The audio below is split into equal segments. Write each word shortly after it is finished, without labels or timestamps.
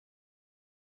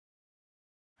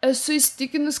esu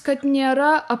įsitikinus, kad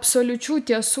nėra absoliučių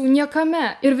tiesų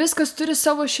niekame ir viskas turi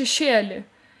savo šešėlį.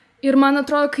 Ir man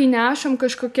atrodo, kai nešam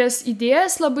kažkokias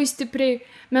idėjas labai stipriai,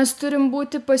 mes turim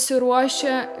būti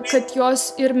pasiruošę, kad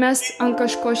jos ir mes ant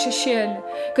kažko šešėlį.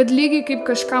 Kad lygiai kaip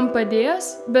kažkam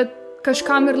padės, bet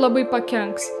kažkam ir labai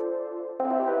pakenks.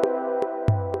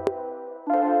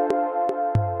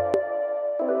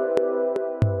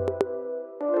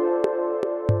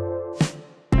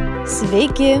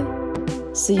 Sveiki!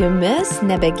 Su jumis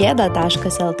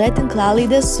nebegėda.lt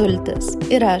tinklalaidės Sultis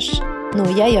ir aš,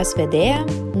 nauja jos vedėja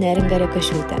Neringa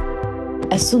Rekašiūtė.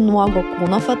 Esu nuogo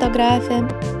kūno fotografė,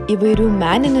 įvairių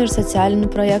meninių ir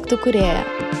socialinių projektų kūrėja,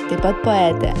 taip pat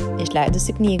poetė,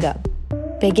 išleidusi knygą.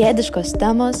 Begėdiškos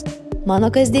temos –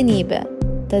 mano kasdienybė,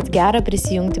 tad gera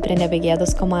prisijungti prie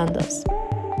Nebegėdos komandos.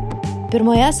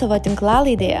 Pirmoje savo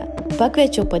tinklalaidėje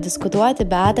pakviečiau padiskutuoti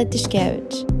Beatą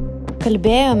Tiškevič.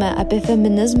 Kalbėjome apie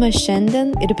feminizmą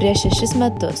šiandien ir prieš 6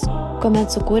 metus,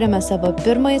 kuomet sukūrėme savo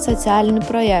pirmąjį socialinį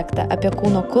projektą apie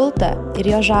kūno kultą ir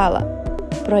jo žalą.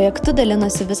 Projektu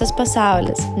dalinosi visas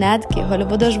pasaulis, netgi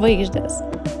Holivudo žvaigždės.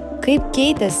 Kaip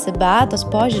keitėsi Beatos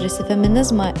požiūris į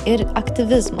feminizmą ir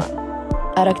aktyvizmą?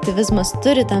 Ar aktyvizmas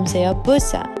turi tamsiąją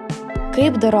pusę?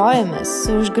 Kaip dorojamės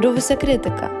su užgriuvusia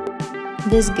kritika?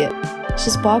 Visgi,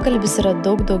 šis pokalbis yra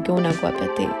daug daugiau negu apie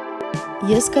tai.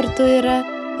 Jis kartu yra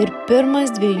ir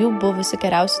pirmas 2 buvusių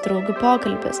geriausių draugių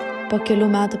pokalbis po kelių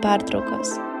metų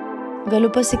pertraukos. Galiu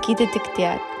pasakyti tik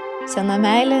tiek. Sena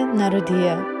meilė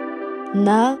nerūdija.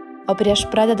 Na, o prieš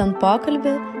pradedant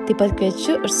pokalbį, taip pat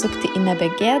kviečiu užsukti į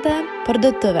Nebegėdą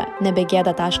parduotuvę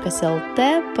nebegėda.lt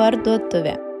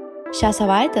parduotuvė. Šią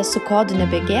savaitę su kodu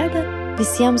Nebegėda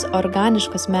visiems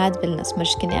organiškos medvilnės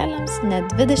marškinėliams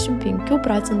net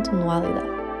 25% nuolaida.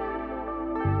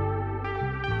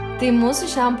 Tai mūsų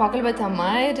šiam pokalbio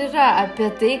tema ir yra apie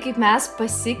tai, kaip mes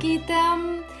pasikeitėm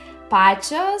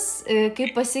pačios,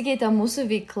 kaip pasikeitė mūsų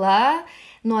veikla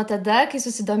nuo tada, kai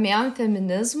susidomėjom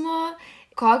feminizmu,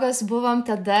 kokios buvom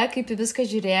tada, kaip į viską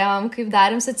žiūrėjom, kaip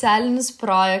darėm socialinius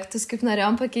projektus, kaip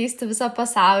norėjom pakeisti visą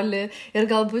pasaulį ir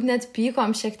galbūt net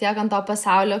pykom šiek tiek ant to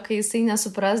pasaulio, kai jisai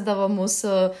nesuprasdavo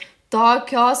mūsų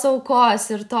tokios aukos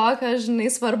ir tokio,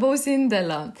 svarbaus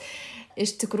indėlio.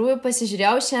 Iš tikrųjų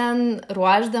pasižiūrėjau šiandien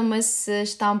ruošdamas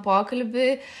šitam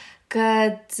pokalbiui,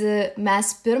 kad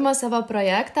mes pirmą savo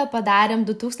projektą padarėm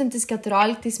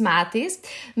 2014 metais.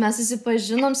 Mes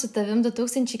susipažinom su tavim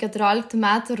 2014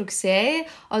 metų rugsėjį,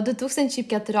 o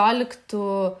 2014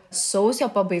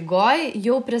 sausio pabaigoj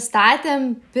jau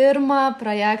pristatėm pirmą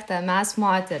projektą Mes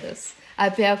moteris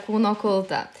apie kūno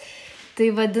kultą. Tai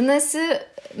vadinasi,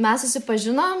 mes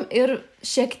susipažinom ir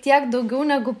šiek tiek daugiau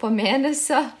negu po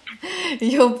mėnesio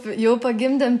jau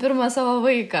pagimdėm pirmą savo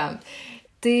vaiką.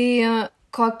 Tai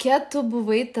kokia tu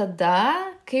buvai tada,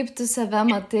 kaip tu save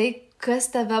matai, kas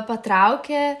tave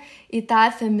patraukė į tą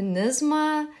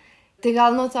feminizmą, tai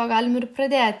gal nuo to galim ir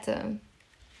pradėti.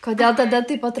 Kodėl tada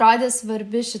taip atrodė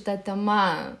svarbi šita tema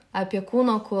apie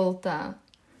kūno kultą?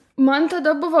 Man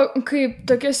tada buvo kaip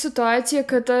tokia situacija,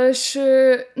 kad aš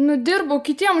dirbau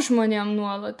kitiems žmonėm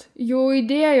nuolat, jų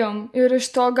idėjom ir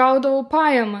iš to gaudavau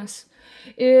pajamas.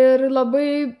 Ir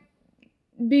labai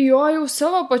bijojau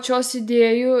savo pačios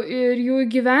idėjų ir jų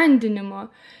įgyvendinimo.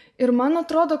 Ir man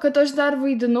atrodo, kad aš dar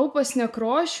vaidinau pas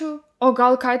Nekrošių, o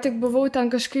gal ką tik buvau ten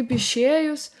kažkaip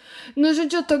išėjus.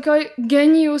 Žodžiu, tokioj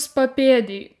genijaus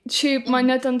papėdėj. Šiaip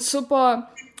mane ten supo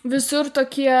visur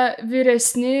tokie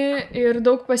vyresni ir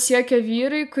daug pasiekę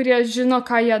vyrai, kurie žino,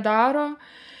 ką jie daro.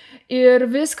 Ir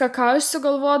viską, ką aš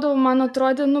sugalvodavau, man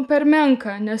atrodė, per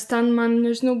menką, nes ten man,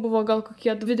 buvo gal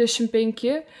kokie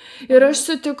 25. Ir aš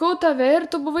sutikau tave ir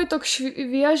tu buvai toks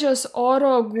šviežias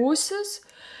oro gūsis.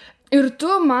 Ir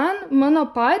tu mano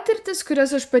patirtis,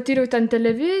 kurias aš patyriau ten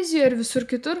televizijoje ir visur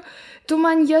kitur, tu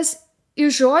man jas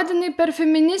įžodinai per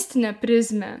feministinę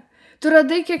prizmę. Tu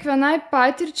radai kiekvienai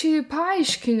patirčiai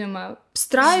paaiškinimą,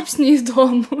 straipsnį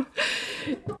įdomų.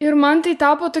 Ir man tai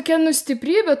tapo tokia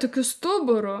stiprybė, tokiu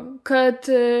stuburu, kad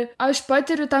aš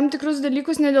patiriu tam tikrus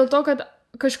dalykus ne dėl to, kad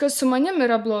kažkas su manim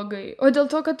yra blogai, o dėl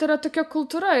to, kad yra tokia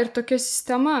kultūra ir tokia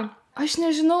sistema. Aš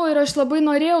nežinau ir aš labai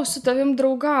norėjau su tavim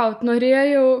draugauti,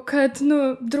 norėjau, kad,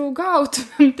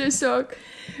 draugautumėm tiesiog.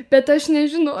 Bet aš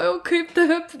nežinojau, kaip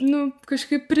tave,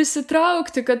 kažkaip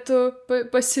prisitraukti, kad tu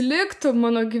pasiliktum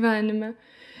mano gyvenime.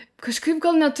 Kažkaip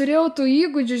gal neturėjau tų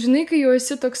įgūdžių, kai jau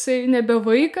esi toksai nebe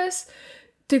vaikas,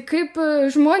 tai kaip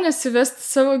žmonės įvesti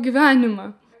savo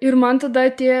gyvenimą. Ir man tada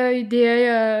atėjo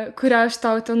idėja, kurią aš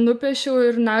tau ten nupiešiau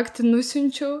ir naktį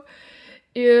nusiunčiau.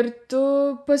 Ir tu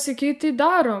pasakei, tai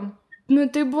darom.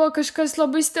 Tai buvo kažkas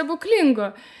labai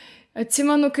stebuklingo.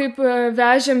 Atsimenu, kaip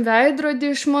vežėm veidrodį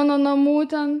iš mano namų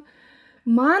ten.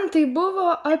 Man tai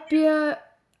buvo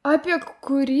apie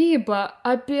kūrybą,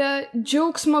 apie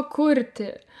džiaugsmą kurti,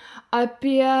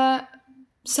 apie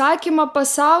sakymą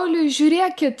pasauliui,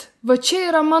 žiūrėkit, va čia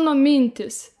yra mano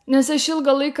mintis. Nes aš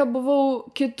ilgą laiką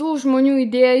buvau kitų žmonių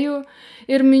idėjų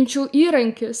ir minčių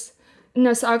įrankis.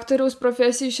 Nes aktoriaus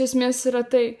profesija iš esmės yra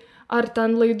tai, ar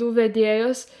ten laidų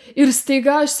vedėjos. Ir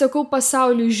staiga aš sakau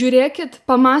pasauliui, žiūrėkit,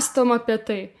 pamąstom apie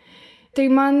tai. Tai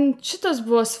man šitas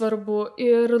buvo svarbu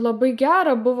ir labai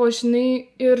gera buvo,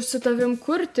 žinai, ir su tavim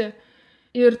kurti.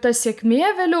 Ir ta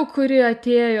sėkmė vėliau, kuri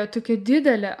atėjo, tokia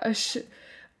didelė. Aš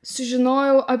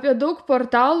sužinojau apie daug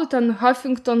portalų, ten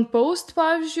Huffington Post,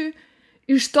 pavyzdžiui,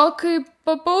 iš to, kaip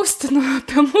papaustino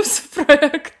apie mūsų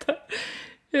projektą.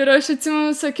 Ir aš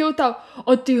atsimenu, sakiau tau,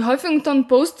 o tai Huffington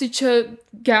Post, tai čia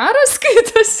geras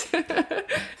skaitosi.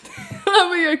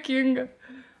 Labai juokinga.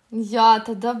 Jo,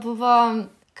 tada buvo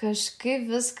kažkaip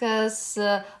viskas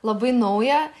labai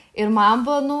nauja ir man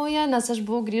buvo nauja, nes aš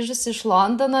buvau grįžusi iš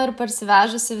Londono ir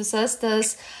parsivežusi visas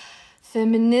tas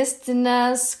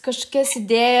feministinės kažkokias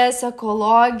idėjas,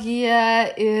 ekologiją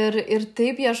ir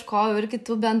taip ieškojau ir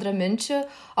kitų bendraminčių.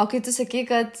 O kai tu sakai,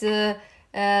 kad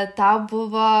tau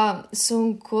buvo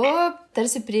sunku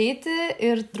tarsi prieiti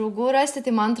ir draugų rasti,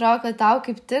 tai man atrodo, kad tau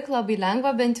kaip tik labai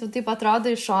lengva, bent jau taip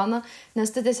atrodo iš šono,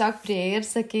 nes tu tiesiog priėjai ir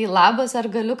sakai, labas, ar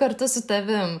galiu kartu su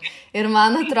tavim. Ir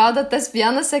man atrodo, tas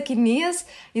vienas sakinys,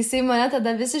 jisai mane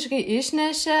tada visiškai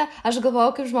išnešė. Aš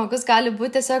galvojau, kaip žmogus gali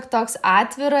būti tiesiog toks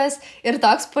atviras ir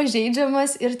toks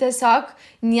pažeidžiamas ir tiesiog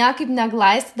niekaip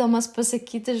neglaistydamas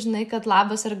pasakyti, žinai, kad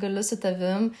labas, ar galiu su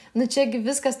tavim. Nu, čiagi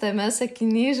viskas tame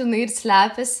sakiny, žinai, ir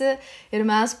slepiasi. Ir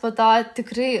mes po to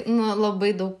tikrai,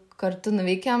 labai daug kartu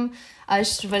nuveikėm.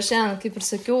 Aš šiandien, kaip ir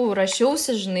sakiau,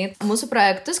 rašiausi, žinai, mūsų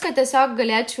projektus, kad tiesiog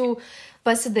galėčiau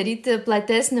pasidaryti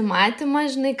platesnį matymą,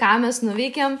 žinai, ką mes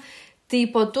nuveikėm. Tai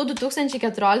po tų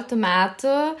 2014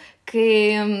 metų,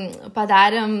 kai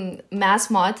padarėm Mes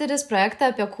moteris projektą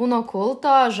apie kūno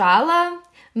kulto žalą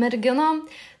merginom,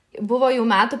 buvo jau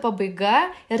metų pabaiga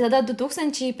ir tada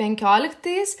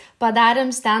 2015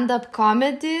 padarėm stand-up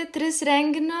comedy 3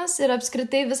 renginius ir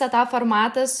apskritai visą tą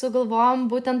formatą sugalvojom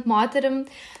būtent moterim.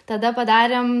 Tada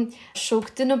padarėm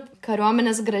šauktinių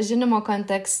kariuomenės grąžinimo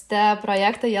kontekste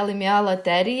projektą Jie laimėjo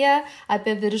loteriją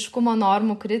apie vyriškumo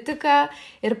normų kritiką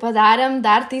ir padarėm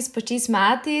dar tais pačiais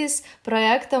metais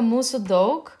projektą Mūsų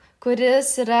daug,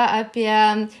 kuris yra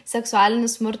apie seksualinį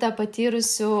smurtą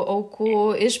patyrusių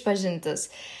aukų išpažintis.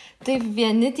 Tai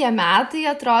vieni tie metai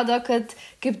atrodo, kad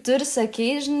kaip tu ir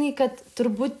sakei, žinai, kad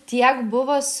turbūt tiek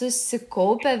buvo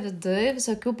susikaupę viduje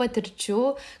visokių patirčių,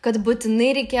 kad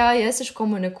būtinai reikėjo jas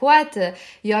iškomunikuoti,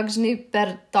 jog, žinai,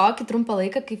 per tokį trumpą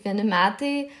laiką kaip vieni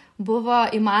metai buvo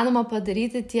įmanoma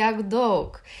padaryti tiek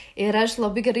daug. Ir aš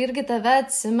labai gerai irgi tave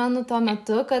atsimenu tuo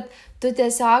metu, kad tu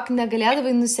tiesiog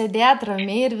negalėdavai nusėdėti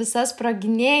ramiai ir visas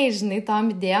spraginėjai, žinai, tom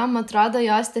idėjom. Atrodo,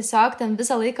 jos tiesiog ten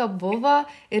visą laiką buvo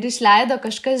ir išleido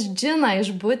kažkas džiną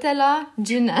iš butelio,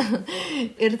 džinę.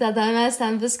 Ir tada mes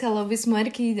ten viską labai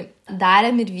smarkiai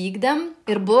darėm ir vykdėm.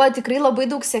 Ir buvo tikrai labai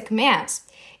daug sėkmės.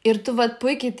 Ir tu vat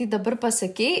puikiai tai dabar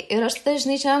pasakei ir aš tada,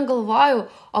 žinai, šiandien galvoju,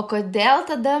 o kodėl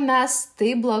tada mes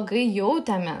taip blogai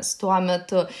jautėmės tuo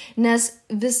metu, nes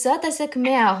visa ta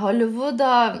sėkmė,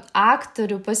 Holivudo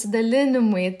aktorių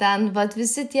pasidalinimai, ten vat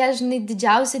visi tie, žinai,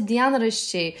 didžiausi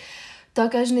dienraščiai,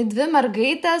 tokios, žinai, 2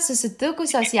 mergaitės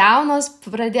susitikusios jaunos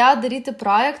pradėjo daryti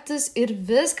projektus ir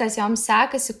viskas joms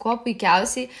sekasi kuo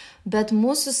puikiausiai, bet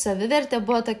mūsų savivertė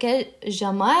buvo tokia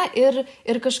žema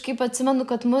ir kažkaip atsimenu,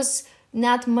 kad mus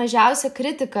net mažiausia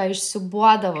kritika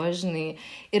išsibuodavo, žinai.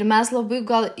 Ir mes labai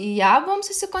gal į ją buvom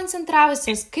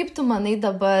susikoncentravusios. Kaip tu manai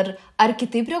dabar, ar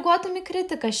kitaip reaguotum į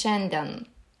kritiką šiandien?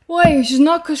 Oi,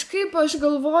 žinok, kažkaip aš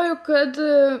galvoju, kad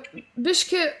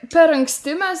biški per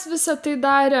anksti mes visą tai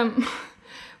darėm.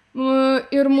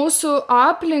 Ir mūsų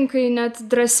aplinkai, net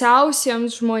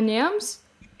drąsiausiems žmonėms,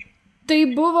 tai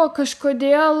buvo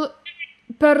kažkodėl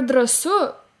per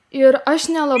drąsu. Ir aš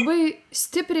nelabai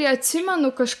stipriai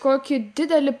atsimenu kažkokį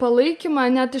didelį palaikymą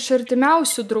net iš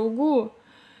artimiausių draugų.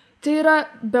 Tai yra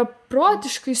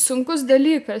beprotiškai sunkus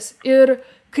dalykas. Ir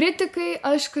kritikai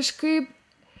aš kažkaip,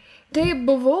 tai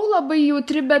buvau labai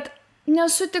jautri, bet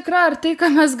nesu tikra, ar tai,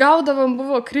 ką mes gaudavom,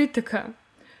 buvo kritika.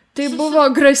 Tai buvo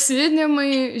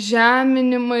grasinimai,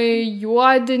 žeminimai,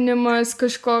 juodinimas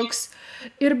kažkoks.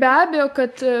 Ir be abejo,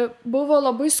 kad buvo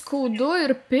labai skaudu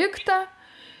ir pikta.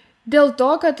 Dėl to,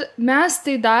 kad mes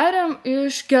tai darėm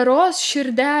iš geros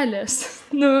širdelės.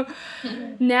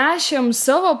 Nešėm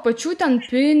savo pačių ten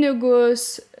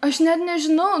pinigus. Aš net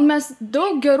nežinau, mes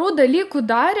daug gerų dalykų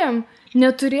darėm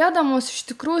neturėdamos iš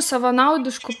tikrųjų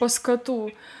savanaudiškų paskatų.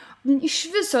 Iš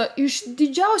viso, iš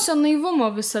didžiausio naivumo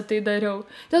visą tai dariau.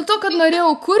 Dėl to, kad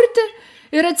norėjau kurti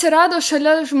ir atsirado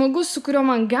šalia žmogus, su kuriuo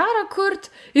man gera kurt,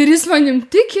 ir jis manim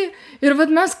tiki, ir vat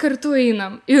mes kartu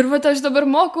einam. Ir vat aš dabar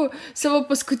moku savo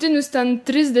paskutinius ten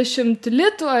 30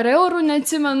 litų ar eurų,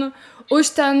 neatsimenu,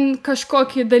 už ten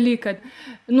kažkokį dalyką,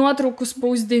 nuotraukų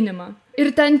spausdinimą.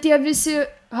 Ir ten tie visi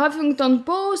Huffington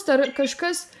Post ar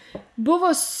kažkas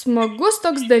buvo smagus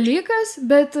toks dalykas,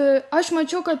 bet aš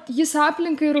mačiau, kad jis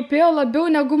aplinkai rūpėjo labiau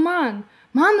negu man.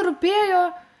 Man rūpėjo,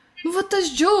 va tas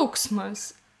džiaugsmas.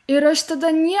 Ir aš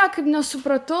tada niekaip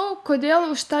nesupratau,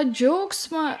 kodėl už tą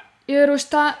džiaugsmą ir už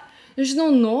tą, žinau,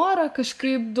 norą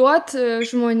kažkaip duoti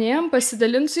žmonėm,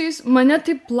 pasidalinti su jais, mane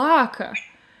taip plaka.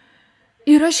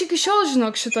 Ir aš iki šiol,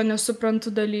 žinok, šito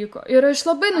nesuprantu dalyko. Ir aš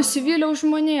labai nusivyliau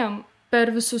žmonėm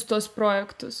per visus tos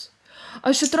projektus.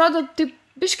 Aš atrodo, taip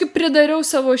biškai pridariau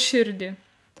savo širdį.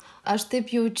 Aš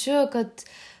taip jaučiu, kad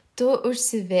tu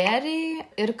užsivėrei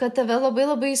ir kad tave labai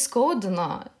labai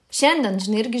skaudino. Šiandien,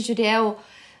 žinai, irgi žiūrėjau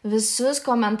visus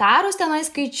komentarus, tenai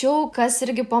skaičiau, kas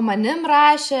irgi po manim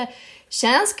rašė.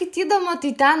 Šiandien skaitydama,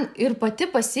 tai ten ir pati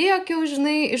pasijuokiau,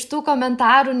 žinai, iš tų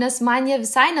komentarų, nes man jie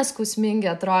visai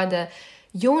neskausmingi atrodė.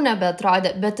 Jau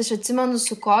nebeatrodė, bet aš atsimenu,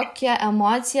 su kokia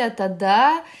emocija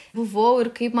tada buvau ir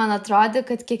kaip man atrodė,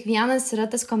 kad kiekvienas yra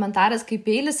tas komentaras kaip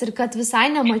peilis ir kad visai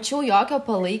nemačiau jokio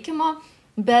palaikymo,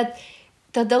 bet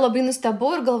tada labai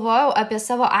nustebau ir galvojau apie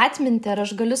savo atmintį, ar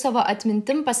aš galiu savo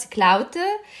atmintim pasikliauti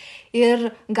ir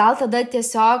gal tada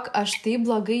tiesiog aš taip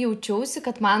blogai jaučiausi,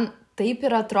 kad man taip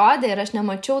ir atrodė ir aš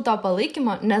nemačiau to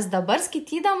palaikymo, nes dabar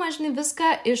skaitydama, žinai,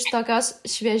 viską iš tokios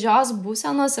šviežios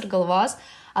būsenos ir galvos,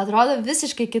 atrodo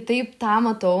visiškai kitaip tą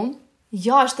matau.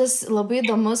 Jo, šitas labai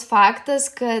įdomus faktas,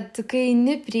 kad kai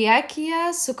eini priekyje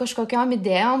su kažkokiom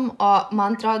idėjom, o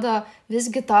man atrodo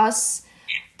visgi tos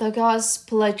tokios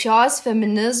plačios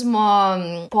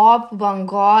feminizmo, pop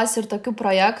bangos ir tokių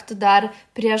projektų dar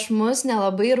prieš mus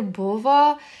nelabai ir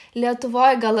buvo.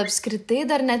 Lietuvoje gal apskritai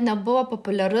dar net nebuvo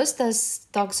populiarus tas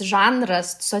toks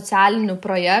žanras socialinių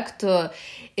projektų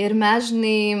ir mes,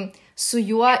 žinai, su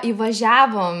juo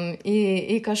įvažiavom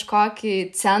į kažkokį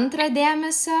centrą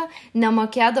dėmesio,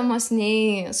 nemokėdamos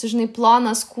nei, žinai,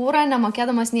 ploną skūrą,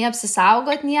 nemokėdamos nei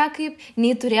apsisaugot niekaip,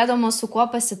 nei turėdamos su kuo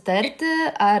pasitarti,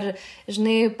 ar,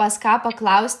 žinai, pas ką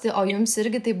paklausti, o jums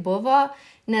irgi tai buvo,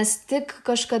 nes tik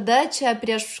kažkada čia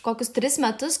prieš kokius 3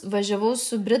 metus važiavau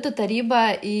su Britų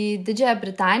taryba į Didžiąją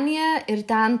Britaniją ir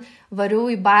ten variau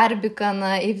į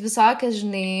Barbikaną, į visokias,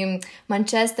 žinai,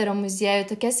 Mančesterio muziejų,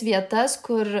 tokias vietas,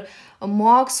 kur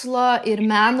mokslo ir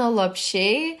meno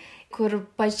lopšiai, kur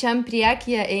pačiam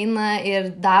priekyje eina ir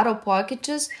daro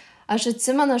pokyčius. Aš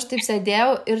atsimenu, aš taip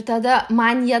sėdėjau ir tada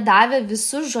man jie davė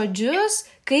visus žodžius,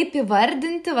 kaip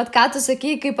įvardinti, vat ką tu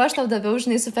sakei, kaip aš tau daviau,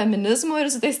 žinai, su feminizmu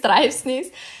ir su tais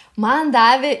straipsniais. Man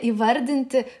davė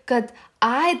įvardinti, kad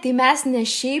tai mes ne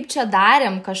šiaip čia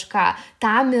darėm kažką,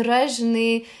 tam yra,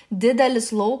 žinai,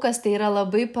 didelis laukas, tai yra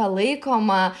labai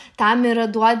palaikoma, tam yra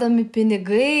duodami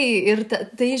pinigai ir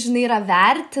tai, žinai, yra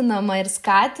vertinama ir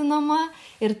skatinama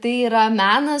ir tai yra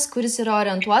menas, kuris yra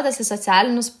orientuotas į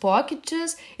socialinius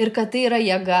pokyčius ir kad tai yra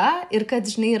jėga ir kad,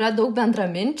 žinai, yra daug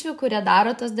bendraminčių, kurie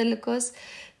daro tos dalykus.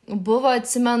 Buvo,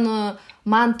 atsimenu,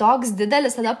 man toks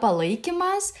didelis tada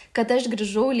palaikymas, kad aš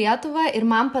grįžau į Lietuvą ir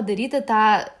man padaryti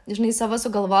tą, žinai, savo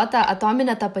sugalvotą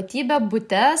atominę tapatybę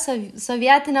bute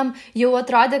sovietiniam jau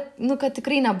atrodė, kad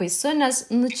tikrai nebaisu, nes,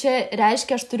 čia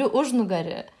reiškia, aš turiu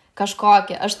užnugarį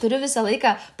kažkokį. Aš turiu visą laiką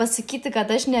pasakyti, kad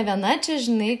aš ne viena čia,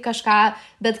 žinai, kažką,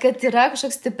 bet kad yra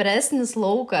kažkoks stipresnis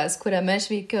laukas, kuriame aš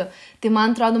veikiu. Tai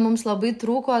man atrodo, mums labai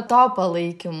trūko to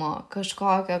palaikymo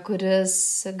kažkokio, kuris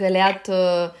galėtų,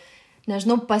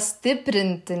 nežinau,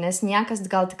 pastiprinti, nes niekas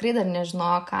gal tikrai dar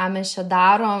nežino, ką mes čia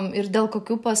darom ir dėl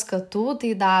kokių paskatų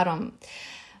tai darom.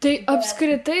 Tai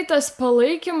apskritai tas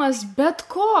palaikymas bet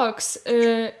koks,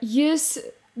 jis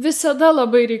visada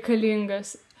labai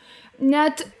reikalingas.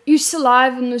 Net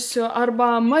išsilavinusių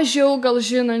arba mažiau gal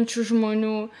žinančių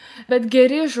žmonių, bet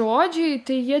geri žodžiai,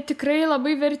 tai jie tikrai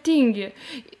labai vertingi.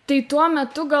 Tai tuo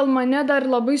metu gal mane dar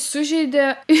labai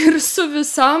sužeidė ir su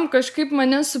visam kažkaip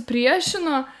mane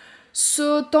supriešino su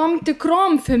tom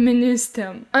tikrom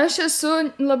feministėm. Aš esu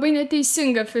labai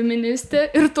neteisinga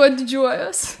feministė ir tuo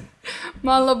didžiuojuos.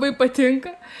 Man labai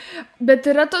patinka. Bet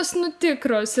yra tos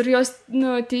tikros ir jos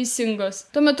teisingos.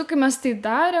 Tuo metu, kai mes tai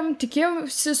darėm,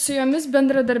 tikėjausi su jomis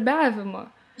bendradarbiavimo.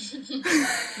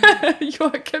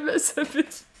 Juokiamės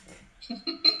abis.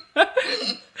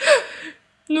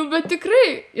 Nu, bet tikrai.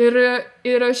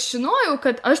 Ir aš žinojau,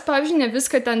 kad aš, pavyzdžiui, ne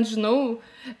viską ten žinau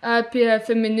apie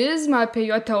feminizmą, apie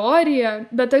jo teoriją,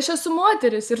 bet aš esu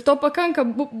moteris ir to pakanka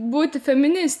būti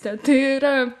feministė. Tai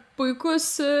yra puikus,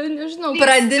 nežinau.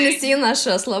 Pradinis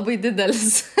įnašas labai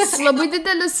didelis. Labai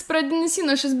didelis pradinis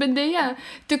įnašas, bet dėja,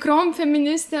 tikrom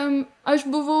feministėm aš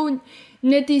buvau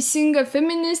neteisinga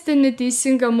feministė,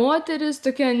 neteisinga moteris,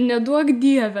 tokia neduok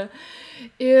dieve.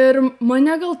 Ir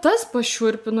mane gal tas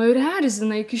pašiurpino ir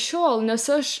erzina iki šiol, nes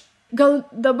aš gal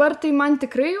dabar tai man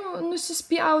tikrai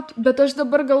nusispjaut, bet aš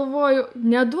dabar galvoju,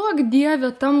 neduok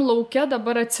dieve tam lauke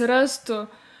dabar atsirastų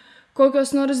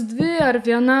kokios nors 2 ar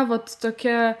 1 vat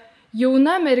tokia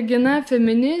jauna mergina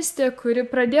feministė, kuri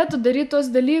pradėtų daryti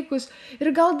tos dalykus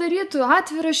ir gal darytų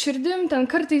atvirą širdim, ten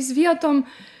kartais vietom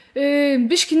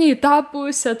biškiniai į tą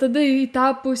pusę, tada į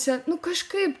tą pusę, nu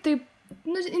kažkaip taip.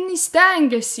 Jis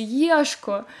stengiasi,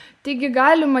 ieško, taigi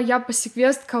galima ją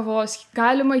pasikviesti kavos,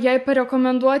 galima jai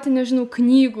parekomenduoti, nežinau,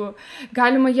 knygų,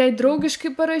 galima jai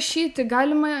draugiškai parašyti,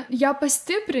 galima ją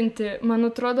pastiprinti. Man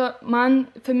atrodo, man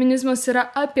feminizmas yra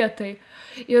apie tai.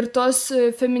 Ir tos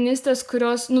feministės,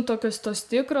 kurios, tokios tos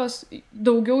tikros,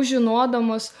 daugiau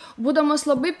žinodamos, būdamos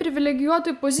labai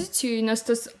privilegijuotoj pozicijai, nes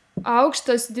tas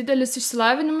aukštas, didelis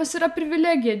išsilavinimas yra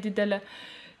privilegija didelė.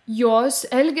 Jos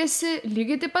elgiasi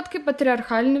lygiai taip pat, kaip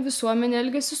patriarchalinė visuomenė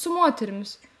elgiasi su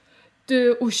moterimis. Tai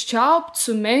užčiaupt,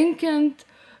 sumenkint,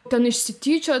 ten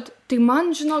išsityčiot. Tai man,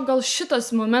 gal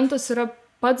šitas momentas yra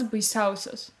pats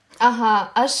baisiausias. Aha,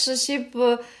 aš šiaip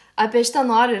apie šitą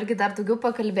noriu irgi dar daugiau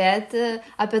pakalbėti,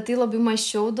 apie tai labai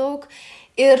mąsčiau daug.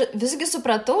 Ir visgi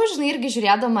supratau, irgi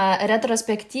žiūrėdama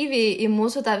retrospektyviai į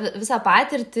mūsų tą visą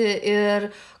patirtį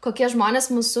ir kokie žmonės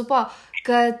mus supo,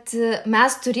 kad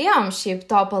mes turėjom šiaip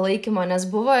to palaikymo, nes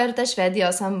buvo ir ta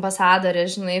Švedijos ambasadorė,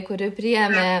 kuri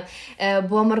priėmė,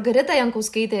 buvo Margarita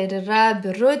Jankauskaitė ir yra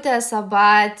Birutė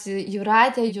Sabat,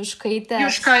 Jūratė Juškaitė.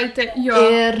 Jo,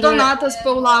 ir Donatas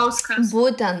Paulauskas.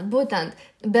 Būtent.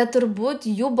 Bet turbūt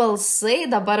jų balsai,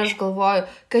 dabar aš galvoju,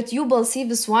 kad jų balsai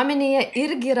visuomenėje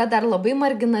irgi yra dar labai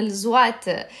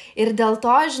marginalizuoti. Ir dėl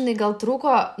to, gal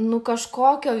trūko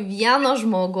kažkokio vieno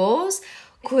žmogaus,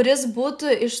 kuris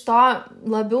būtų iš to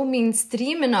labiau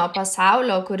mainstreaminio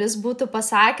pasaulio, kuris būtų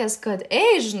pasakęs, kad,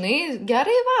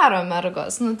 gerai varo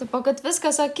mergos, kad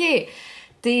viskas okei.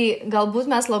 Tai galbūt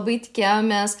mes labai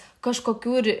tikėjomės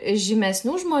kažkokių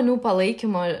žymesnių žmonių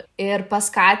palaikymo ir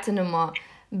paskatinimo,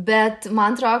 bet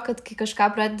man atrodo, kad kai kažką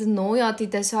pradedi naujo, tai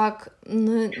tiesiog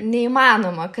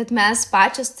neįmanoma, kad mes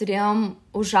pačios turėjom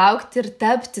užaugti ir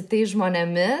tapti tai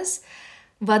žmonėmis,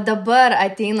 va dabar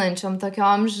ateinančiom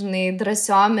tokiom,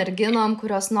 drąsiom merginom,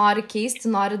 kurios nori keisti,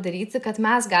 nori daryti, kad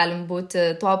mes galim būti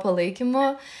tuo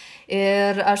palaikymu.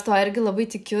 Ir aš to irgi labai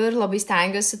tikiu ir labai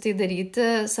stengiuosi tai daryti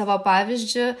savo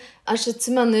pavyzdžiu. Aš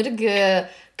atsimenu irgi,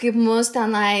 kaip mus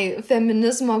tenai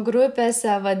feminizmo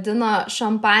grupėse vadino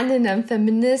šampaniniam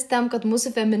feministėm, kad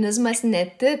mūsų feminizmas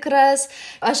netikras.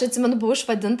 Aš atsimenu, buvau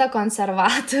išvadinta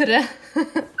konservatorė.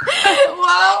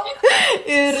 Wow.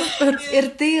 Ir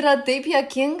tai yra taip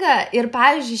juokinga. Ir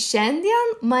pavyzdžiui,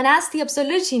 šiandien manęs tai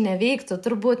absoliučiai neveiktų.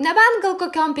 Turbūt nebent gal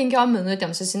kokiom 5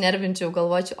 minutėm susinervinčiau,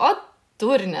 galvočiau,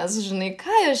 turinės,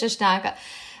 ką jūs čia šneka.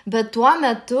 Bet tuo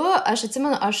metu, aš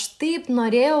atsimenu, aš taip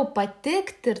norėjau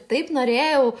patikti ir taip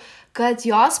norėjau, kad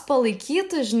jos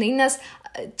palaikytų, nes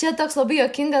čia toks labai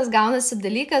juokingas gaunasi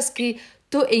dalykas, kai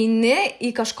tu eini į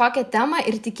kažkokią temą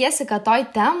ir tikiesi, kad toj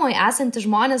temoj esantys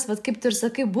žmonės, kaip tu ir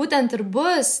sakai, būtent ir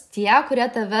bus tie, kurie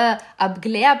tave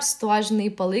apglėbs tuo,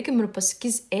 palaikymu ir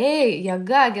pasakys,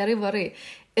 jėga, gerai varai.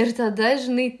 Ir tada,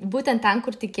 būtent ten,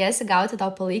 kur tikėsi gauti tau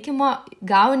palaikymo,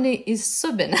 gauni į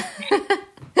subinę.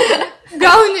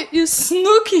 Gauni į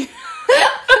snukį.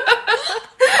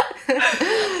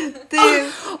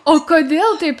 O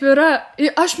kodėl taip yra?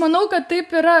 Aš manau, kad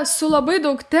taip yra su labai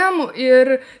daug temų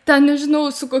ir ten,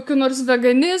 su kokiu nors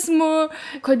veganizmu.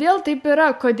 Kodėl taip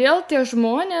yra? Kodėl tie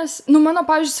žmonės... Mano,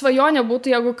 pavyzdžiui, svajonė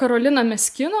būtų, jeigu Karolina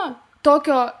Meskino,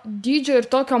 tokio dydžio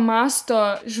ir tokio masto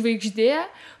žvaigždė,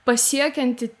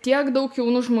 pasiekianti tiek daug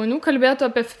jaunų žmonių, kalbėtų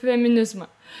apie feminizmą.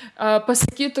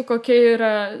 Pasakytų, kokia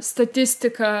yra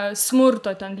statistika smurto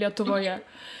ten Lietuvoje.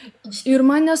 Ir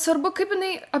man nesvarbu, kaip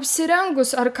jinai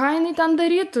apsirengus, ar ką jinai ten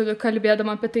darytų,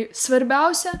 kalbėdama apie tai.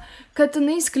 Svarbiausia, kad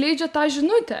jinai skleidžia tą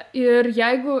žinutę. Ir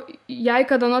jei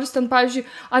kada nors ten, pavyzdžiui,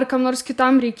 ar kam nors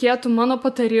kitam reikėtų mano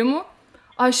patarimų,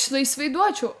 aš laisvai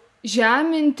duočiau.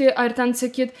 Žeminti, ar ten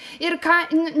sakyt, ir ką,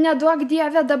 neduok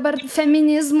dieve dabar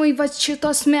feminizmui, va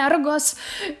šitos mergos.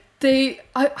 Tai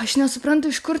aš nesuprantu,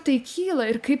 iš kur tai kyla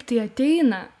ir kaip tai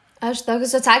ateina. Aš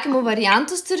tokius atsakymų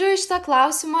variantus turiu iš tą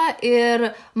klausimą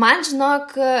ir man,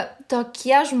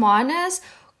 tokie žmonės,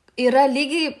 yra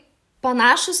lygiai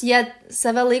panašus, jie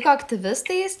save laiko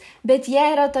aktyvistais, bet jie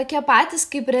yra tokie patys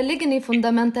kaip religiniai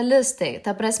fundamentalistai.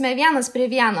 Ta prasme, vienas prie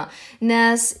vieno,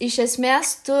 nes iš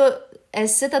esmės tu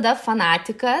esi tada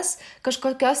fanatikas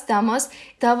kažkokios temos,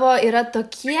 tavo yra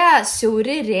tokie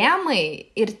siauri rėmai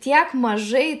ir tiek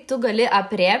mažai tu gali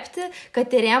aprėpti, kad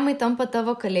tie rėmai tampa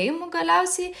tavo kalėjimu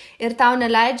galiausiai ir tau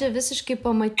neleidžia visiškai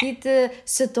pamatyti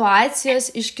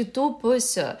situacijos iš kitų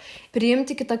pusių,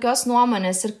 priimti kitokios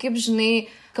nuomonės ir kaip, žinai,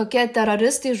 kokie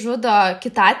teroristai žudo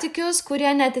kitatikius,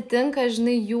 kurie netitinka,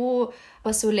 žinai, jų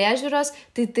pasaulėžiūros,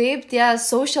 tai taip, tie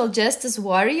social justice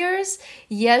warriors,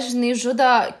 jie, žinai, žudo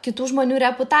kitų žmonių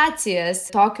reputacijas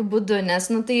tokiu būdu, nes,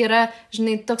 tai yra,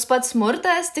 žinai, toks pats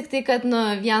smurtas, tik tai, kad,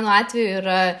 vienu atveju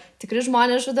yra tikri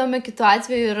žmonės žudomi, kitu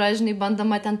atveju yra, žinai,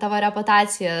 bandoma ten tavo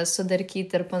reputaciją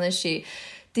sudarkyti ir panašiai.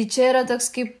 Tai čia yra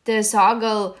toks kaip tiesiog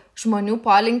gal žmonių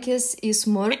polinkis į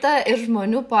smurtą ir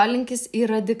žmonių polinkis į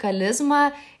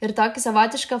radikalizmą ir tokį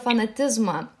savotišką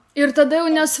fanatizmą. Ir tada jau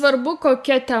nesvarbu,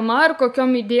 kokia tema ar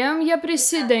kokiom idėjom jie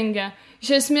prisidengia.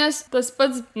 Iš esmės, tas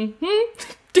pats,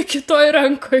 tik kitoj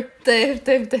rankoj. Taip.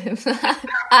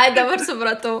 Ai, dabar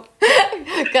supratau.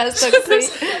 Kas toksai?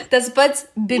 Tas pats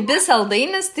Bibi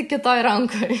saldainis, tik kitoj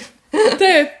rankoj.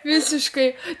 Taip, visiškai.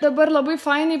 Dabar labai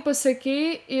fainai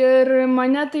pasakei ir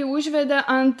mane tai užvedė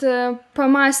ant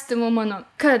pamastymų mano,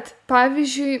 kad,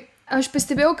 pavyzdžiui, aš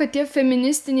pastebėjau, kad tie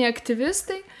feministiniai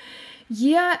aktyvistai,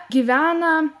 jie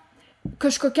gyvena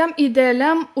kažkokiam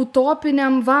idealiam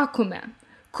utopiniam vakume,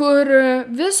 kur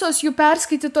visos jų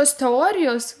perskaitytos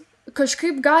teorijos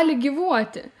kažkaip gali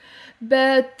gyvuoti,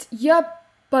 bet jie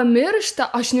pamiršta,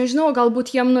 aš nežinau,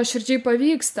 galbūt jiem nuoširdžiai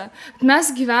pavyksta,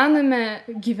 mes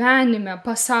gyvenime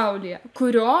pasaulyje,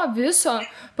 kurio viso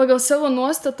pagal savo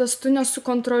nuostatas tu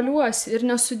nesukontroliuosi ir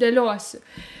nesudėliosi.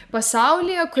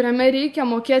 Pasaulyje, kuriame reikia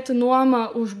mokėti nuomą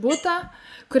už butą,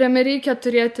 kuriame reikia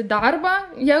turėti darbą,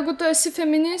 jeigu tu esi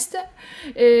feministė.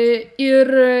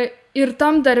 Ir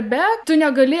tam darbe tu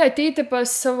negali ateiti pas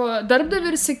savo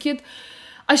darbdavį ir sakyti,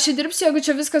 aš čia dirbsiu, jeigu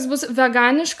čia viskas bus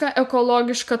veganiška,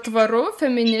 ekologiška, tvaru,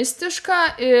 feministiška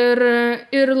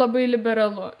ir labai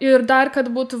liberalu. Ir dar, kad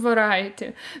būtų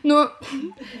variety.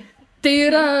 Tai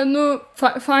yra,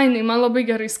 fainai, man labai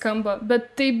gerai skamba,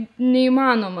 bet tai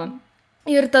neįmanoma.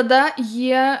 Ir tada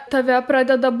jie tave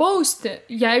pradeda bausti,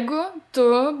 jeigu tu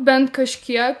bent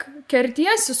kažkiek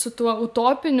kertiesi su tuo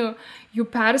utopiniu jų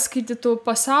perskaitytų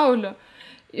pasauliu.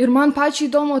 Ir man pačiai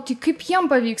įdomu, tai kaip jiem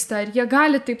pavyksta, ar jie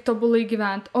gali taip tobulai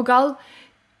gyventi, o gal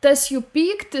tas jų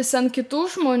pyktis ant kitų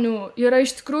žmonių yra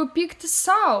iš tikrųjų pyktis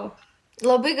savo.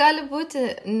 Labai gali būti,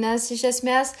 nes iš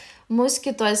esmės mus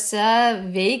kituose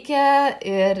veikia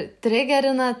ir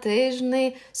trigerina tai,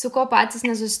 žinai, su ko patys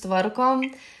nesusitvarkom.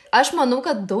 Aš manau,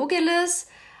 kad daugelis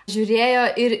žiūrėjo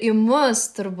ir į mus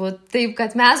turbūt taip,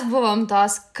 kad mes buvom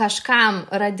tos kažkam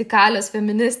radikalios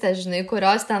feministės, žinai,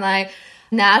 kurios tenai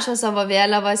neša savo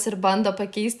vėliavas ir bando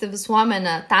pakeisti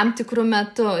visuomenę tam tikrų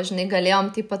metų, žinai,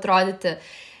 galėjom taip atrodyti.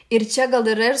 Ir čia gal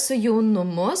yra ir su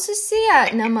jaunumu susiję,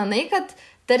 nemanai, kad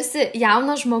tarsi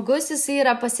jaunas žmogus, jisai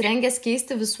yra pasirengęs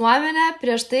keisti visuomenę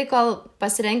prieš tai, kol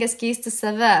pasirengęs keisti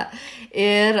save.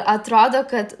 Ir atrodo,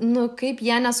 kad, kaip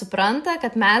jie nesupranta,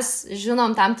 kad mes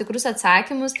žinom tam tikrus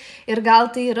atsakymus ir gal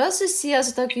tai yra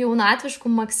susijęs su tokiu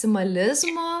jaunatvišku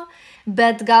maksimalizmu,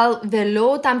 bet gal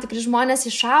vėliau tam tikri žmonės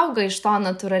išauga iš to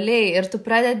natūraliai ir tu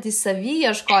pradedi savy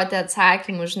ieškoti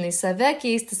atsakymų, žinai, save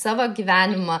keisti, savo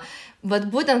gyvenimą. Vat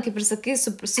būtent, kaip ir sakai,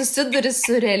 susiduri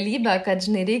su realybė, kad,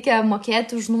 žinai, reikia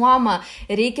mokėti už nuomą,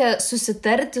 reikia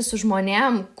susitarti su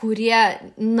žmonėm, kurie,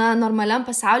 normaliam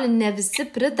pasaulyje ne visi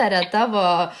pritarė tavo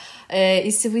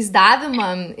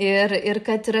įsivaizdavimam ir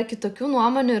kad yra kitokių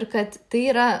nuomonių ir kad tai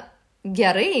yra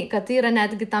gerai, kad tai yra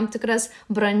netgi tam tikras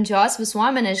brandžios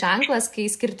visuomenės ženklas, kai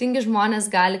skirtingi žmonės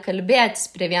gali kalbėtis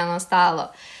prie vieno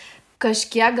stalo.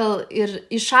 Kažkiek gal ir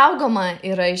išaugama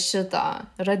yra iš šito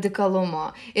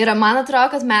radikalumo. Ir man atrodo,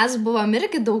 kad mes buvom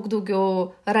irgi daug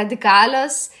daugiau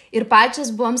radikalios ir pačios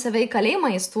buvom save į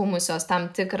kalėjimą įstūmusios tam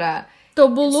tikrą.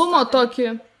 Tobulumo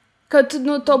tokį, kad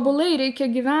tobulai reikia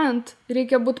gyventi,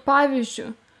 reikia būti pavyzdžiu.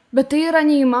 Bet tai yra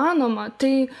neįmanoma.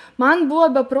 Tai man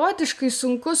buvo beprotiškai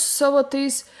sunku su savo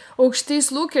tais aukštais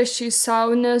lūkesčiais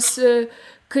savo, nes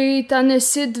kai ten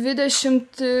esi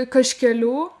 20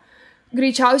 kažkelių,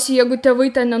 greičiausiai, jeigu tėvai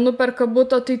ten nenuperka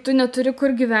buto, tai tu neturi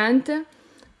kur gyventi.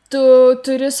 Tu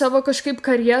turi savo kažkaip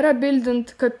karjerą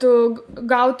bildint, kad tu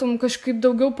gautum kažkaip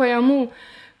daugiau pajamų.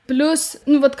 Plus,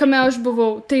 kame aš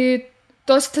buvau, tai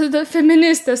tos tada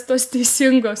feministės, tos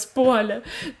teisingos puolė.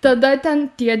 Tada ten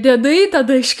tie dėdai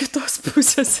tada iš kitos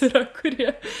pusės yra,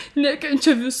 kurie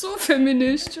nekenčia visų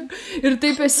feministių. Ir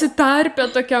taip esi tarpę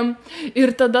tokiam.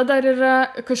 Ir tada dar yra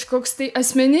kažkoks tai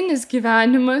asmeninis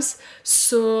gyvenimas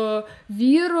su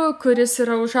vyru, kuris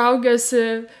yra užaugęs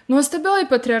nuostabioj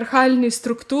patriarchaliniai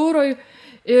struktūroj.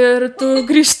 Ir tu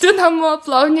grįžti namo,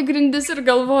 plauni grindis ir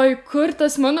galvoji, kur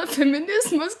tas mano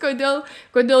feminizmas, kodėl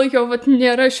jo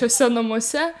nėra šiuose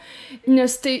namuose.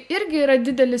 Nes tai irgi yra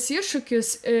didelis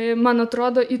iššūkis, man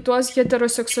atrodo, į tuos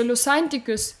heteroseksualius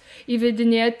santykius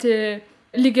įvedinėti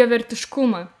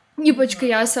lygiavertiškumą. Ypač,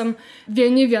 kai esam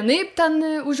vieni vienaip ten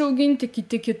užauginti,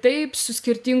 kiti kitaip, su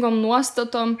skirtingom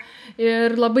nuostatom.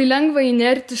 Ir labai lengva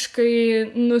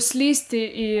inertiškai nuslysti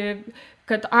į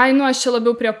kad, aš čia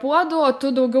labiau prie puodų, o tu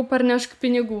daugiau parnešk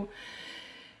pinigų.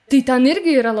 Tai ten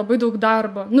irgi yra labai daug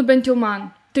darbo, bent jau man.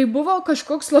 Tai buvo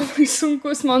kažkoks labai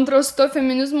sunkus, man atrodo, su to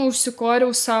feminizmu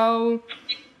užsikoriau savo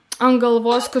ant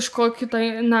galvos kažkokį tai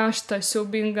naštą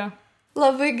siaubingą.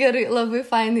 Labai gerai, labai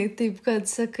fainai taip, kad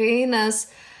sakai, nes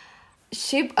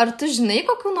šiaip, ar tu žinai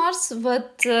kokiu nors,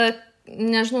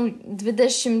 nežinau,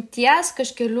 20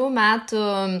 kažkelių metų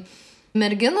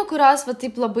merginų, kurios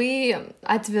taip labai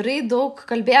atvirai daug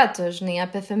kalbėtų, žinai,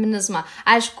 apie feminizmą.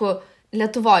 Aišku,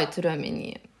 Lietuvoj turiu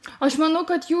omeny. Aš manau,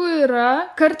 kad jų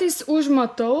yra. Kartais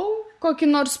užmatau kokį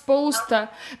nors postą,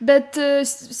 bet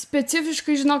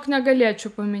specifiškai, žinok,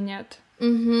 negalėčiau paminėti.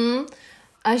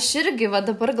 Aš irgi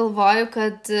dabar galvoju,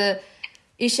 kad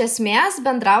iš esmės,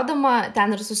 bendraudama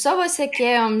ten ir su savo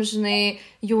sekėjom, žinai,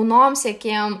 jaunom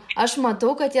sekėjom, aš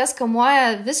matau, kad jas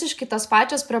kamuoja visiškai tos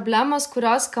pačios problemos,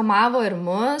 kurios kamavo ir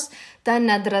mus. Ta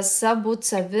nedrąsa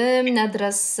būti savim,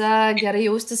 nedrąsa gerai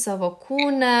jausti savo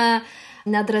kūną,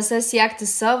 nedrąsa siekti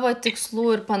savo tikslų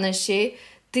ir panašiai.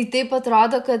 Tai taip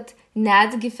atrodo, kad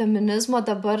netgi feminizmo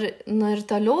dabar, ir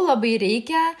toliau labai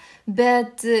reikia,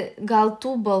 bet gal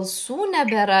tų balsų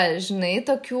nebėra, žinai,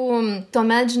 tokių,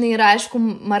 tuomet, žinai, yra, aišku,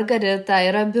 Margarita,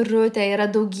 yra Birutė, yra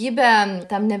daugybė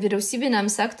tam nevyriausybiniam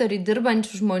sektoriui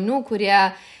dirbančių žmonių, kurie,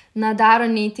 daro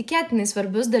neįtikėtinai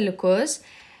svarbius dalykus,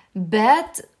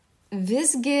 bet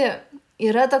visgi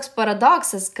yra toks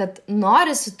paradoksas, kad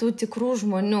norisi tų tikrų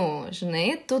žmonių, žinai,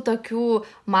 tų tokių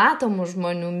matomų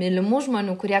žmonių, mylimų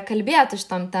žmonių, kurie kalbėtų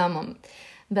šitom temom.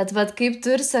 Bet kaip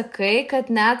tu ir sakai,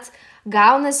 kad net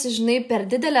gaunasi, žinai, per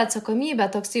didelę atsakomybę,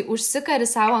 toksai užsikari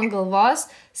savo ant galvos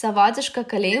savotišką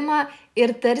kalėjimą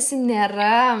ir tarsi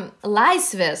nėra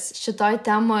laisvės šitoj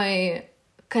temoj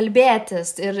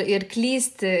kalbėtis ir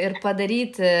klysti ir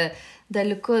padaryti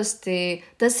dalykus, tai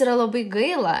tas yra labai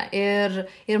gaila ir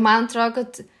man atrodo,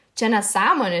 kad čia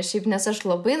nesąmonė šiaip, nes aš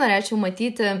labai norėčiau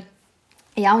matyti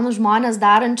jaunus žmonės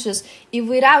darančius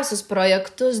įvairiausius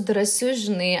projektus, drąsius,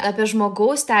 žinai, apie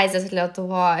žmogaus teisės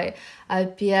Lietuvoje,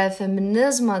 apie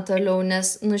feminizmą toliau,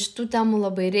 nes šitų temų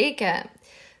labai reikia.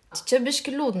 Čia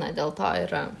biški liūdna dėl to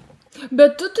yra.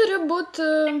 Bet tu turi būti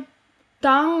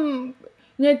tam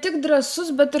ne tik drąsus,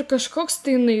 bet ir kažkoks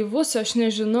tai naivus, aš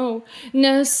nežinau.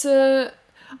 Nes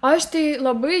aš tai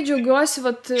labai džiaugiuosi,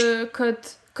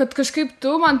 kad kažkaip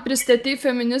tu man pristatei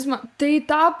feminizmą. Tai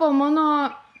tapo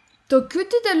mano tokiu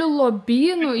dideliu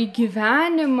lobynu į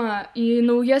gyvenimą, į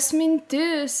naujas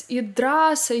mintis, į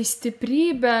drąsą, į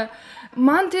stiprybę.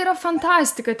 Man tai yra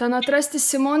fantastika, ten atrasti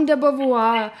Simone de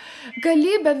Beauvoir,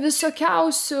 galybę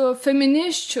visokiausių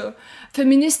feministių,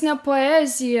 feministinę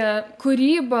poeziją,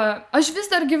 kūrybą. Aš vis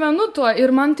dar gyvenu tuo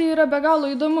ir man tai yra be galo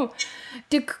įdomu.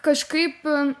 Tik kažkaip,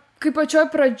 kai pačioj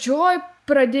pradžioj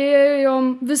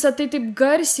pradėjom visą tai taip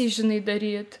garsiai, žinai,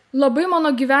 daryti. Labai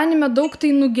mano gyvenime daug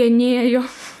tai nugenėjo.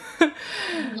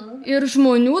 Ir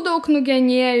žmonių daug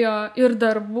nugenėjo, ir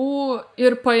darbų,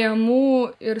 ir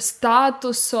pajamų, ir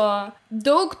statuso.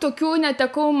 Daug tokių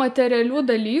netekau materialių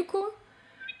dalykų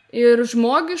ir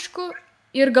žmogiškų.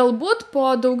 Ir galbūt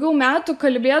po daugiau metų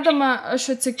kalbėdama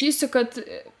aš atsakysiu, kad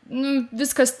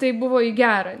viskas tai buvo į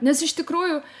gerą. Nes iš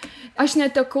tikrųjų aš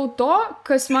netekau to,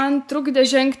 kas man trukdė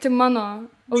žengti mano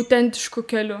autentišku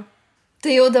keliu.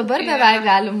 Tai jau dabar beveik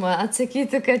galima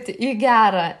atsakyti, kad į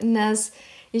gerą, nes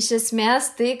iš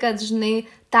esmės tai, kad, žinai,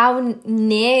 tau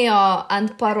nėjo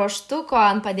ant paruoštuko,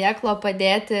 ant padėklo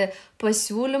padėti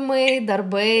pasiūlymai,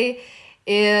 darbai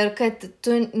ir kad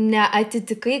tu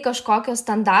neatitikai kažkokio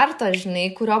standarto, žinai,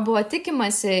 kurio buvo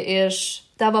tikimasi iš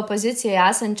tavo pozicijoje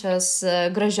esančios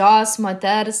gražios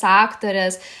moters,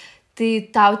 aktorės, tai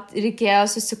tau reikėjo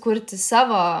susikurti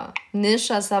savo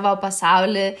nišą, savo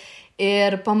pasaulį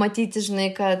ir pamatyti, žinai,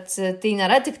 kad tai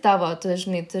nėra tik tavo, tu,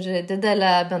 žinai, turi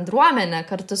didelę bendruomenę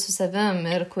kartu su savim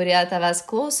ir kurie tavęs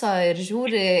klauso ir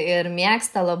žiūri ir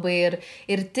mėgsta labai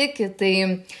ir tiki. Tai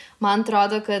man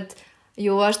atrodo, kad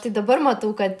Jau aš tai dabar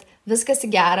matau, kad viskas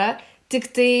į gerą,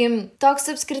 tik tai toks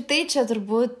apskritai čia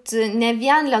turbūt ne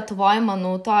vien Lietuvoje,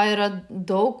 manau, to yra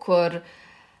daug kur,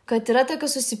 kad yra tokio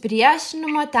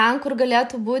susipriešinimo ten, kur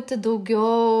galėtų būti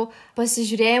daugiau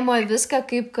pasižiūrėjimo į viską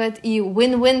kaip kad į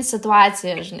win-win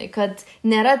situaciją, žinai, kad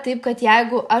nėra taip, kad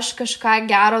jeigu aš kažką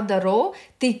gero darau,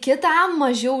 tai kitam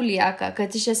mažiau lieka,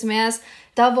 kad iš esmės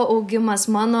tavo augimas,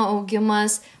 mano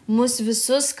augimas mus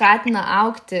visus skatina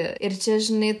augti ir čia,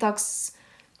 žinai, toks,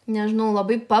 nežinau,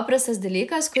 labai paprastas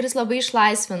dalykas, kuris labai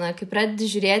išlaisvina, kai pradedi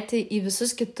žiūrėti į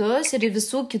visus kitus ir į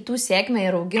visų kitų sėkmę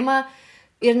ir augimą,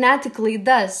 ir net į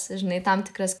klaidas, žinai, tam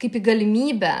tikras, kaip į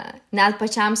galimybę, net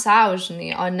pačiam savo,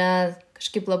 žinai, o ne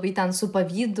kažkaip labai ten su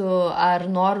pavydu ar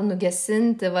noru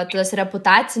nugesinti, va, tas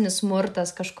reputacinis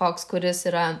smurtas kažkoks, kuris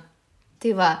yra.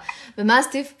 Tai va, bet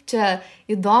mes taip čia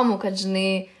įdomu, kad,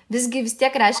 žinai, visgi vis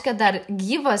tiek reiškia dar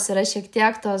gyvos yra šiek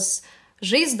tiek tos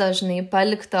žaizdos, žinai,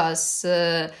 paliktos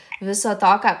viso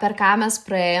to, per ką mes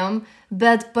praėjom,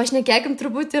 bet pašnekėkim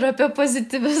turbūt ir apie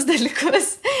pozityvius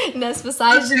dalykus, nes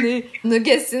visai, žinai,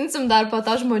 nugesinsim dar po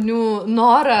to žmonių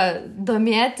norą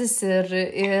domėtis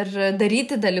ir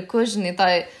daryti dalykus, žinai,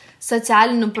 toj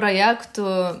socialinių projektų.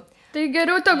 Tai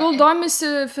geriau tegul domisi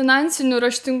finansiniu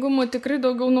raštingumu, tikrai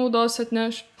daugiau naudos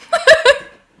atneš.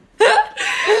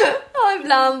 Oi,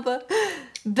 blemba.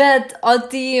 Bet, o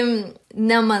tai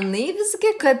nemanai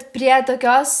visgi, kad prie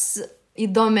tokios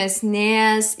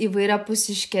įdomesnės,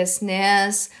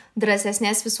 įvairiapusiškesnės,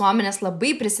 drąsesnės visuomenės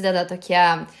labai prisideda tokie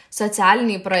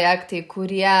socialiniai projektai,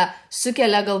 kurie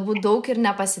sukelia galbūt daug ir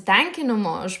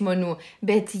nepasitenkinimo žmonių,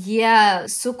 bet jie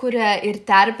sukuria ir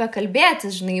terpę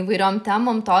kalbėtis, žinai, įvairiom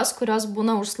temom tos, kurios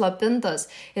būna užslopintos.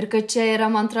 Ir kad čia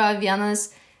yra, man atrodo, vienas,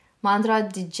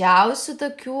 didžiausių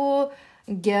tokių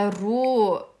gerų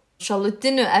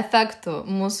šalutinių efektų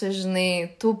mūsų, žinai,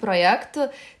 tų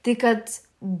projektų, tai kad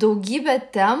daugybė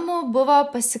temų buvo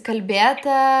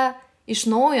pasikalbėta iš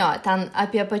naujo, ten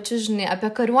apie pačius, žinai, apie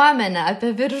kariuomenę,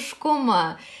 apie vyriškumą.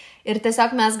 Ir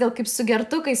tiesiog mes gal kaip su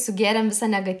gertukai sugėrėm visą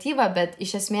negatyvą, bet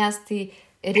iš esmės tai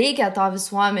reikia to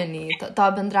visuomeniai, to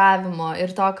bendravimo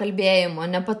ir to kalbėjimo,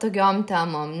 nepatogiom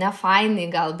temom, nefainai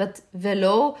gal, bet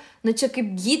vėliau, nu čia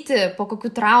kaip gyti po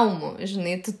kokių traumų,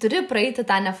 žinai, tu turi praeiti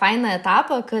tą nefainą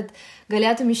etapą, kad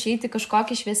galėtum išeiti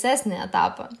kažkokį šviesesnį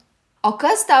etapą. O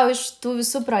kas tau iš tų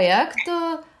visų projektų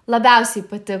labiausiai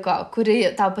patiko,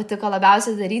 kurį tau patiko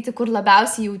labiausiai daryti, kur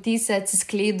labiausiai jautysi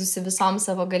atsiskleidusi visom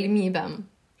savo galimybėm?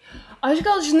 Aš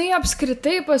gal, žinai,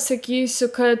 apskritai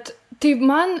pasakysiu, kad tai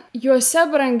man juose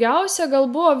brangiausia gal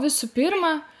buvo visų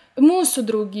pirma mūsų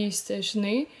draugystė,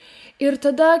 žinai. Ir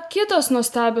tada kitos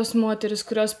nuostabios moteris,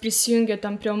 kurios prisijungė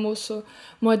tam prie mūsų.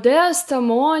 Modesta,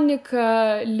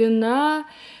 Monika, Lina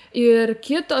ir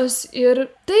kitos. Ir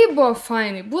tai buvo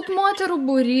fainai. Būt moterų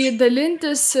būry,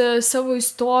 dalintis savo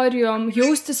istorijom,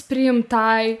 jaustis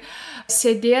priimtai,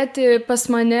 sėdėti pas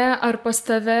mane ar pas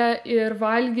tave ir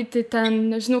valgyti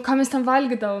ten, nežinau, ką mes ten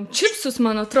valgydavom. Čipsus,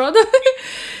 man atrodo.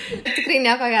 Tikrai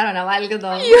nieko gero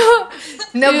nevalgydavom. Jo.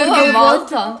 Nebuvo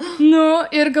malto. Nu,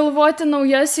 ir galvoti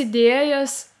naujas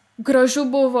idėjas. Gražu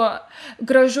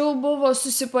buvo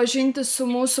susipažinti su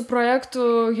mūsų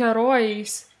projektų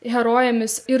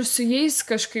herojėmis ir su jais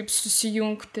kažkaip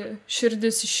susijungti,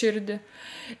 širdis į širdį.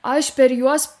 Aš per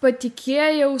juos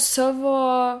patikėjau savo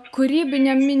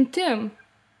kūrybiniam mintim,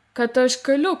 kad aš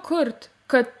galiu kurt,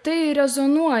 kad tai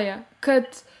rezonuoja, kad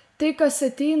tai, kas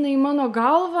ateina į mano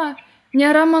galvą,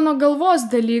 nėra mano galvos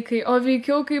dalykai, o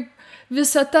veikiau kaip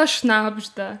visata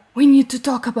šnabžda. We need to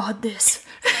talk about this.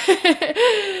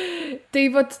 Tai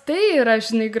vat tai yra,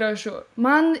 žinai, gražu.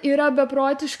 Man yra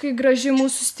beprotiškai graži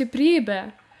mūsų stiprybė.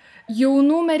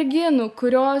 Jaunų merginų,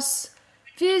 kurios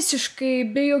visiškai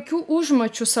be jokių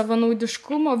užmačių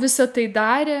savanaudiškumo visą tai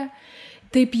darė,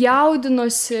 taip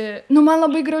jaudinosi. Nu, man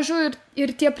labai gražu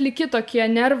ir tie pliki tokie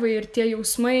nervai, ir tie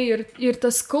jausmai, ir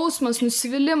tas skausmas,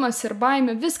 nusivylimas ir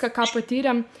baimė, viską, ką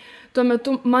patyrėm, tuo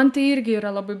metu man tai irgi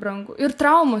yra labai brangu. Ir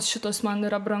traumos šitos man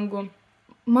yra brangu.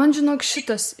 Man, žinok,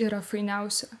 šitas yra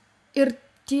fainiausia. Ir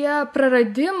tie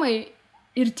praradimai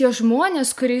ir tie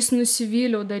žmonės, kuriais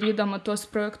nusivyliau darydama tuos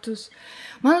projektus.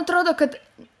 Man atrodo, kad,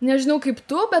 nežinau kaip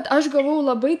tu, bet aš gavau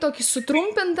labai tokį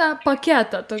sutrumpintą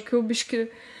paketą, tokių biški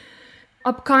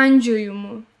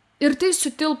apkandžiojimų. Ir tai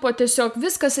sutilpo tiesiog,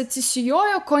 viskas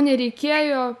atsisijojo, ko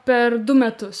nereikėjo per 2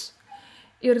 metus.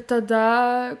 Ir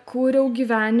tada kūriau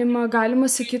gyvenimą, galima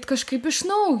sakyti, kažkaip iš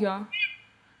naujo.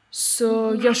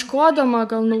 Ieškodama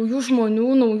gal naujų žmonių,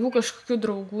 naujų kažkokių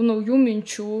draugų, naujų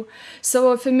minčių,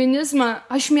 savo feminizmą.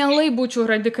 Aš mielai būčiau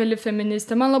radikali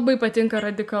feministė, man labai patinka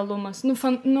radikalumas.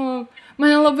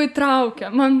 Mane labai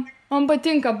traukia, man man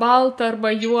patinka balta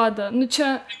arba juoda, nu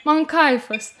čia man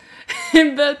kaifas,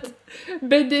 bet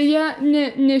dėja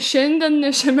ne šiandien,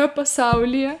 ne šiame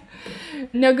pasaulyje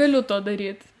negaliu to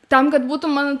daryti. Tam, kad būtų,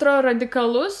 man atrodo,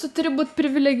 radikalus, tu turi būti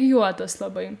privilegijuotas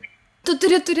labai. Tu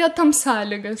turi turėti tam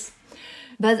sąlygas.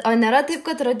 Bet, o nėra taip,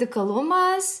 kad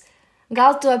radikalumas,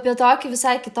 gal tu apie tokį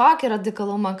visai kitokį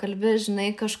radikalumą kalbi,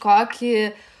 žinai, kažkokį,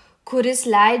 kuris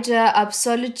leidžia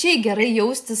absoliučiai gerai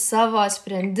jausti savo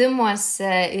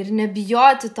sprendimuose ir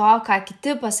nebijoti to, ką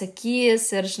kiti pasakys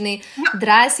ir, žinai,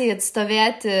 drąsiai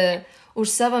atstovėti už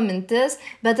savo mintis,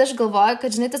 bet aš galvoju,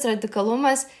 kad, žinai, tas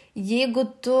radikalumas, jeigu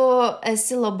tu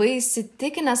esi labai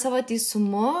įsitikinę savo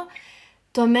teisumu,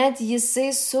 tuomet jisai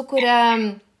sukuria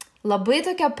labai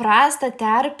tokią prastą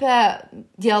terpę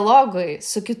dialogui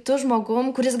su kitu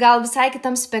žmogum, kuris gal visai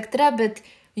kitam spektre, bet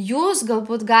jūs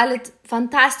galbūt galit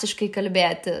fantastiškai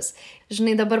kalbėtis.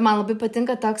 Žinai, dabar man labai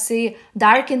patinka toksai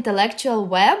Dark Intellectual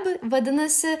Web,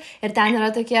 vadinasi, ir ten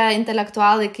yra tokie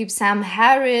intelektualai kaip Sam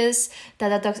Harris,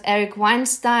 tada toks Eric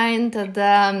Weinstein,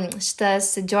 tada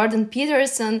šitas Jordan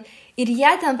Peterson. Ir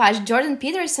jie ten, pavyzdžiui, Jordan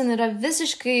Peterson yra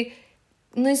visiškai,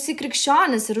 jisai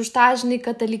krikščionis ir už tą, žinai,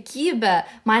 katalikybę.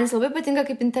 Man jis labai patinka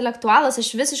kaip intelektualas,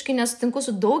 aš visiškai nesutinku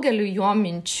su daugeliu jo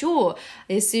minčių.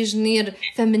 Jisai, žinai, ir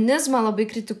feminizmą labai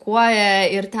kritikuoja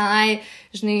ir tenai,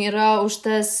 žinai, yra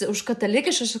už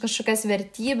katalikiškas kažkokias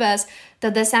vertybės.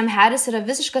 Tada Sam Harris yra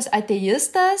visiškas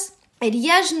ateistas ir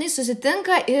jie, žinai,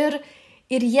 susitinka ir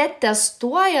jie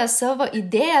testuoja savo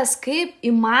idėjas, kaip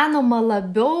įmanoma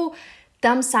labiau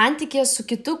tam santykėje su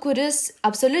kitu, kuris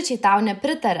absoliučiai tau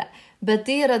nepritarė. Bet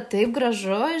tai yra taip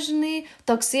gražu, žinai,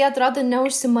 toksai atrodo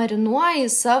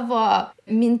neužsimarinuoji savo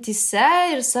mintyse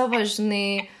ir savo,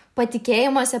 žinai,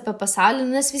 patikėjimuose apie pasaulį,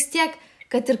 nes vis tiek,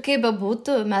 kad ir kaip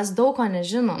bebūtų, mes daug ko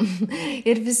nežinom.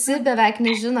 Ir visi beveik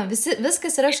nežinom,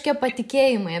 viskas yra kažkokie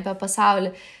patikėjimai apie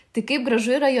pasaulį. Tai kaip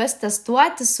gražu yra juos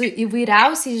testuoti su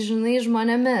įvairiausiais, žinai,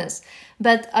 žmonėmis.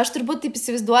 Bet aš turbūt taip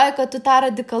įsivaizduoju, kad tu tą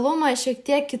radikalumą šiek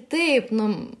tiek kitaip,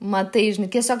 matai, žinai,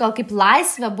 tiesiog gal kaip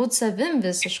laisvę būti savim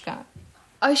visišką.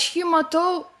 Aš jį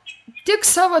matau tik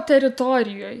savo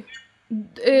teritorijoje.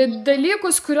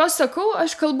 Dalykus, kuriuos sakau,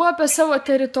 aš kalbu apie savo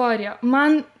teritoriją.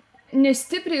 Man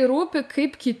nestipriai rūpi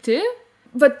kaip kiti.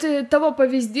 Vat tavo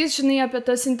pavyzdys, žinai, apie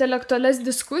tas intelektualias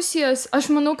diskusijas, aš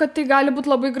manau, kad tai gali būti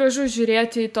labai gražu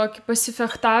žiūrėti į tokį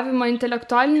pasifechtavimą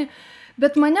intelektualinį,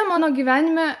 bet mano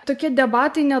gyvenime tokie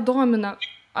debatai nedomina.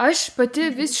 Aš pati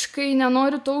visiškai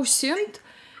nenoriu to užsiimti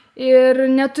ir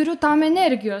neturiu tam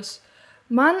energijos.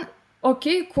 Man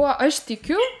kuo aš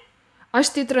tikiu,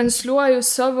 aš tai transliuoju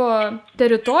savo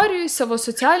teritorijai, savo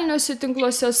socialiniuose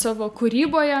tinkluose, savo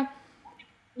kūryboje.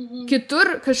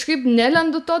 Kitur kažkaip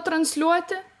nelendu to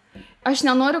transliuoti. Aš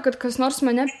nenoriu, kad kas nors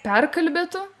mane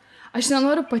perkalbėtų. Aš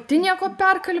nenoriu pati nieko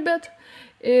perkalbėti.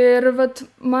 Ir vat,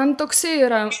 man toksai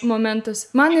yra momentas.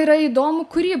 Man yra įdomu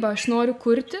kūryba, aš noriu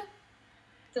kurti.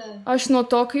 Aš nuo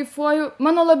to kaifuoju.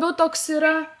 Mano labiau toks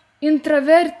yra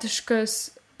intravertiškas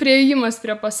priėjimas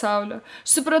prie pasaulio.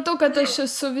 Supratau, kad aš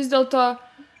esu vis dėlto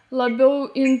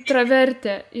labiau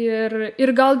intravertė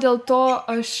ir gal dėl to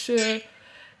aš,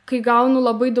 kai gaunu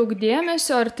labai daug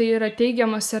dėmesio, ar tai yra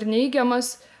teigiamas ar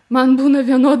neigiamas, man būna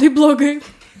vienodai blogai.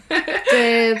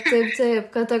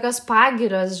 Taip, kad tokios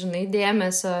pagirios, žinai,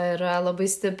 dėmesio yra labai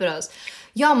stiprios.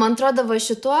 Jo, man atrodo, va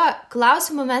šituo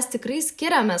klausimu mes tikrai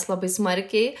skiriamės labai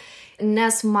smarkiai,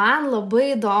 nes man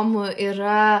labai įdomu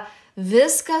yra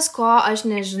viskas, ko aš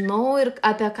nežinau ir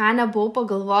apie ką nebuvau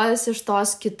pagalvojus iš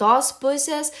tos kitos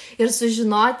pusės ir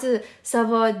sužinoti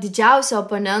savo didžiausio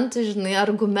oponentų, žinai,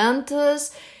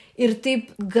 argumentus ir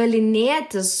taip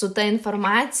galinėtis su ta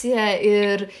informacija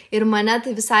ir mane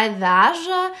tai visai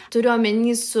veža, turiu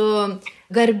omeny su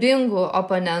garbingu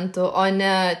oponentu, o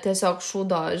ne tiesiog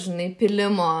šūdo, žinai,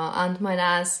 pilimo ant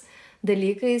manęs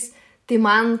dalykais. Tai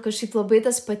man kažkaip labai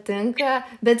tas patinka,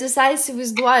 bet visai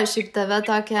įsivaizduoju šiaip tave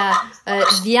tokią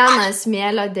vieną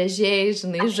smėlio dėžėj,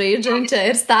 žinai, žaidžiančią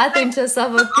ir statančią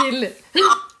savo pilį.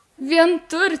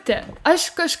 Vienturtė. Aš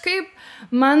kažkaip,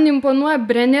 man imponuoja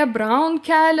Brené Brown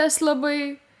kelias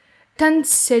labai. Ten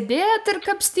sėdėti ir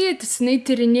kapstytis, jinai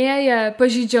tyrinėja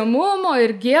pažeidžiamumo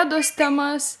ir gėdos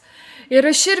temas.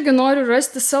 Ir aš irgi noriu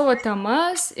rasti savo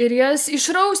temas ir jas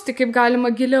išrausti kaip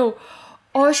galima giliau.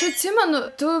 O aš atsimenu,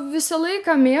 tu visą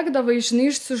laiką mėgdavai,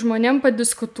 žinai, su žmonėm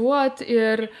padiskutuoti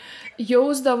ir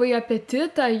jausdavai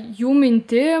apetitą jų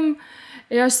mintim.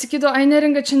 Ir aš sakydavau,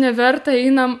 neringa, čia neverta,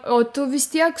 einam, o tu vis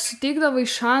tiek suteikdavai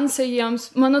šansą jiems.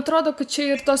 Man atrodo, kad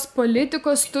čia ir tos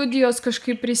politikos studijos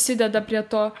kažkaip prisideda prie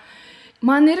to.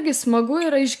 Man irgi smagu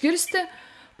yra išgirsti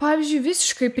pavyzdžiui,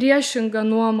 visiškai priešingą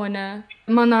nuomonę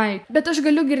manai, bet aš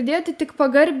galiu girdėti tik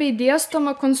pagarbiai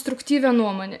dėstomą konstruktyvę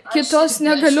nuomonę. Kitos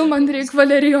negaliu, man reikia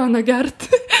valerijoną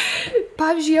gerti.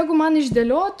 Pavyzdžiui, jeigu man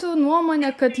išdėliotų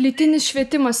nuomonę, kad lytinis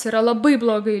švietimas yra labai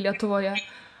blogai Lietuvoje,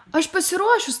 aš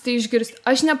pasiruošus tai išgirsti,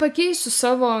 aš nepakeisiu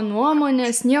savo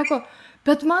nuomonės, nieko,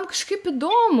 bet man kažkaip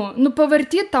įdomu,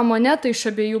 pavartyti tą monetą iš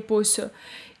abiejų pusių.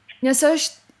 Nes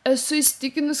aš esu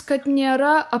įstikinus, kad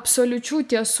nėra absoliučių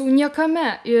tiesų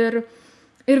niekame ir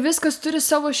viskas turi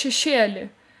savo šešėlį.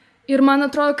 Ir man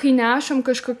atrodo, kai nešam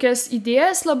kažkokias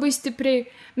idėjas labai stipriai,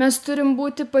 mes turim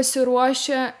būti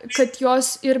pasiruošę, kad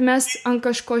jos ir mes ant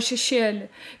kažko šešėlį.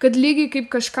 Kad lygiai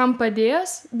kaip kažkam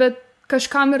padės, bet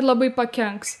kažkam ir labai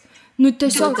pakenks.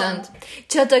 Tiesiog. Būtent.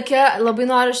 Čia tokia, labai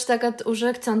noriu šitą, kad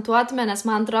užakcentuotume, nes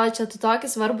man atrodo, čia tu tokį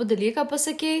svarbų dalyką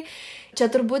pasakei. Čia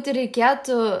turbūt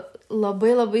reikėtų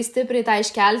labai labai stipriai tą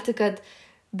iškelti, kad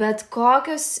bet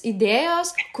kokios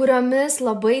idėjos, kuriomis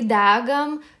labai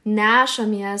degam,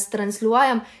 nešam jas,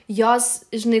 transliuojam, jos,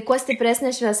 kuo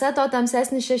stipresnė šviesa, to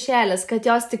tamsesnis šešėlis, kad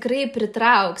jos tikrai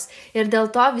pritrauks. Ir dėl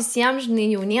to visiems,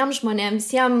 jauniems žmonėms,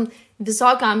 visiems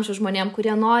visokio amžiaus žmonėms,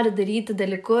 kurie nori daryti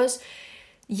dalykus,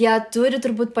 jie turi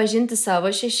turbūt pažinti savo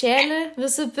šešėlį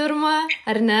visų pirma,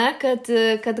 ar ne,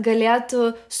 kad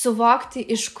galėtų suvokti,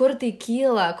 iš kur tai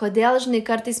kyla, kodėl,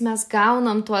 kartais mes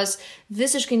gaunam tuos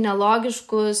visiškai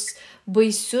nelogiškus,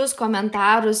 baisius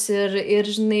komentarus ir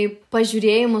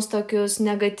pažiūrėjimus tokius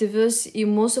negatyvius į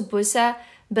mūsų pusę,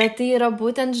 bet tai yra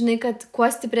būtent, kad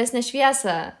kuo stipresnę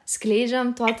šviesą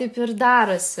skleidžiam, tuo taip ir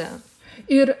darosi.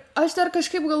 Ir aš dar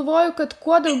kažkaip galvoju, kad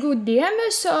kuo daugiau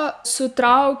dėmesio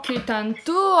sutrauki ten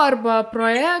tu arba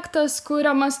projektas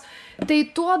kuriamas, tai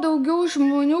tuo daugiau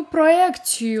žmonių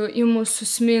projekcijų į mūsų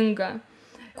sminga.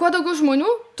 Kuo daugiau žmonių,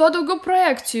 tuo daugiau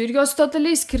projekcijų ir jos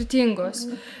totaliai skirtingos.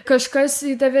 Kažkas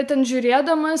į tave ten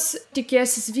žiūrėdamas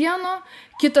tikėsis vieno,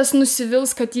 kitas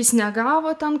nusivils, kad jis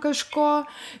negavo ten kažko,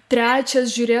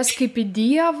 trečias žiūrės kaip į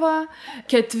Dievą,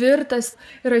 ketvirtas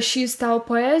rašys tau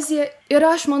poeziją ir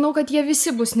aš manau, kad jie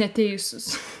visi bus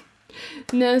neteisūs.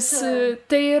 Nes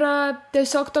tai yra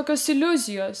tiesiog tokios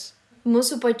iliuzijos.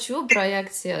 Mūsų pačių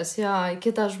projekcijos, į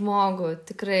kitą žmogų,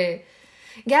 tikrai.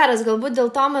 Geras, galbūt dėl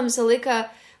to man visą laiką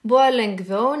buvo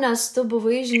lengviau, nes tu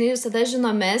buvai, visada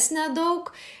žinomesnė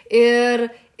daug ir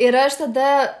aš tada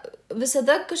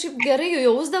visada kažkaip gerai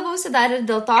jausdavausi dar ir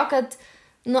dėl to, kad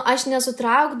aš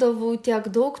nesutraukdavau tiek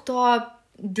daug to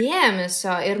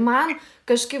dėmesio ir man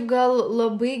kažkaip gal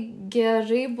labai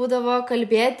gerai būdavo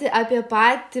kalbėti apie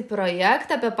patį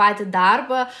projektą, apie patį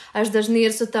darbą. Aš dažnai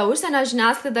ir su ta užsienio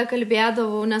žiniasklaida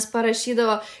kalbėdavau, nes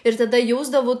parašydavo ir tada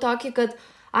jausdavau tokį, kad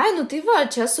tai va,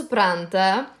 čia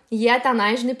supranta, jie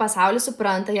tenai, pasaulį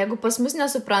supranta, jeigu pas mus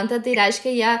nesupranta, tai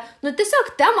reiškia, jie,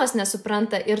 tiesiog temos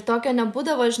nesupranta ir tokio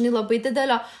nebūdavo, labai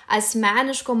didelio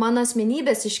asmeniško mano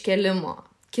asmenybės iškelimo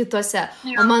kitose.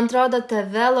 O man atrodo,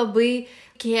 tave labai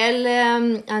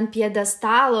kėlė ant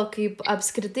piedestalo, kaip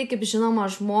apskritai, kaip žinoma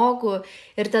žmogų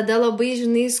ir tada labai,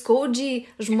 skaudžiai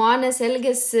žmonės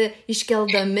elgiasi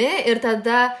iškeldami ir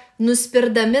tada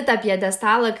nuspirdami tą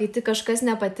piedestalą, kai tik kažkas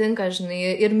nepatinka,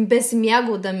 ir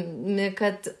besimėgaudami,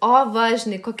 kad,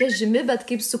 kokia žymi, bet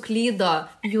kaip suklydo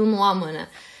jų nuomonė.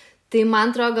 Tai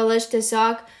man atrodo, gal aš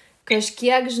tiesiog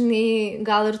kažkiek,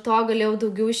 gal ir to galėjau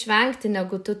daugiau išvengti,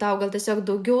 negu tu, tau gal tiesiog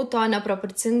daugiau to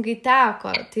neproporcingai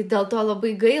teko. Tai dėl to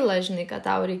labai gaila, kad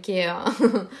tau reikėjo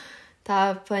tą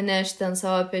panešti ant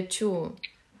savo pečių.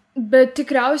 Bet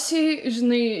tikriausiai,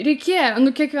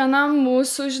 reikėjo, kiekvienam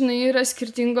mūsų, yra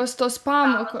skirtingos tos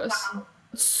pamokos.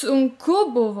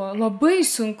 Sunku buvo, labai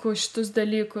sunku šitus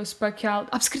dalykus pakelt.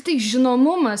 Apskritai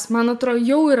žinomumas, man atrodo,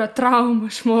 jau yra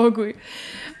trauma žmogui.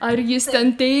 Ar jis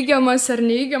ten teigiamas ar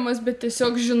neigiamas, bet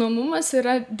tiesiog žinomumas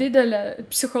yra didelė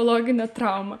psichologinė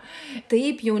trauma.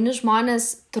 Taip, jauni žmonės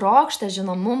trokšta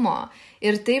žinomumo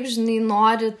ir taip,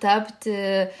 nori tapti,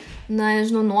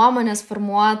 nuomonės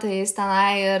formuotojais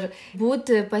tenai ir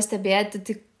būti pastebėti.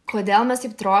 Tai kodėl mes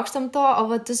taip trokštam to,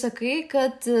 o tu sakai,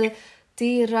 kad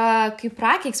tai yra kaip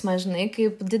prakeiksmas,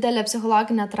 kaip didelė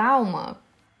psichologinė trauma.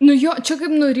 Čia kaip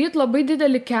nuryt labai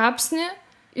didelį kepsnį.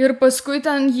 Ir paskui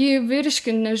ten jį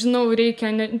virškinti, reikia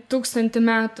 1000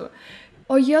 metų.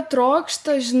 O jie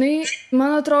trokšta,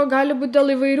 man atrodo, gali būti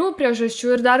dėl įvairių priežasčių.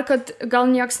 Ir dar, kad gal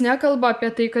nieks nekalba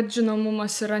apie tai, kad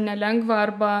žinomumas yra nelengva,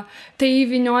 arba tai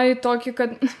įvynioja tokį,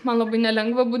 kad man labai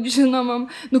nelengva būti žinomam,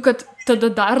 kad tada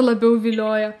dar labiau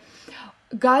vilioja.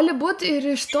 Gali būti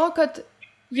ir iš to, kad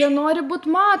jie nori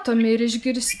būti matomi ir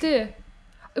išgirsti.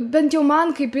 Bent jau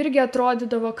man kaip irgi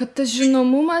atrodydavo, kad tas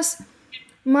žinomumas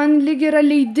man lyg yra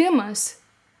leidimas,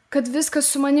 kad viskas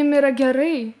su manim yra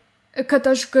gerai, kad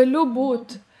aš galiu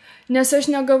būti. nes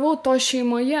aš negavau to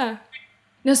šeimoje.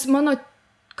 Nes mano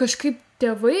kažkaip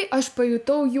tėvai, aš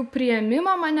pajutau jų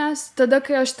priėmimą manęs, tada,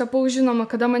 kai aš tapau žinoma,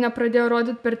 kada mane pradėjo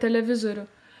rodyti per televizorių.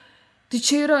 Tai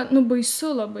čia yra,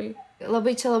 baisu labai.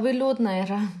 Čia labai liūdna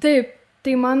yra. Taip,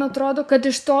 tai man atrodo, kad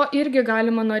iš to irgi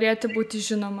galima norėti būti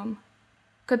žinomam.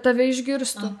 Kad tave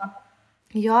išgirstų.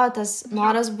 Jo, tas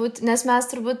noras būti, nes mes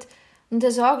turbūt,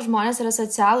 tiesiog žmonės yra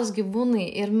socialūs gyvūnai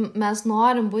ir mes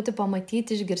norim būti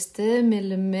pamatyti, išgirsti,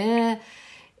 mylimi.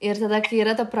 Ir tada, kai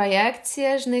yra ta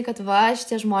projekcija, žinai, kad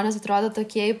šitie žmonės atrodo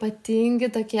tokie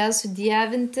ypatingi, tokie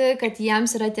sudievinti, kad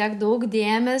jiems yra tiek daug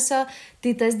dėmesio,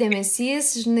 tai tas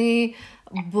dėmesys, žinai,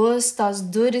 bus tos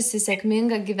durys į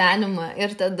sėkmingą gyvenimą.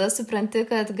 Ir tada supranti,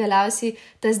 kad galiausiai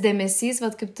tas dėmesys,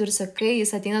 kaip tu ir sakai,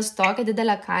 jis ateina su tokia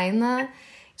didelė kaina,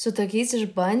 su tokiais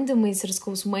išbandymais ir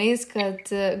skausmais,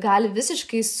 kad gali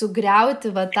visiškai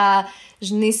sugriauti tą,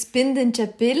 žinai,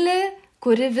 spindinčią pilį,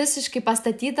 kuri visiškai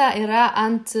pastatyta yra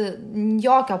ant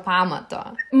jokio pamato.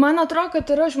 Man atrodo,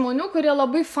 kad yra žmonių, kurie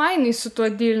labai fainai su tuo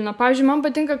dylina. Pavyzdžiui, man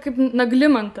patinka kaip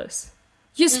Naglimantas.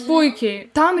 Jis puikiai.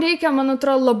 Tam reikia, man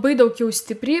atrodo, labai daug jau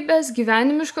stiprybės,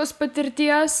 gyvenimiškos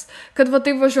patirties, kad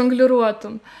taip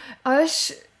žongliruotum.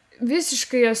 Aš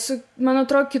visiškai esu, man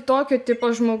atrodo, kitokio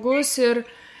tipo žmogus ir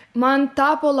man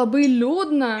tapo labai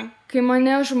liūdna, kai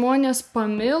mane žmonės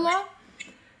pamilo.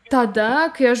 Tada,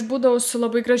 kai aš būdavau su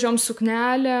labai gražiom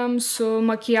suknelėm, su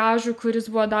makiažu, kuris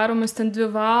buvo daromas ten 2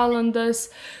 valandas,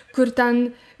 kur ten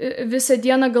visą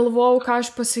dieną galvojau, ką aš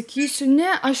pasakysiu. Ne,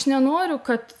 aš nenoriu,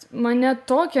 kad mane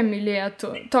tokią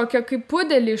mylėtų, tokią kaip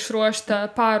pudelį išruoštą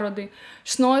parodai.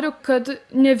 Aš noriu, kad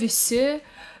ne visi,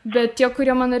 bet tie,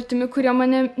 kurie man artimi, kurie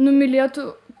mane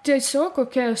numylėtų tiesiog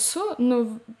kokia esu,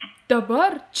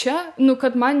 dabar, čia,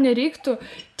 kad man nereiktų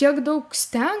tiek daug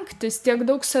stengtis, tiek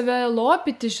daug save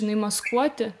lopyti, žinai,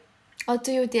 maskuoti. O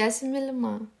tu jautiesi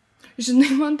mylima?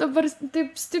 Žinai, man dabar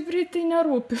taip stipriai tai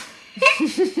nerūpi.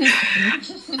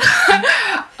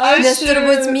 Nes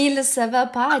turbūt myli save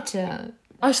pačią.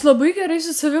 Aš labai gerai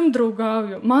su savim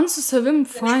draugauju. Man su savim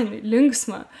fainai,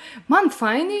 linksma. Man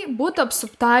fainai būti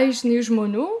apsuptai, žinai,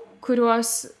 žmonių,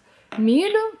 kuriuos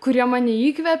myliu, kurie mane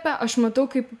įkvepia. Aš matau,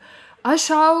 kaip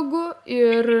aš augu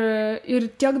ir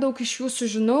tiek daug iš jų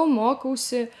sužinau,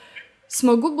 mokausi.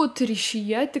 Smagu būti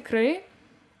ryšyje tikrai,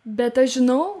 bet aš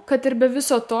žinau, kad ir be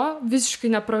viso to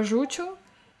visiškai nepražūčiau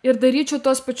ir daryčiau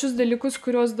tos pačius dalykus,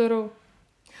 kuriuos darau.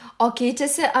 O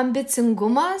keičiasi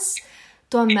ambicingumas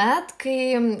tuomet,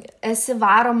 kai esi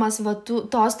varomas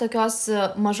tos tokios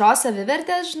mažos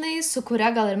savivertės, žinai, su kuria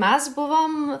gal ir mes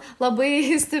buvom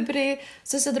labai stipriai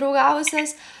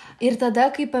susidraugavusios. Ir tada,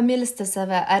 kai pamilsti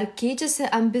save, ar keičiasi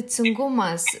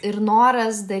ambicingumas ir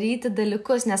noras daryti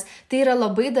dalykus, nes tai yra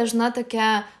labai dažna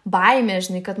tokia baimė,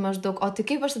 žinai, kad maždaug, o tai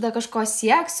kaip aš tada kažko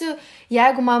sieksiu,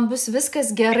 jeigu man bus viskas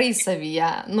gerai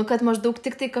savyje, kad maždaug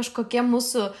tik tai kažkokie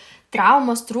mūsų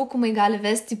traumos, trūkumai gali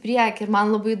vesti į priekį. Ir man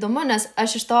labai įdomu, nes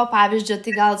aš iš tavo pavyzdžio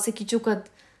tai gal sakyčiau, kad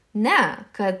ne,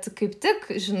 kad kaip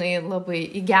tik, žinai, labai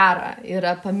į gerą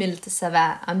yra pamilti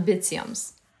save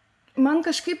ambicijoms. Man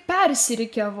kažkaip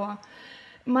persirikiavo.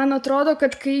 Man atrodo,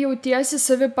 kad kai jautiesi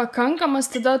savi pakankamas,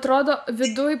 tada atrodo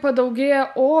viduj padaugėja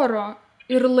oro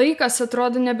ir laikas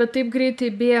atrodo nebe taip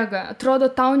greitai bėga. Atrodo,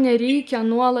 tau nereikia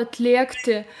nuolat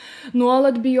lėkti,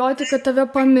 nuolat bijoti, kad tave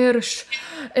pamirš,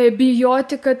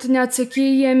 bijoti, kad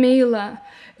neatsakei į e-mailą,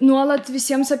 nuolat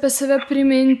visiems apie save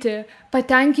priminti,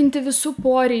 patenkinti visų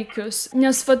poreikius,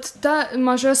 nes ta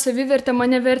maža savivertė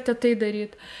mane vertė tai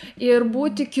daryti. Ir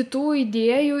būti kitų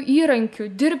idėjų įrankių,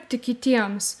 dirbti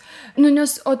kitiems.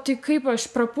 O tai kaip aš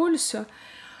prapulsiu?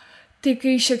 Tai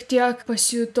kai šiek tiek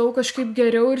pasijutau kažkaip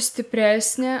geriau ir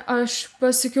stipresnė, aš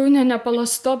pasakiau, pala,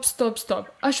 stop.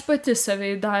 Aš pati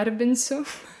save įdarbinsiu.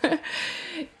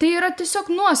 Tai yra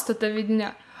tiesiog nuostata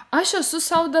vidinė. Aš esu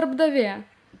savo darbdavė.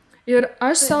 Ir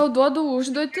aš savo duodu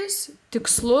užduotis,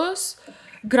 tikslus,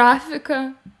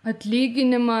 grafiką,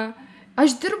 atlyginimą.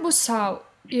 Aš dirbu savo.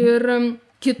 Ir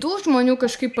kitų žmonių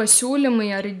kažkaip pasiūlymai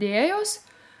ar idėjos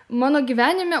mano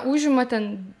gyvenime užima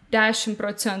ten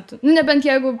 10%. Nebent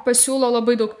jeigu pasiūlo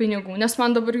labai daug pinigų, nes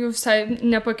man dabar jų visai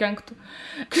nepakenktų.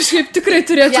 Kažkaip tikrai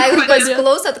turėtų jeigu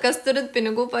pasiklausot, kas turit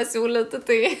pinigų pasiūlyti,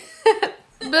 tai...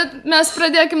 Bet mes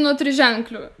pradėkim nuo 3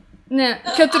 ženklių. Ne,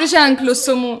 4 ženklių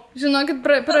sumų. Žinokit,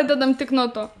 pradedam tik nuo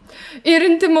to. Ir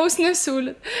intimaus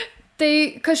nesiūlyt. Tai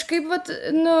kažkaip,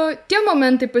 tie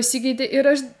momentai pasikeitė ir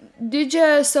aš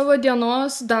didžiąją savo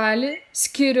dienos dalį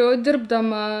skiriu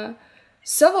dirbdama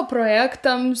savo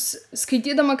projektams,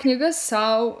 skaitydama knygas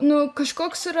savo.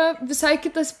 Kažkoks yra visai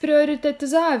kitas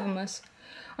prioritetizavimas.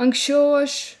 Anksčiau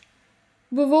aš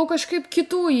buvau kažkaip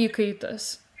kitų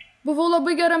įkaitas. Buvau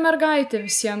labai gera mergaitė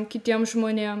visiems kitiems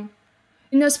žmonėms.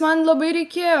 Nes man labai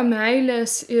reikėjo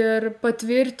meilės ir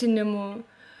patvirtinimų.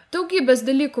 Daugybės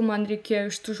dalykų man reikėjo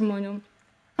iš tų žmonių.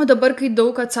 O dabar, kai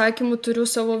daug atsakymų turiu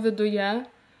savo viduje,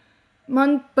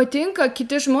 man patinka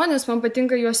kiti žmonės, man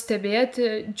patinka juos stebėti,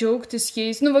 džiaugtis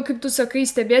jais. Nu, va, kaip tu sakai,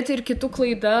 stebėti ir kitų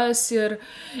klaidas, ir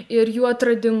jų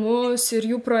atradimus, ir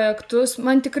jų projektus.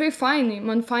 Man tikrai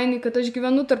fainai, kad aš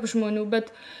gyvenu tarp žmonių,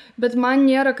 bet man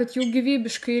nėra, kad jų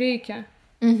gyvybiškai reikia.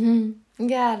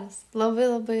 Geras, labai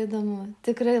labai įdomu,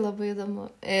 tikrai labai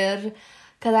įdomu. Ir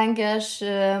kadangi aš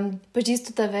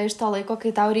pažįstu tave iš to laiko,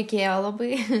 kai tau reikėjo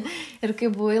labai ir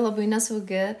kai buvai labai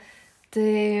nesaugi,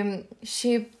 tai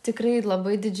šiaip tikrai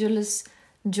labai didžiulis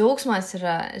džiaugsmas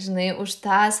yra, žinai, už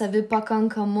tą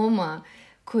savipakankamumą,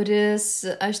 kuris,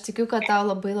 aš tikiu, kad tau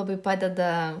labai labai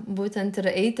padeda būtent ir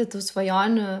eiti tų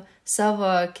svajonių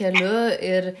savo keliu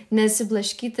ir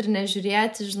nesiblaškyti ir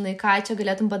nežiūrėti, žinai, ką čia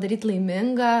galėtum padaryti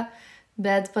laimingą,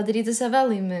 bet padaryti save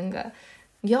laimingą.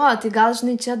 Jo, tai gal,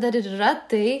 žinai, čia dar ir yra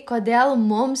tai, kodėl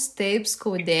mums taip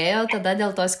skaudėjo tada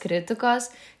dėl tos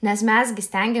kritikos, nes mesgi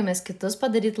stengiamės kitus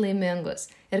padaryti laimingus.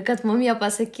 Ir kad mums jie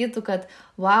pasakytų, kad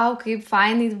wow, kaip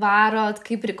fainai varot,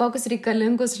 kokius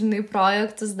reikalingus, žinai,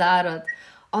 projektus darot.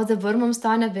 O dabar mums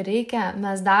to nebereikia,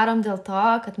 mes darom dėl to,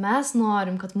 kad mes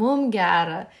norim, kad mums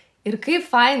gera. Ir kaip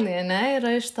fainai, ne,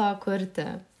 yra iš to kurti.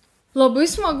 Labai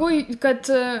smagu, kad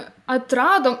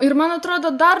atradom ir man atrodo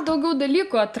dar daugiau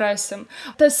dalykų atrasim.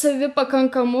 Tas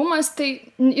savipakankamumas, tai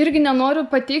irgi nenoriu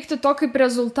pateikti to kaip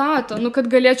rezultato,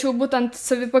 kad galėčiau būt ant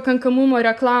savipakankamumo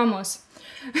reklamos.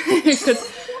 Kad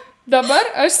dabar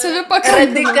aš savipakankama.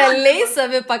 Radikaliai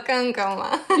savipakankama.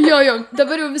 Jo,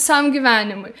 dabar jau visam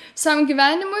gyvenimui. Visam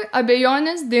gyvenimui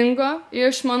abejonės dingo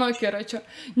iš mano akiračio.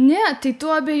 Ne, tai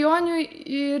tų abejonių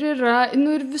ir yra,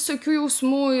 ir visokių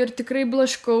jausmų, ir tikrai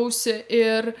blaškausi,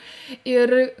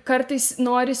 ir kartais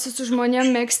norisi su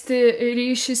žmonėm megzti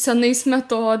ryšį senais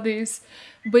metodais.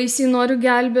 Baisiai noriu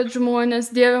gelbėti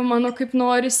žmonės, Dieve mano, kaip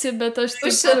norisi, bet aš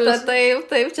taip... Šitą,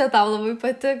 taip, čia tau labai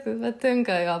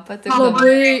patinka jo, patinka.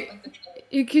 Labai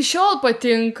iki šiol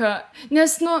patinka,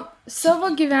 nes,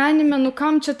 savo gyvenime,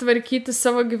 kam čia tvarkyti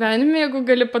savo gyvenime, jeigu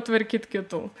gali patvarkyti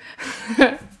kitų.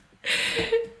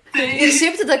 Ir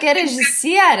šiaip tu tokia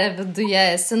režisierė viduje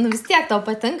esi, vis tiek tau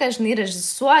patinka, žinai,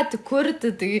 režisuoti,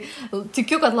 kurti, tai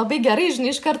tikiu, kad labai gerai,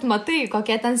 žinai, iškart matai,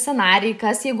 kokie ten scenarijai,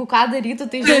 kas jeigu ką darytų,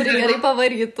 tai gerai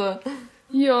pavarytų.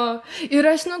 Jo,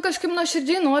 ir aš, kažkaip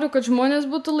nuoširdžiai noriu, kad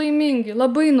žmonės būtų laimingi,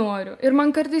 labai noriu. Ir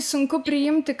man kartais sunku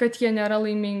priimti, kad jie nėra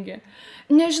laimingi.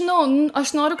 Nežinau,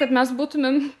 aš noriu, kad mes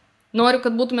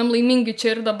būtumėm laimingi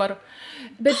čia ir dabar.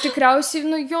 Bet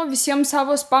tikriausiai, visiems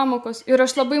savos pamokos. Ir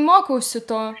aš labai mokausi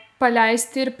to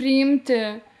paleisti ir priimti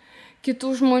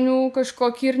kitų žmonių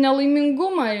kažkokį ir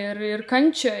nelaimingumą, ir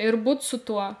kančią, ir būti su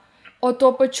tuo. O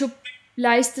tuo pačiu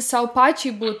leisti savo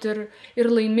pačiai būti ir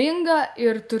laiminga,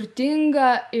 ir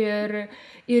turtinga, ir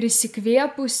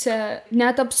įsikvėpusią,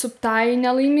 net apsuptai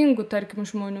nelaimingų, tarkim,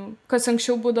 žmonių, kas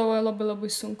anksčiau būdavo labai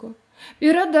labai sunku.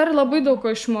 Yra dar labai daug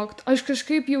ko išmokti. Aš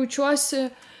kažkaip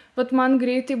jaučiuosi, man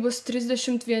greitai bus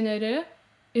 31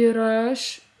 ir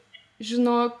aš,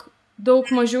 žinok, daug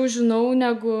mažiau žinau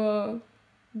negu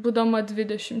būdama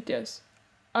 20.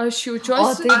 Aš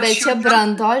jaučiuosi... O tai, bet čia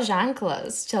brandos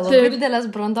ženklas, čia labai didelės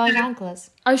brandos ženklas.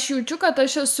 Aš jaučiu, kad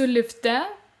aš esu lifte,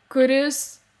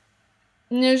 kuris,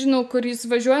 nežinau, kuris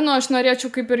važiuoja, aš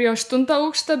norėčiau kaip ir į 8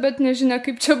 aukštą, bet nežinia,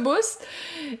 kaip čia bus.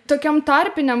 Tokiam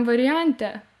tarpiniam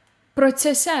variante,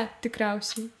 procese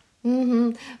tikriausiai.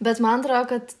 Bet man atrodo,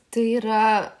 kad tai yra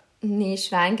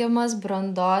neišvengiamas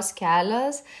brandos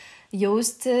kelias,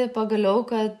 jausti pagaliau,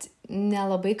 kad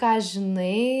nelabai ką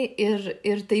žinai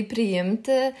ir tai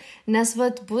priimti, nes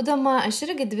būdama, aš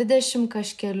irgi 20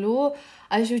 kažkelių,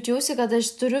 aš jaučiausi, kad aš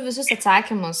turiu visus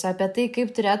atsakymus apie tai,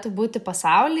 kaip turėtų būti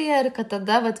pasaulyje ir kad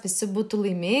tada visi būtų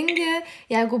laimingi,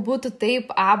 jeigu būtų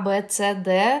taip A, B, C,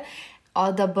 D,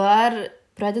 o dabar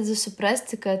pradedu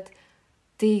suprasti, kad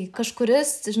tai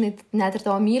kažkuris, žinai, net ir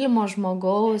tavo mylimo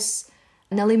žmogaus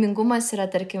nelaimingumas yra,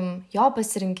 tarkim, jo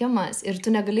pasirinkimas ir tu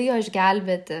negali jo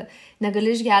išgelbėti,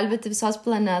 negali išgelbėti visos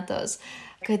planetos,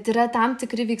 kad yra tam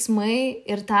tikri veiksmai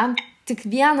ir tam tik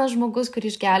vienas žmogus,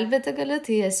 kurį išgelbėti gali,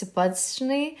 tai esi pats,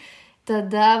 žinai,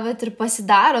 tada ir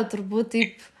pasidaro turbūt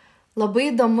taip labai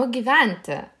įdomu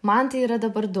gyventi. Man tai yra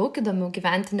dabar daug įdomiau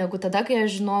gyventi negu tada, kai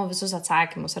aš žinau visus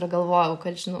atsakymus ar galvojau,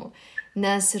 kad žinau,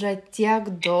 nes yra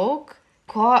tiek daug,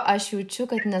 ko aš jaučiu,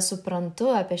 kad nesuprantu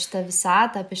apie šitą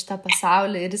visatą, apie šitą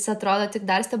pasaulį ir jis atrodo tik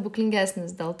dar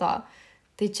stebuklingesnis dėl to.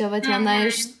 Tai čia viena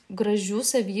iš gražių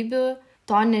savybių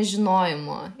to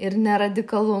nežinojimo ir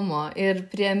neradikalumo ir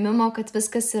priėmimo, kad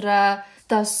viskas yra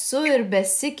tasu ir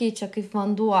besikeičia kaip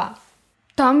vanduo.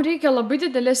 tam reikia labai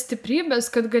didelės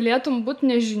stiprybės, kad galėtum būti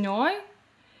nežinioj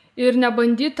ir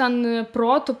nebandyti ten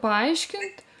protų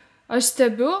paaiškinti. Aš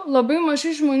stebiu, labai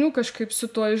mažai žmonių kažkaip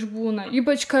su tuo išbūna.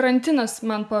 Ypač karantinas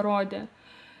man parodė.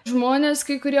 Žmonės,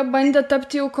 kai kurie bandė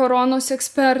tapti jau koronos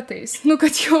ekspertais.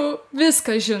 Kad jau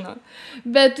viską žino.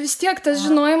 Bet vis tiek tas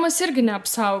žinojimas irgi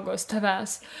neapsaugos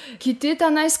tavęs. Kiti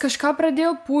tenais kažką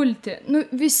pradėjo pulti.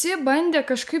 Visi bandė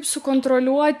kažkaip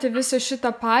sukontroliuoti visą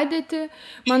šitą padėtį.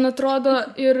 Man atrodo,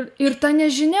 ir ta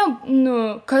nežinia,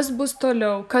 kas bus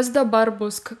toliau, kas dabar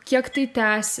bus, kiek tai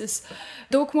tęsis.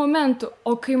 Daug momentų.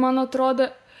 O kai, man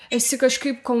atrodo, esi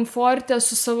kažkaip komforte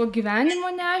su savo gyvenimo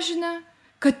nežinia,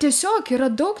 kad tiesiog yra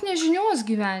daug nežinios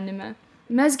gyvenime.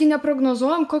 Mesgi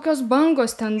neprognozuojam, kokios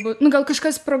bangos ten bus. Gal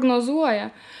kažkas prognozuoja,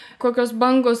 kokios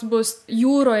bangos bus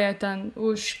jūroje ten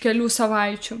už kelių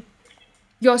savaičių.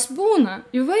 Jos būna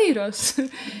įvairios,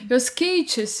 jos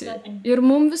keičiasi ir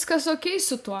mums viskas okei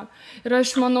su tuo. Ir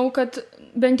aš manau, kad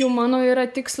bent jau mano yra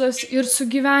tikslas ir su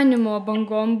gyvenimo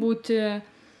bangom būti,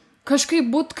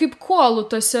 kažkaip būti kaip kuolų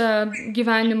tose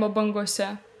gyvenimo bangose.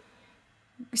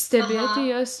 Stebėti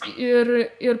jas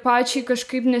ir pačiai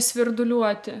kažkaip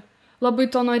nesvirduliuoti. Labai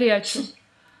to norėčiau.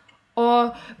 O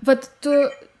tu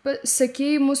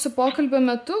sakei mūsų pokalbio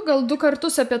metu gal 2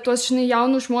 kartus apie tuos,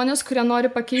 jaunus žmonės, kurie nori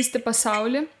pakeisti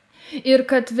pasaulį. Ir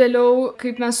kad vėliau,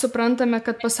 kaip mes suprantame,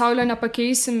 kad pasaulio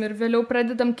nepakeisim ir vėliau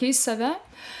pradedam keisti save.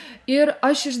 Ir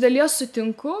aš iš dalies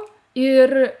sutinku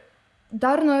ir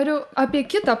dar noriu apie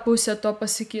kitą pusę to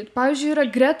pasakyti. Pavyzdžiui, yra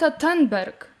Greta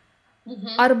Thunberg.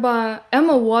 Arba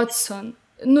Emma Watson.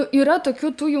 Yra tokių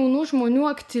tų jaunų žmonių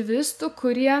aktyvistų,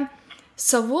 kurie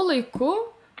savo laiku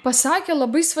pasakė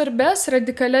labai svarbes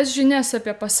radikalias žinias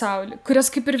apie pasaulį, kurias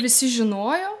kaip ir visi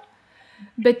žinojo,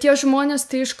 bet tie žmonės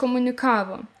tai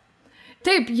iškomunikavo.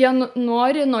 Taip, jie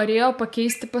norėjo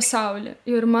pakeisti pasaulį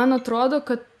ir man atrodo,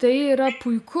 kad tai yra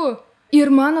puiku. Ir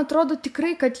man atrodo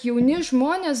tikrai, kad jauni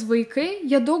žmonės, vaikai,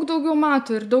 jie daug daugiau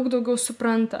mato ir daug daugiau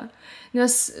supranta.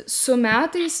 Nes su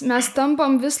metais mes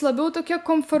tampam vis labiau tokie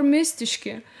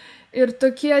konformistiški. Ir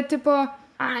tokie tipo,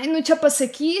 čia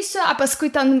pasakysiu, o paskui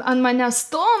ten ant manęs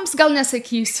toms, gal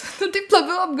nesakysiu. Taip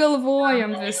labiau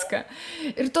apgalvojam viską.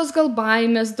 Ir tos gal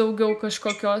baimės daugiau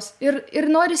kažkokios. Ir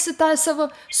norisi tą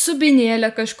savo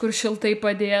subinėlę kažkur šiltai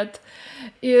padėti.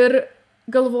 Ir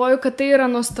galvoju, kad tai yra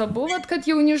nuostabu, kad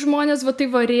jauni žmonės tai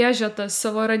rėžia tas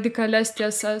savo radikalias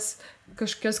tiesas,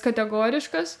 kažkokias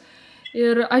kategoriškas.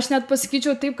 Ir aš net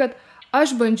pasakyčiau taip, kad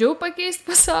aš bandžiau pakeisti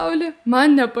pasaulį,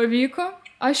 man nepavyko,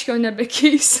 aš jo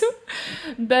nebekeisiu.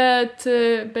 Bet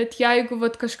jeigu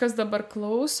kažkas dabar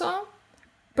klauso,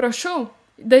 prašau,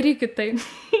 darykit tai.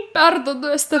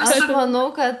 Perduodu estafetę. Aš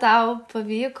manau, kad tau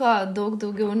pavyko daug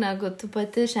daugiau negu tu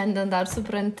pati šiandien dar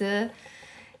supranti.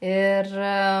 Ir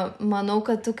manau,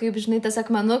 kad tu kaip, tas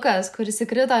akmenukas, kuris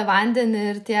įkrito į vandenį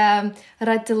ir tie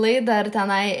ratilai dar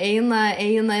tenai eina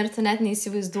ir tu net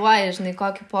neįsivaizduoji,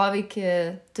 kokį poveikį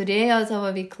turėjo tavo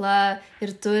veikla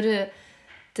ir turi.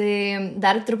 Tai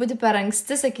dar truputį per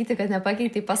anksti sakyti, kad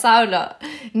nepakeitai pasaulio,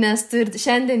 nes tu ir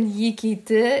šiandien jį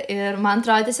keiti ir man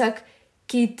atrodo tiesiog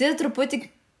keiti truputį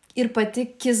ir pati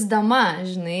kisdama,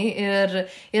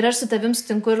 ir aš su tavim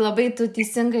sutinku ir labai tu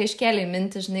teisingai iškėlei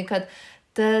mintį, kad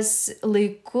tas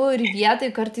laiku ir vietai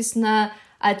kartais,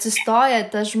 atsistoja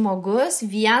tas žmogus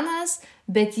vienas,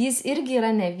 bet jis irgi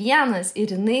yra ne vienas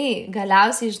ir jinai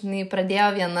galiausiai, pradėjo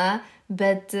viena,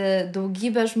 bet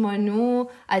daugybė žmonių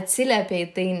atsiliepė į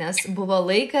tai, nes buvo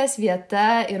laikas,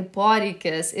 vieta ir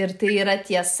poreikis ir tai yra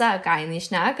tiesa, ką jinai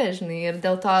šneka, ir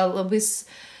dėl to labai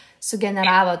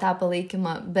sugeneravo tą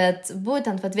palaikymą. Bet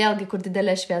būtent, vėlgi, kur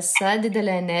didelė šviesa,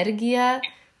 didelė energija,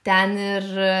 ten ir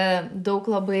daug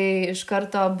labai iš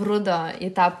karto brudo į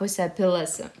tą pusę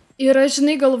pilasi. Ir aš,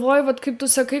 galvoju, kaip tu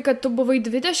sakai, kad tu buvai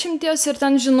 20 ir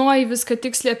ten žinojai viską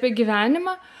tiksliai apie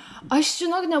gyvenimą, aš,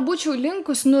 nebūčiau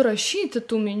linkus nurašyti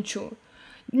tų minčių.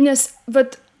 Nes,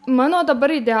 mano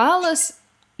dabar idealas,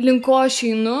 link ko aš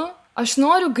einu, aš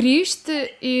noriu grįžti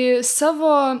į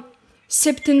savo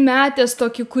 7-metės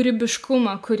tokį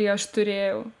kūrybiškumą, kurį aš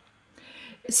turėjau.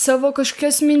 Savo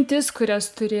kažkokias mintis, kurias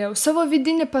turėjau, savo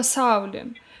vidinį pasaulį,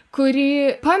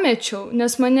 kurį pamečiau,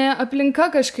 nes mane aplinka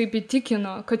kažkaip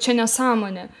įtikino, kad čia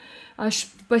nesąmonė. Aš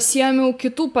pasiėmiau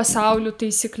kitų pasaulių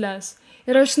taisyklės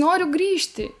ir aš noriu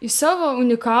grįžti į savo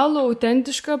unikalų,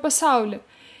 autentišką pasaulį.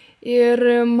 Ir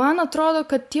man atrodo,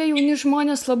 kad tie jauni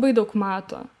žmonės labai daug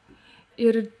mato.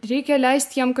 Ir reikia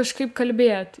leisti jam kažkaip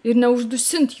kalbėti ir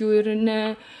neuždusinti jų ir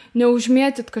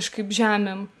neužmėtyti kažkaip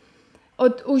žemėm. O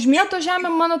užmėto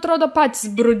žemė, man atrodo, patys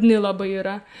brudni labai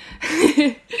yra.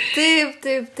 Taip,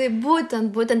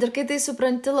 būtent. Ir kai tai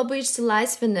supranti, labai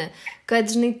išsilaisvini,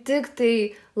 kad, žinai, tik tai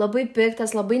labai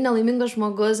piktas, labai nelaimingas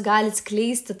žmogus gali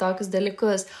skleisti tokius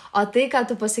dalykus. O tai, ką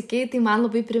tu pasakei, tai man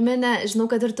labai priminė, žinau,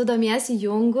 kad ir tu domiesi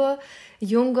Jungo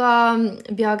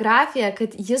biografiją,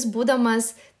 kad jis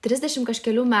būdamas 30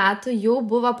 kažkelių metų jau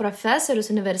buvo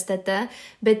profesorius universitete,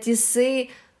 bet jisai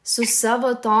su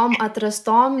savo tom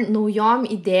atrastom naujom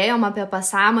idėjom apie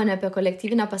pasąmonę, apie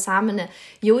kolektyvinę pasąmonę,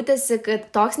 jautėsi, kad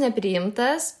toks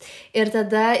nepriimtas ir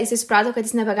tada jisai suprato, kad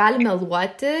jis nebegali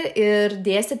meluoti ir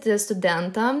dėstyti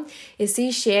studentam. Jisai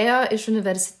išėjo iš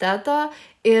universiteto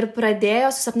ir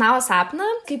pradėjo, susapnavo sapną,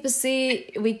 kaip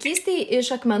jisai vaikystėje iš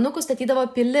akmenukų statydavo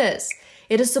pilis.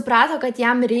 Ir jis suprato, kad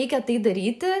jam reikia tai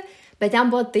daryti, bet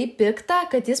jam buvo taip pikta,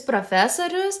 kad jis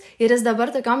profesorius ir jis dabar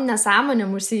tokiom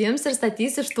nesąmonėm užsiims ir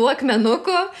statys iš tų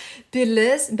akmenukų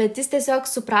pilis, bet jis tiesiog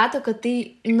suprato, kad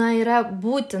tai, yra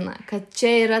būtina, kad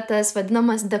čia yra tas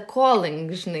vadinamas the calling,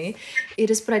 žinai.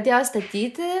 Ir jis pradėjo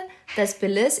statyti tas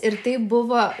pilis ir tai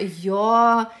buvo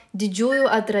jo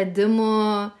didžiųjų atradimų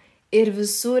ir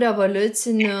visų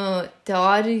revoliucinių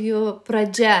teorijų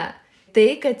pradžia. Tai,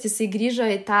 kad jisai grįžo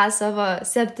į tą savo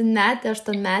 7-metį,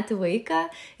 8-metį vaiką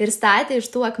ir statė iš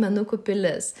tų akmenukų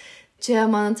pilis. Čia,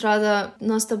 man atrodo,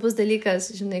 nuostabus dalykas,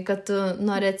 žinai, kad tu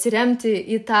nori atsiremti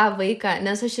į tą vaiką,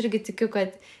 nes aš irgi tikiu,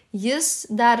 kad jis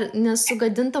dar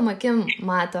nesugadintom akim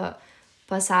mato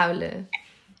pasaulį.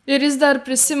 Ir jis dar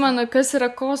prisimena, kas yra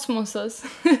kosmosas.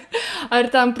 Ar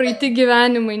tam praeiti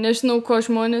gyvenimai, nežinau, ko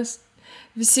žmonės.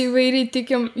 Visi įvairiai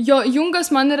tikim. Jungas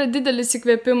man yra didelis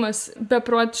įkvėpimas,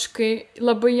 beprotiškai,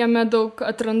 labai jame daug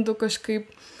atrandu kažkaip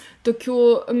tokių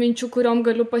minčių, kuriom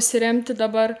galiu pasiremti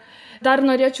dabar. Dar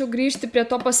norėčiau grįžti prie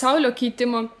to pasaulio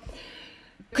keitimo.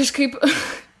 Kažkaip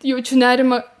jaučiu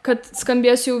nerimą, kad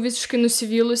skambėsiu jau visiškai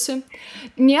nusivylusi.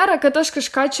 Nėra, kad aš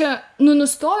kažką čia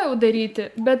nustojau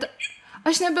daryti, bet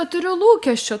aš nebeturiu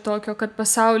lūkesčio tokio, kad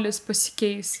pasaulis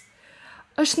pasikeis.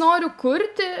 Aš noriu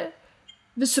kurti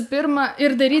visų pirma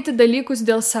ir daryti dalykus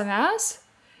dėl savęs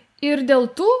ir dėl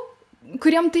tų,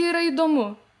 kuriem tai yra įdomu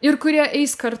ir kurie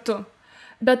eis kartu.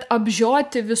 Bet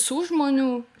apžioti visų žmonių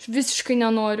visiškai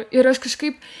nenoriu. Ir aš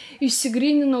kažkaip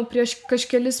išsigryninau prieš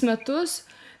kažkelis metus,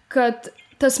 kad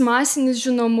tas masinis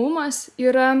žinomumas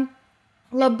yra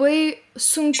labai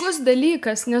sunkus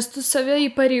dalykas, nes tu save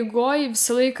įpareigoji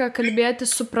visą laiką kalbėti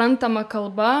suprantama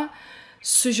kalba,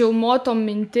 su žiaumotom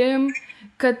mintim,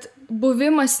 kad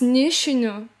buvimas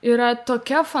nišiniu yra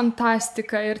tokia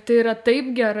fantastika ir tai yra taip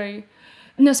gerai.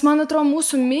 Nes man atrodo,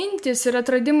 mūsų mintis ir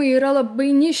atradimai yra labai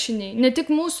nišiniai. Ne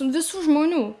tik mūsų, visų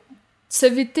žmonių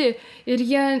saviti. Ir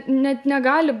jie net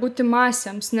negali būti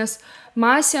masėms, nes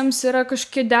masėms yra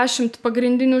kažkokie 10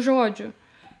 pagrindinių žodžių.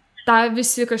 Ta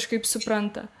visi kažkaip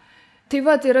supranta. Tai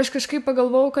va, ir aš kažkaip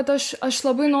pagalvojau, kad aš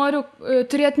labai noriu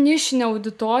turėti nišinę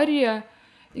auditoriją.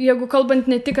 Jeigu kalbant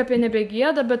ne tik apie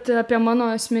nebegėdą, bet apie mano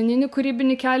asmeninį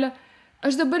kūrybinį kelią,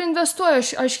 aš dabar investuoju,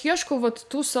 aš ieškau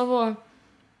tų savo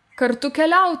kartu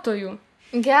keliautojų.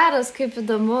 Geras, kaip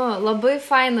įdomu, labai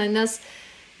faina, nes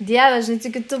Dieve, žinai,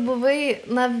 tik tu buvai,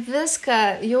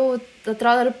 viską jau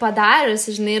atrodo ir padarius,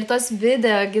 žinai, ir tos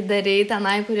video darei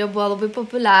tenai, kurie buvo labai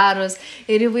populiarūs,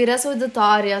 ir įvairias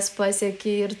auditorijas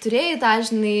pasiekė, ir turėjai tą,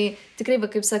 žinai, tikrai,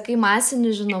 kaip sakai,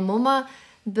 masinį žinomumą,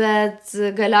 bet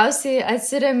galiausiai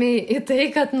atsiremiai į tai,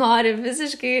 kad nori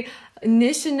visiškai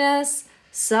nišinės,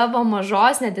 savo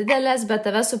mažos, nedidelės, bet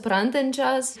tave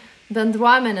suprantančios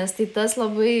bendruomenės. Tai tas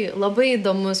labai, labai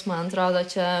įdomus, man atrodo,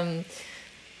 čia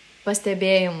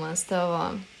pastebėjimas tavo.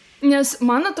 Nes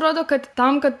man atrodo, kad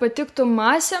tam, kad patiktų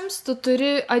masėms, tu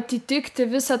turi atitikti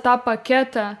visą tą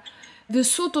paketą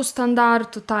visų tų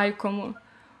standartų taikomų.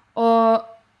 O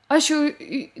aš jau,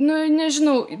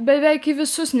 nežinau, beveik į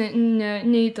visus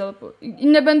neįtelpu.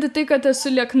 Nebent tai, kad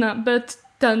esu liekna, bet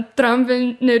ten Trump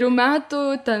 1 metų,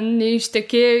 ten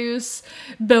neištekėjus,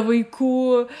 be vaikų.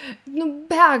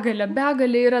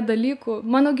 Begalė yra dalykų.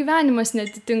 Mano gyvenimas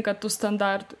netitinka tų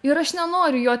standartų. Ir aš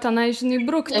nenoriu jo tenai, žinai,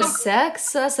 brukti. Ir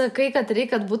seksas, sakai, kad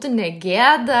reikia, kad būtų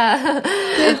negėda.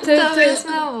 Taip.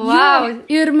 Wow.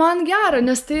 Ir man gera,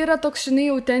 nes tai yra toks,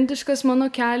 žinai, autentiškas mano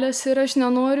kelias ir aš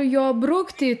nenoriu jo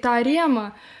brukti į tą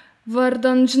rėmą.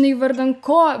 Vardan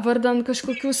ko, vardan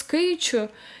kažkokių skaičių.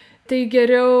 Tai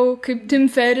geriau, kaip Tim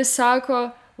Ferriss sako,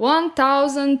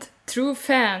 1000 true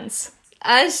fans.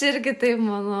 Aš irgi taip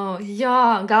manau.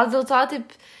 Jo, gal dėl to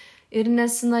taip ir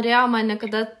nesinorėjo man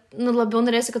niekada, labiau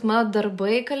norėsiu, kad mano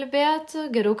darbai kalbėtų,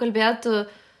 geriau kalbėtų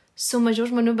su mažiau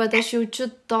žmonių, bet aš jaučiu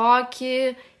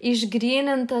tokį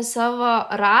išgrynintą savo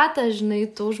ratą, žinai,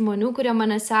 tų žmonių, kurie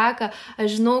mane seka.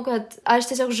 Aš žinau, kad aš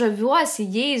tiesiog žaviuosi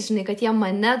jais, žinai, kad jie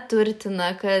mane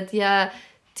turtina, kad jie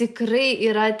tikrai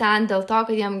yra ten dėl to,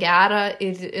 kad jiem gera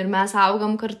ir mes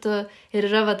augam kartu ir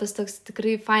yra va, tas toks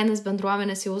tikrai fainas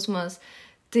bendruomenės jausmas.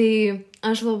 Tai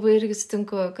aš labai irgi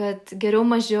sutinku, kad geriau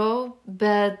mažiau,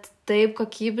 bet taip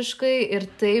kokybiškai ir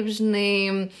taip,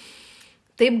 žinai,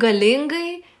 taip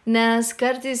galingai, nes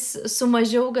kartais su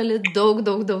mažiau gali daug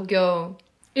daugiau.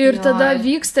 Ir tada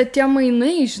vyksta tie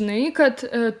mainai, žinai, kad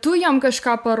tu jam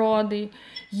kažką parodai,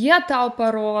 jie tau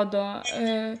parodo.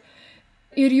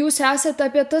 Ir jūs esate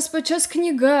apie tas pačias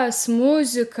knygas,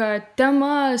 muziką,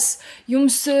 temas,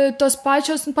 jums tos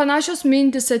pačios panašios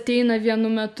mintis ateina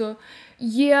vienu metu.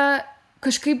 Jie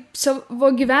kažkaip savo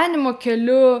gyvenimo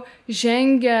keliu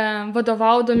žengia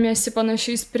vadovaudomiesi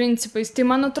panašiais principais. Tai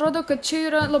man atrodo, kad čia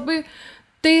yra labai,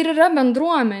 tai ir yra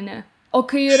bendruomenė. O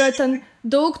kai yra ten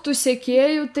daug tų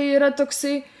sekėjų, tai yra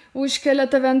toksai užkelia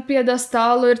tave ant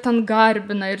piedestalo ir ten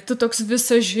garbina. Ir tu toks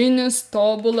visažinis,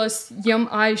 tobulas, jiem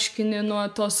aiškini nuo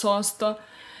to sosto,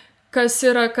 kas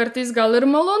yra kartais gal ir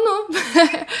malonu.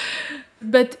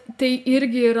 Bet tai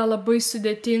irgi yra labai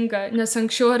sudėtinga, nes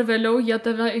anksčiau ar vėliau jie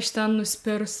tave iš ten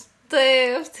nuspirs.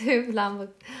 Taip, lemba.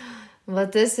 Va,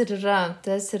 tas ir yra.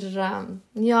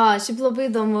 Jo, šiaip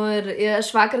labai įdomu ir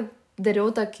aš vakar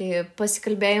dariau tokį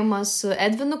pasikalbėjimą su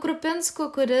Edvinu Krupinsku,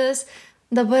 kuris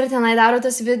dabar tenai daro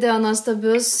tas video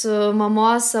nuostabius su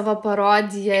mamos savo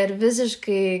parodiją ir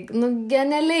visiškai,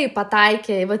 genialiai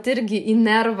pataikė, vat irgi į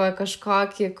nervą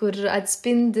kažkokį, kur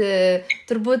atspindi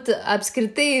turbūt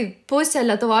apskritai pusę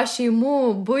Lietuvos šeimų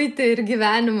buitį ir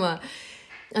gyvenimą.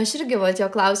 Aš irgi jo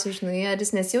klausiu, žinai, ar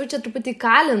jis nesijaučia truputį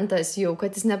kalintas jau,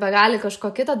 kad jis nebegali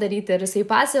kažko kito daryti. Ir jisai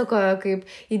pasakojo, kaip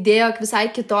įdėjo visai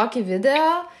kitokį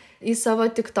video į savo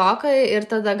TikToką ir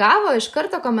tada gavo iš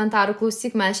karto komentarų,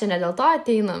 klausyk, mes šiandien dėl to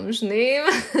ateinam, žinai,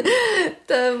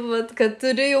 kad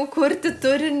turi jau kurti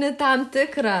turinį tam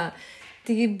tikrą.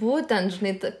 Tai būtent,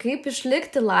 žinai, kaip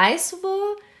išlikti laisvu,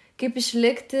 kaip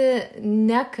išlikti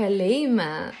nekalėjime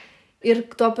ir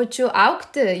tuo pačiu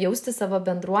augti, jausti savo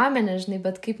bendruomenę, žinai,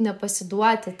 bet kaip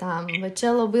nepasiduoti tam. Va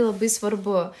čia labai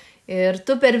svarbu. Ir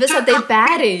tu per visą tai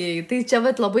perėjai, tai čia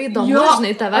labai įdomu,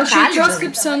 žinai, tave kalbinti. Aš jaučiuos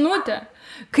kaip senutė.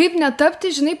 Kaip netapti,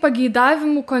 žinai,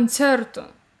 pageidavimų koncertų.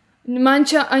 Man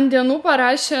čia ant dienų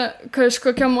parašė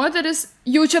kažkokia moteris,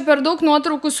 jaučia per daug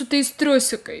nuotraukų su tais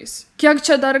triusikais. Kiek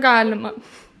čia dar galima?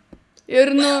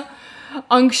 Ir,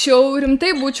 anksčiau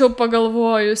rimtai būčiau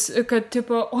pagalvojus, kad,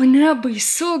 o ne,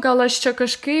 baisu, gal aš čia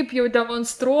kažkaip jau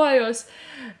demonstruojos.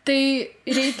 Tai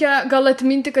reikia gal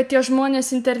atminti, kad tie žmonės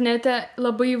internete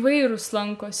labai įvairūs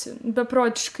lankosi,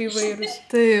 beprotiškai įvairūs.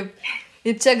 Taip.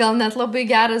 Ir čia gal net labai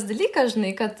geras dalykas,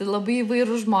 žinai, kad labai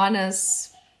įvairūs žmonės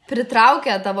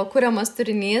pritraukia tavo kuriamas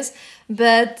turinys,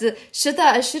 bet šitą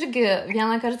aš irgi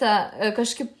vieną kartą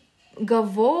kažkaip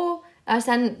gavau, aš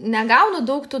ten negaunu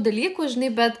daug tų dalykų, žinai,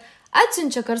 bet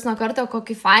atsiunčia karts nuo karto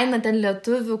kokį fainą ten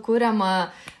lietuvių kuriamą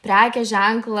prekės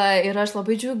ženklą ir aš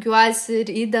labai džiaugiuosi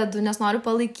ir įdedu, nes noriu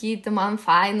palaikyti, man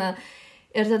faina.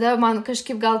 Ir tada man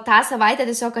kažkaip gal tą savaitę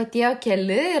tiesiog atėjo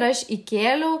keli ir aš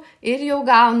įkėliau ir jau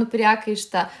gaunu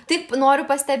priekaištą. Taip noriu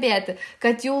pastebėti,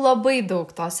 kad jau labai daug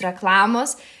tos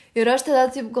reklamos ir aš tada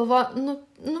taip galvoju,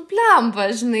 blemba,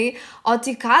 žinai, o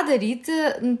tai ką daryti,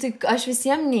 tai aš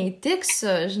visiems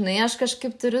neįtiksiu, žinai, aš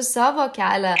kažkaip turiu savo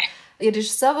kelią ir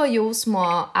iš savo jausmo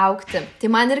augti.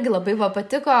 Tai man irgi labai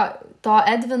patiko to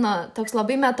Edvino toks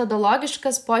labai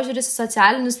metodologiškas požiūris į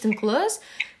socialinius tinklus,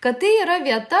 kad tai yra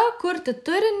vieta kurti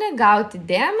turinį, gauti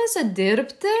dėmesio,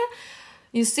 dirbti.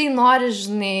 Jisai nori,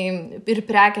 žinai, ir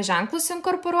prekės ženklus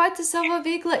inkorporuoti savo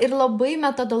veiklą ir labai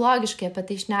metodologiškai apie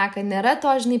tai šneka. Nėra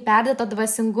to, žinai, perdėto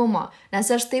dvasingumo,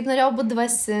 nes aš taip norėjau būti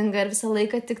dvasinga ir visą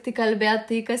laiką tik tai kalbėti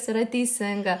tai, kas yra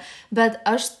teisinga. Bet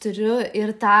aš turiu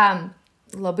ir tą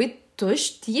labai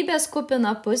tuštybės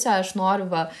kupiną pusę, aš noriu,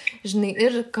 žinai,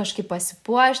 ir kažkaip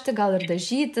pasipuošti, gal ir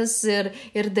dažytis,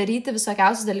 ir daryti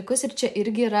visokiausius dalykus, ir čia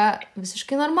irgi yra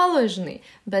visiškai normalu, žinai.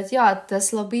 Bet jo, tas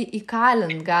labai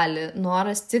įkalint gali,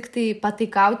 noras tik tai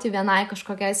pataikauti vienai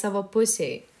kažkokiai savo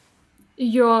pusiai.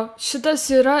 Jo, šitas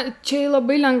yra, čia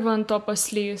labai lengva ant to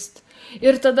paslyst.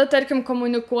 Ir tada, tarkim,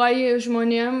 komunikuoji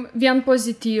žmonėm vien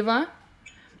pozityvą,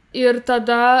 ir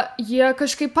tada jie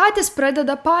kažkaip patys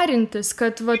pradeda parintis,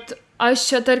 kad, aš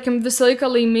čia, tarkim, visą laiką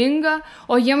laiminga,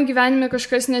 o jiem gyvenime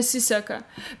kažkas nesiseka.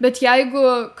 Bet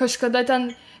jeigu kažkada ten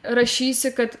rašysi,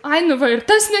 kad, ir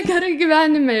tas negerai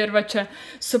gyvenime, ir čia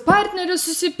su partneriu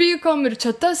susipykom, ir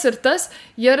čia tas,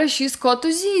 jie rašys, ko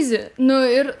tu zyzi.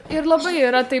 Ir labai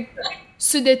yra taip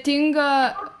sudėtinga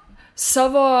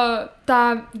savo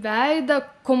tą veidą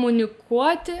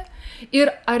komunikuoti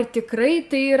ir ar tikrai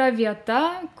tai yra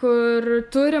vieta, kur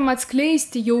turim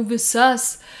atskleisti jau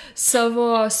visas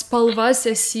savo spalvas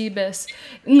esybės.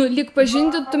 Lyg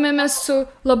pažindintumėmės su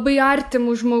labai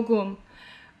artimu žmogum.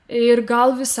 Ir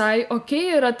gal visai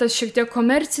yra tas šiek tiek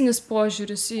komercinis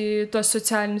požiūris į tuos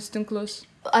socialinius tinklus.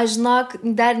 Aš žinok,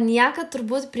 dar niekad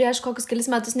turbūt prieš kokius kelis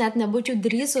metus net nebūčiau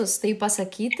drįsus tai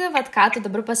pasakyti, ką tu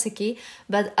dabar pasakei,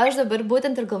 bet aš dabar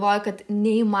būtent ir galvoju, kad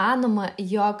neįmanoma,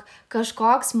 jog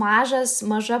kažkoks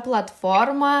maža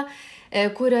platforma,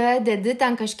 kurioje dedi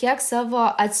ten kažkiek savo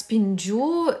atspindžių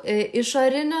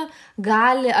išorinių,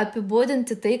 gali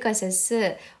apibūdinti tai, kas esi.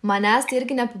 Manęs tai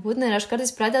irgi neapibūdina ir aš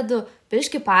kartais pradedu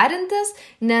biški parintis,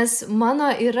 nes mano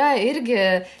yra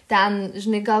irgi ten,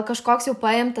 žinai, gal kažkoks jau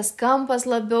paimtas kampas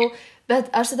labiau,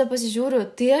 bet aš tada pasižiūriu,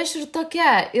 tai aš ir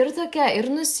tokia, ir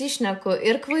nusišneku,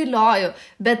 ir kvailioju,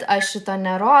 bet aš šito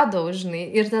nerodau, žinai,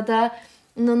 ir tada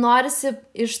norisi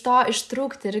iš to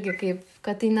ištrūkti irgi, kaip,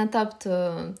 kad tai netaptų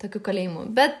tokiu kalėjimu.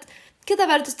 Bet kita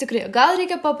vertus tikrai, gal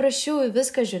reikia paprasčiau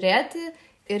viską žiūrėti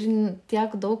ir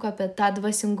tiek daug apie tą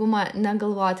dvasingumą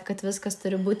negalvoti, kad viskas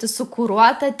turi būti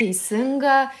sukuruota,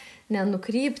 teisinga,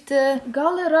 nenukrypti.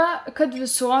 Gal yra, kad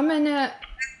visuomenė,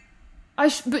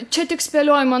 čia tik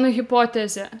spėlioju mano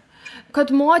hipotezę, kad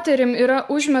moterim yra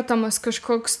užmetamas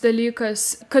kažkoks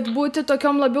dalykas, kad būti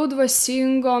tokiom labiau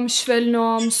dvasingom,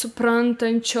 švelniom,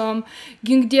 suprantančiom,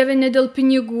 gink dieve ne dėl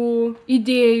pinigų,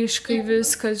 idėjiškai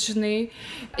viskas, žinai.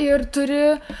 Ir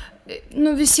turi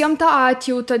visiems tą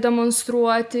atjautą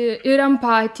demonstruoti ir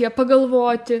empatiją,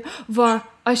 pagalvoti,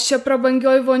 aš čia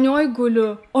prabangioj vonioj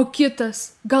guliu, o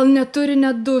kitas gal neturi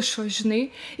net dušo, žinai.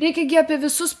 Reikia apie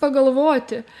visus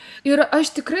pagalvoti. Ir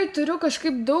aš tikrai turiu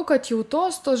kažkaip daug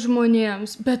atjautos tos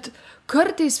žmonėms, bet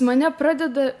kartais mane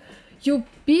pradeda jau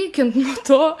pykint nuo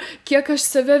to, kiek aš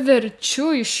save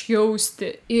verčiu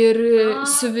išjausti ir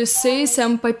su visais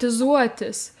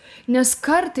empatizuotis. Nes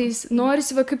kartais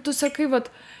norisi, kaip tu sakai,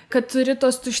 kad turi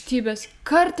tos tuštybės,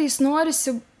 kartais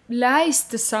norisi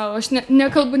leisti savo, aš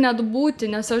nekalbu net būti,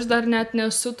 nes aš dar net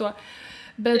nesu tuo,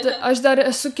 bet aš dar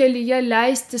esu kelyje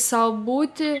leisti savo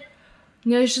būti,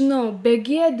 nežinau,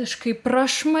 begėdiškai,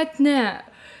 prašmatne,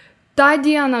 tą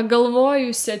dieną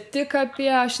galvojusi tik apie,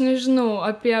 aš nežinau,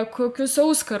 apie kokius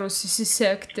auskarus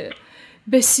įsisekti,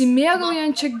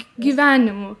 besimėgaujančią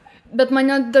gyvenimu, bet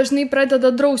mane dažnai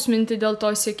pradeda drausminti dėl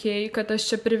to sekėjai, kad aš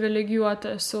čia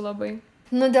privilegijuota esu labai.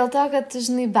 Dėl to, kad,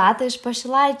 žinai, Beata iš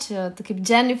Pašilaičio, tai kaip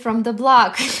Jenny from the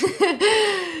block.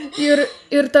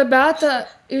 ir ta Beata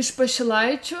iš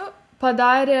Pašilaičio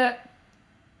padarė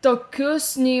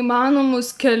tokius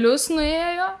neįmanomus kelius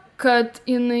nuėjo, kad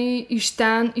jinai iš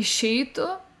ten išeitų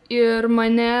ir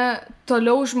mane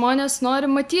toliau žmonės nori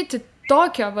matyti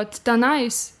tokią,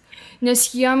 tenais. Nes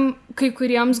kai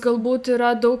kuriems galbūt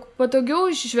yra daug patogiau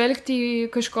žvelgti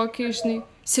į kažkokį, žinai,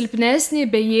 silpnesnį,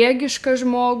 bejėgišką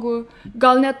žmogų,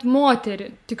 gal net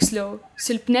moterį, tiksliau.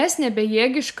 Silpnesnė,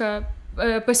 bejėgišką,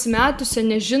 pasimetusią,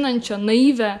 nežinančią,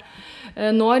 naivę,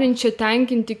 norinčią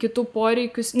tenkinti kitų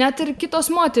poreikius. Net ir kitos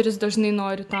moteris dažnai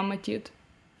nori tą matyti.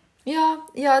 Jo,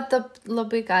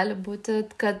 labai gali būti,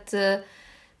 kad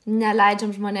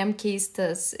neleidžiam žmonėm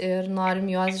keistis ir norim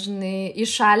juos, žinai,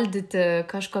 išaldyti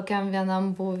kažkokiam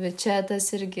vienam būvi. Čia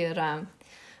tas irgi yra.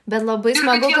 Bet labai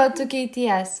smagu, kad tu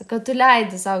keitiesi, kad tu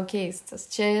leidi savo keistis.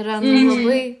 Čia yra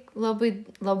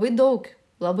labai daug,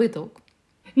 labai daug.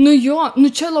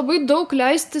 Čia labai daug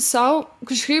leisti savo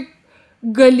kažkaip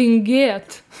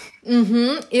galingėt.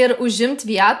 Ir užimt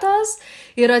vietos,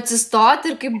 ir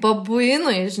atsistoti, ir kaip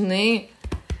babuinai, žinai,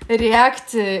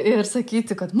 rėkti ir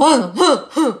sakyti, kad mano.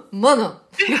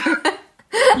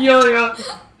 Jo.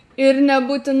 Ir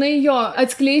nebūtinai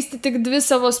atskleisti tik 2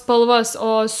 savo spalvas,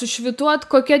 o sušvituot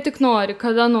kokia tik nori,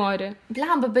 kada nori.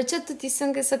 Blemba, bet čia tu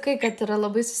teisingai sakai, kad yra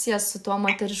labai susijęs su tuo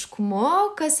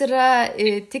moteriškumu, kas yra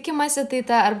tikimasi, tai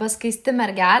ta arba skaisti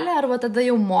mergelė, arba tada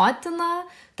jau motina,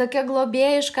 tokia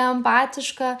globėjiška,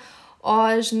 empatiška, o,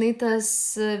 žinai,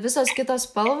 tas visos kitos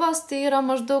spalvos, tai yra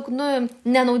maždaug,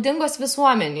 nenaudingos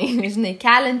visuomeniai, žinai,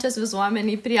 keliančios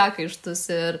visuomeniai priekaištus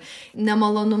ir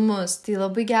nemalonumus. Tai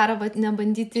labai gera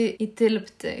nebandyti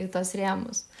įtilpti į tos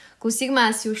rėmus. Klausyk,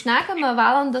 mes jau šnekame 1.5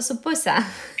 valandą.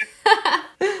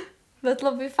 Bet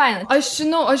labai faina. Aš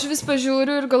žinau, aš vis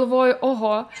pažiūriu ir galvoju,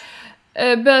 oho,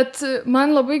 bet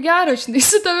man labai gera, žinai,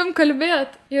 su tavim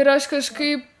kalbėt. Ir aš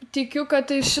kažkaip tikiu, kad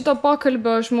iš šito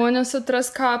pokalbio žmonės atras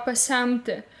ką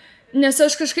pasemti. Nes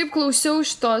aš kažkaip klausiau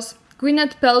šitos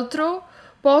Gwyneth Paltrow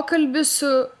pokalbį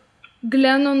su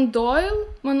Glennon Doyle,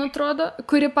 man atrodo,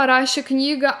 kuri parašė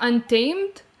knygą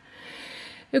Untamed.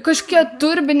 Kažkokia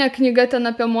turbinė knyga ten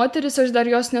apie moteris, aš dar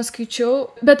jos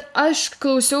neskaičiau, bet aš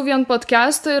klausiau vien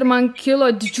podcast'o ir man kilo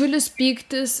didžiulis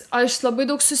pyktis, aš labai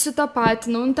daug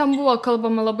susitapatinau, ten buvo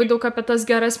kalbama labai daug apie tas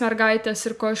geras mergaitės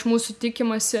ir ko iš mūsų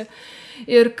tikimasi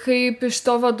ir kaip iš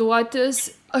to vaduotis.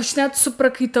 Aš net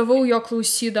suprakaitavau jo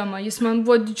klausydama, jis man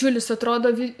buvo didžiulis,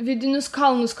 atrodo, vidinius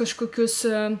kalnus kažkokius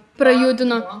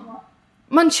prajudino.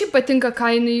 Man šiaip patinka,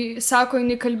 ką jinai sako,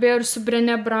 jinai kalbėjo ir su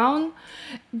Brené Brown.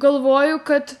 Galvoju,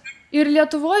 kad ir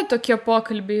Lietuvoje tokie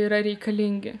pokalbiai yra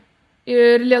reikalingi.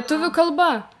 Ir lietuvių kalba.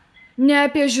 Ne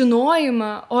apie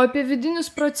žinojimą, o apie vidinius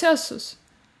procesus.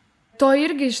 To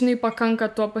irgi, žinai,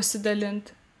 pakanka tuo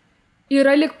pasidalinti.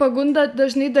 Yra lyg pagunda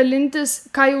dažnai dalintis,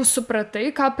 ką jau supratai,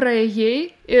 ką praėjai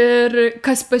ir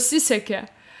kas pasisekė.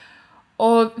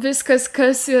 O viskas,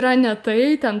 kas yra ne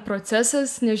tai, ten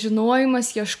procesas,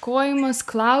 nežinojimas, ieškojimas,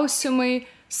 klausimai,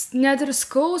 net ir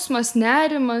skausmas,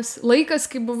 nerimas, laikas,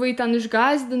 kai buvai ten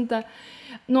išgąsdinta,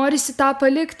 norisi tą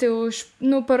palikti už,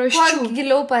 paraščių. Kuo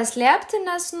giliau paslėpti,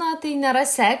 nes, tai nėra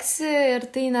seksi ir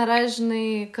tai nėra, žinai,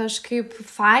 kažkaip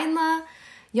faina.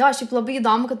 Jo, šiaip labai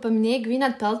įdomu, kad paminėjai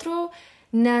Gwyneth Paltrow,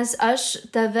 nes aš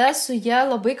tave su ja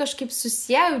labai kažkaip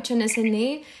susiejau čia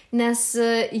neseniai, nes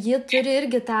ji turi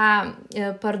irgi tą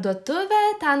parduotuvę,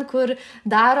 ten, kur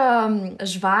daro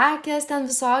žvakės, ten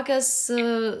visokias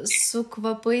su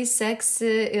kvapai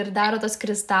seksi ir daro tos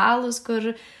kristalus,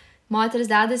 kur moteris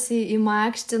dedasi į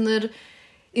makštin ir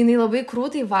jinai labai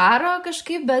krūtai varo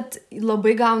kažkaip, bet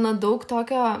labai gauna daug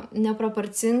tokio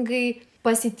neproporcingai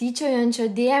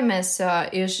pasityčiojančio dėmesio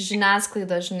iš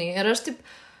žiniasklaidos, žinai. Ir aš taip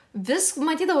vis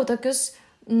matydavau tokius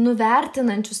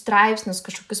nuvertinančius straipsnius,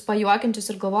 kažkokius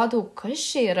pajuokiančius ir galvodavau, kas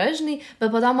čia yra, žinai,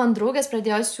 bet po to man draugės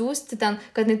pradėjo siųsti ten,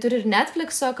 kad jinai turi ir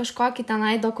Netflixo kažkokį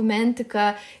tenai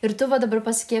dokumentiką ir tu va dabar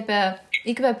pasakei apie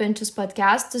įkvepiančius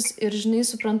podcastus ir, žinai,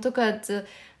 suprantu, kad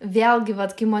vėlgi, va,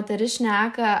 kai moteris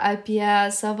šneka apie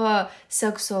savo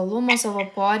seksualumą, savo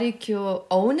poreikių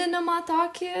auninimą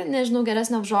tokį, nežinau,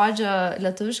 geresnio žodžio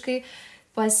lietuviškai,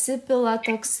 pasipila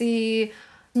toksai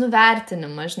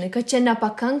nuvertinimas, žinai, kad čia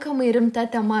nepakankamai rimta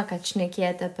tema, kad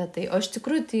šnekėti apie tai. O iš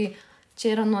tikrųjų, tai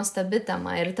čia yra nuostabi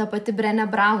tema. Ir ta pati Brené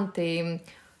Brown tai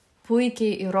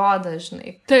puikiai įrodo,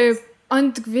 žinai. Taip,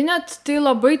 ant Gwyneth tai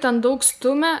labai ten daug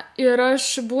stumia ir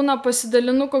aš būna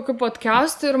pasidalinu kokiu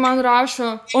podcastu ir man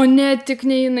rašo, o ne, tik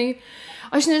ne jinai.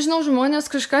 Aš nežinau,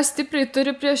 žmonės kažką stipriai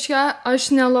turi prieš ją,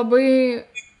 aš nelabai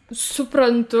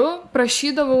suprantu,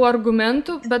 prašydavau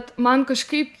argumentų, bet man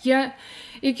kažkaip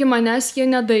iki manęs jie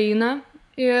nedaina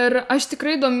ir aš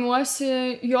tikrai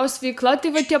domiuosi jos veikla, tai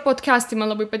va tie podcastai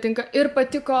man labai patinka ir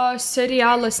patiko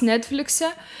serialas Netflix'e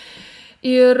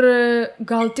ir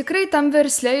gal tikrai tam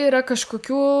versle yra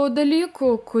kažkokių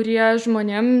dalykų, kurie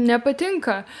žmonėm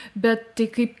nepatinka, bet tai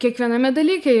kaip kiekviename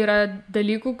dalyke yra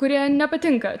dalykų, kurie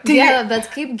nepatinka. Ja, bet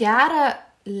kaip gera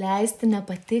leisti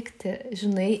nepatikti,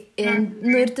 žinai,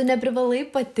 ir tu neprivalai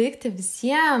patikti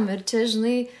visiems ir čia,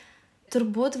 žinai,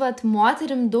 turbūt, vat,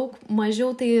 moterim daug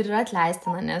mažiau tai yra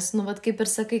atleistina, nes, vat, kaip ir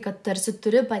sakai, kad tarsi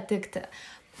turi patikti.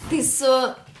 Tai su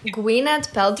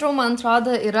Gwyneth Paltrow, man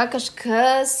atrodo, yra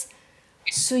kažkas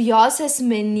su jos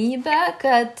asmenybė,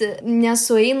 kad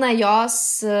nesueina jos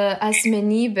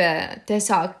asmenybė,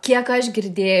 tiesiog, kiek aš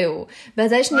girdėjau.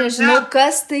 Bet aš nežinau,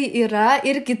 kas tai yra,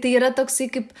 irgi tai yra toksai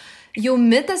kaip jau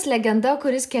mitas, legenda,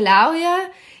 kuris keliauja.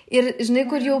 Ir, žinai,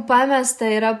 kur jau pamesta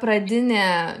yra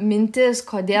pradinė mintis,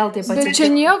 kodėl taip atsitiko. Bet čia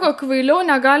nieko kvailiau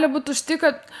negali būti už tai,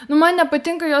 kad, man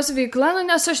nepatinka jos veikla,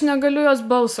 nes aš negaliu jos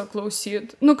balso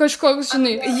klausyti. Kažkoks,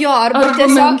 žinai, jo, arba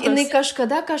tiesiog jinai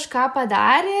kažkada kažką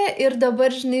padarė ir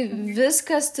dabar, žinai,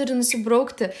 viskas turi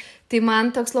nusibraukti. Tai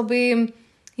man toks labai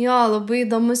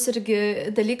įdomus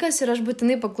irgi dalykas ir aš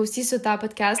būtinai paklausysiu tą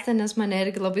podcastą, nes mane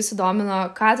irgi labai sudomino,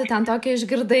 ką tu ten tokia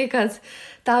išgirdai, kad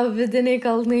tau vidiniai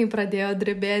kalnai pradėjo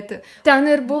drebėti. Ten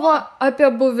ir buvo apie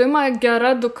buvimą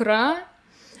gera dukra,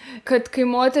 kad kai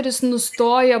moteris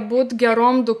nustoja būti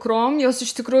gerom dukrom, jos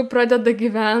iš tikrųjų pradeda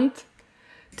gyventi.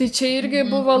 Tai čia irgi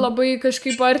buvo labai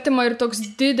kažkaip artima ir toks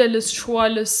didelis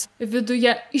šuolis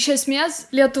viduje. Iš esmės,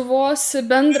 Lietuvos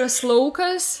bendras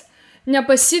laukas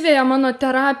nepasiveja mano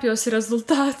terapijos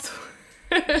rezultatų.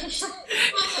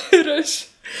 Ir aš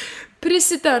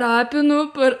prisiterapinu,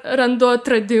 randu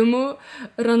atradimų,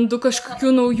 randu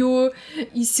kažkokių naujų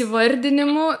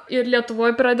įsivardinimų ir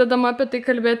Lietuvoje pradedama apie tai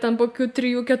kalbėti ant kokių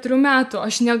 3-4 metų.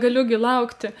 Aš negaliu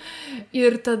laukti.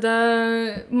 Ir tada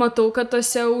matau, kad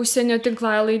tose užsienio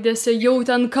tinklalaidėse jau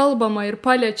ten kalbama ir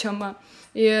paliečiama.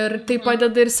 Ir tai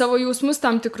padeda ir savo jausmus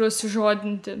tam tikrus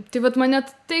žodinti. Tai vat mane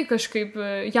tai kažkaip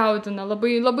jaudina.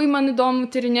 Labai, labai man įdomu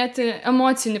tyrinėti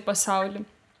emocinį pasaulį.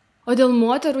 O dėl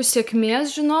moterų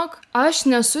sėkmės, žinok, aš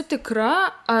nesu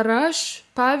tikra, ar aš,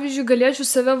 pavyzdžiui, galėčiau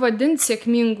save vadinti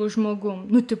sėkmingu žmogum.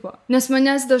 Nu, tipo. Nes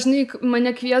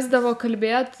mane kviesdavo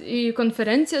kalbėti į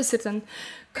konferencijas ir ten,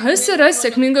 kas yra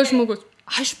sėkmingas žmogus?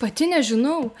 Aš pati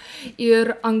nežinau.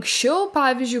 Ir anksčiau,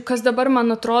 pavyzdžiui, kas dabar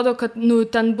man atrodo, kad,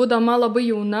 ten būdama labai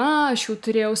jauna, aš jau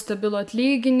turėjau stabilų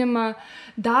atlyginimą,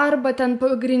 darbą ten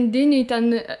pagrindiniai,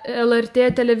 ten LRT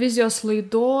televizijos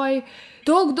laidoj.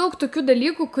 Daug tokių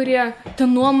dalykų, kurie ten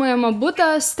nuomojama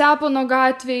butą Stepono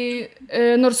gatvėj,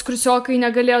 nors kursiokai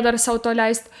negalėjo dar savo to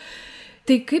leisti.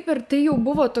 Tai kaip ir tai jau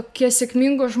buvo tokie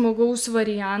sėkmingo žmogaus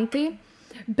variantai,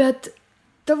 bet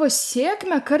tavo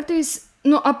sėkmę kartais,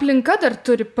 aplinka dar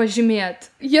turi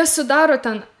pažymėti. Jie sudaro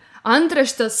ten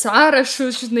antraštės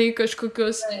sąrašus, žinai,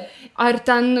 kažkokius. Ar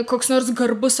ten koks nors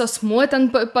garbus asmuo ten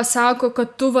pasako,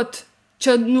 kad tu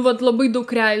čia, labai daug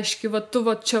reiški, tu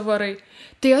čia varai.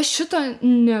 Tai aš šito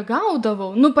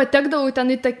negaudavau. Patekdavau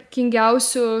ten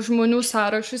įtakingiausių žmonių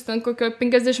sąrašus, ten kokio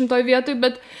 50 vietoj,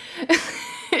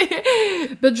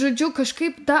 bet žodžiu,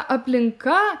 kažkaip ta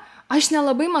aplinka, aš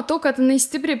nelabai matau, kad jinai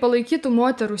stipriai palaikytų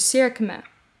moterų sėkmę.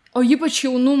 O ypač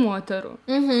jaunų moterų.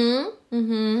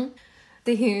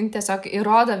 Tai tiesiog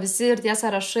įrodo visi ir tie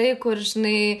sąrašai, kur,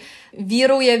 žinai,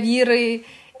 vyrauja vyrai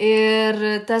ir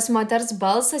tas moters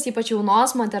balsas, ypač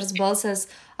jaunos moters balsas,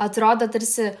 atrodo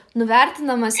tarsi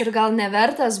nuvertinamas ir gal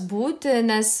nevertas būti,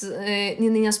 nes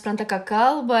jinai nesupranta, ką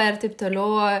kalba ir taip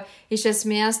toliau. Iš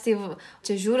esmės, tai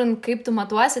čia žiūrint, kaip tu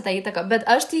matuosi tą įtaką. Bet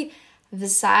aš tai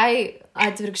visai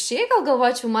atvirkščiai gal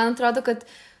galvočiau, man atrodo, kad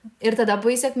ir tada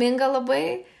buvai sėkminga labai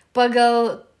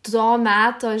pagal to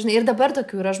meto, žinai, ir dabar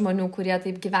tokių yra žmonių, kurie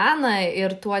taip gyvena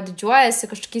ir tuo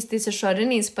didžiuojasi kažkokiais tais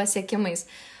išoriniais pasiekimais.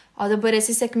 O dabar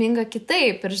esi sėkminga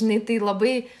kitaip ir, žinai, tai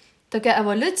labai tokia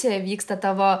evoliucija vyksta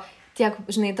tavo, tiek,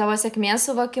 žinai, tavo sėkmės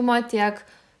suvokimo, tiek,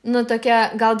 tokia,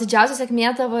 gal didžiausia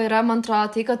sėkmė tavo yra, man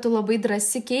atrodo, tai, kad tu labai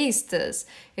drąsi keistis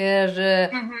ir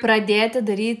pradėti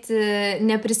daryti,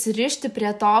 neprisirišti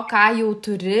prie to, ką jau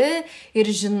turi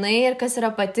ir žinai, ir kas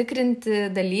yra patikrinti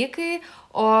dalykai,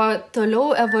 o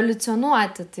toliau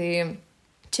evoliucionuoti. Tai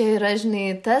čia yra, žinai,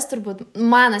 tas turbūt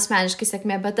man asmeniškai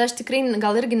sėkmė, bet aš tikrai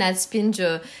gal irgi neatspindžiu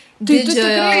didžiojo. Tai tu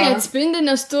tikrai neatspindi,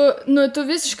 nes tu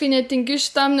visiškai netinki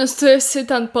šitam, nes tu esi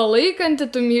ten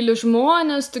palaikanti, tu myli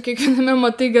žmonės, tu kiekviename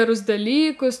matai gerus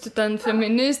dalykus, tu ten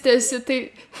feministė esi, tai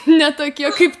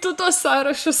netokie, kaip tu tos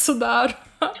sąrašus sudaro.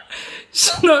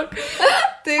 Žinok.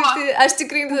 Taip, aš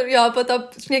tikrai, po to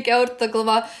šnekėjau ir tą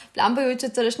galvą, plemba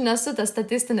jaučiu, aš nesu tas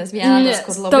statistinis vienas,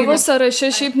 kur labai... Tavo sąraše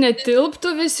šiaip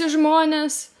netilptų visi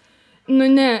žmonės.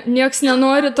 Nieks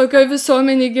nenori tokioj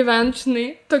visuomenėj gyventi, žinai,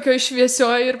 tokioj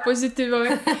šviesioj ir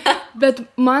pozityvioj. Bet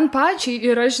man pačiai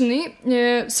yra, žinai,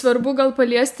 svarbu gal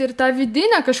paliesti ir tą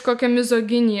vidinę kažkokią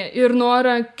mizoginiją ir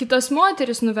norą kitas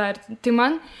moteris nuvertinti. Tai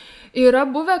man yra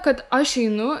buvę, kad aš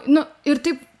einu, ir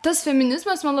taip, tas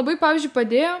feminizmas man labai, pavyzdžiui,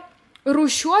 padėjo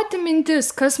rūšiuoti mintis,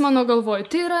 kas mano galvoje.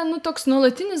 Tai yra, toks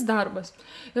nuolatinis darbas.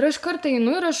 Ir aš kartą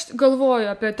einu ir aš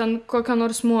galvoju apie ten kokią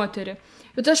nors moterį.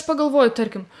 Bet aš pagalvoju,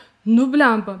 tarkim,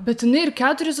 blemba, bet jinai ir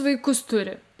 4 vaikus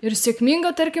turi. Ir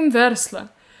sėkmingą, tarkim, verslą.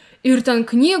 Ir ten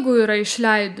knygų yra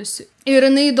išleidusi. Ir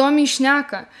jinai įdomiai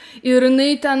šneka. Ir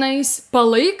jinai tenais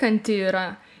palaikanti yra.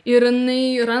 Ir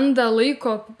jinai randa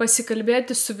laiko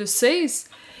pasikalbėti su visais.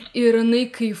 Ir jinai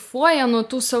kaifuoja nuo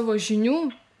tų savo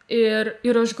žinių.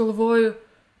 Ir aš galvoju,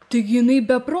 taigi jinai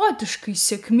beprotiškai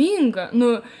sėkminga.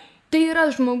 Tai yra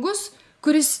žmogus,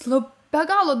 kuris be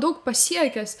galo daug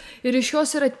pasiekęs. Ir iš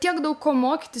jos yra tiek daug ko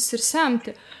mokytis ir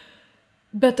semti.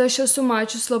 Bet aš esu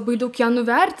mačius labai daug ją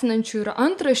nuvertinančių ir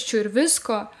antraščių ir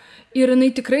visko. Ir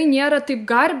jinai tikrai nėra taip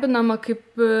garbinama, kaip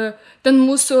ten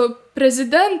mūsų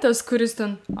prezidentas, kuris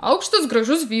ten aukštas,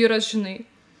 gražus vyras, žinai.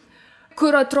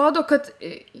 Kur atrodo, kad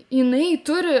jinai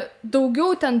turi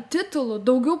daugiau ten titulų,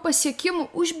 daugiau pasiekimų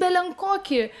už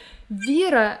belenkokį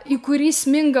vyrą, į kurį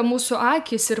sminga mūsų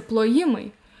akys ir plojimai.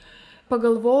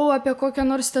 Pagalvojau apie kokią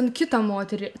nors ten kitą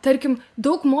moterį. Tarkim,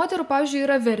 daug moterų, pavyzdžiui,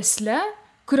 yra versle,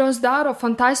 kurios daro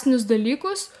fantastinius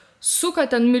dalykus, suka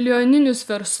ten milijoninius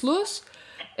verslus,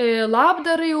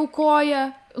 labdarai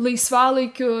aukoja,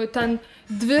 laisvalaikiu ten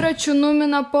dviračių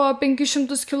numina po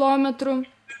 500 kilometrų.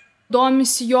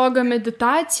 Domisi joga,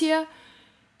 meditacija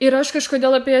ir aš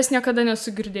kažkodėl apie jas niekada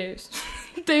nesu girdėjus.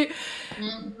 Tai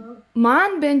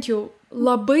man bent jau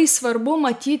labai svarbu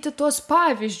matyti tuos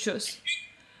pavyzdžius.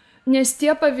 Nes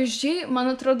tie pavyzdžiai,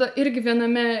 man atrodo, irgi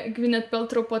viename Gwyneth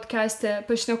Paltrow podcast'e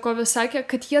pašnekovė sakė,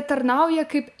 kad jie tarnauja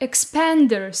kaip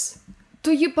expanders.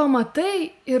 Tu jį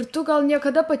pamatai ir tu gal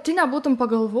niekada pati nebūtum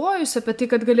pagalvojus apie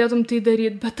tai, kad galėtum tai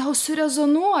daryti, bet tau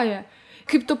surezonuoja.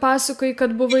 Kaip tu pasakoji,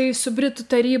 kad buvai su Britų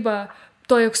taryba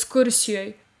toj ekskursijoj.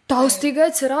 Tau staiga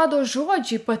atsirado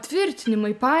žodžiai,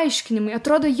 patvirtinimai, paaiškinimai,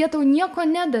 atrodo, jie tau nieko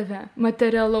nedavė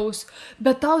materialaus,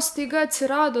 bet tau staiga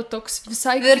atsirado toks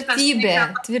visai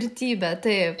tvirtybė,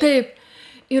 taip. Taip.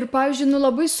 Ir, pavyzdžiui,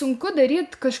 labai sunku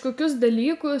daryti kažkokius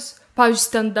dalykus, pavyzdžiui,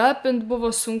 stand-upint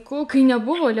buvo sunku, kai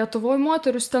nebuvo Lietuvoje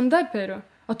moterų stand-uperių.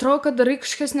 Atrodo, kad darai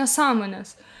kažkas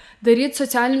nesąmonės. Daryti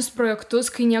socialinius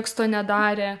projektus, kai nieks to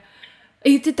nedarė.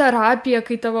 Eiti terapiją,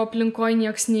 kai tavo aplinkoje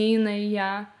nieks neina į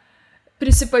ją.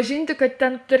 Prisipažinti, kad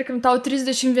ten, tarkim, tau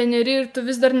 31 ir tu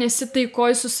vis dar nesi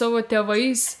taikoj su savo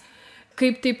tėvais,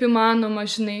 kaip taip įmanoma,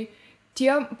 žinai. Tie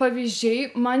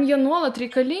pavyzdžiai, man jie nuolat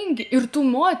reikalingi ir tų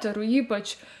moterų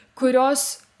ypač,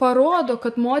 kurios parodo,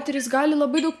 kad moteris gali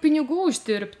labai daug pinigų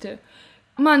uždirbti.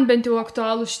 Man bent jau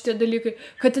aktualų šitie dalykai,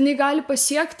 kad jinai gali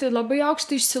pasiekti labai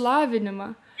aukštą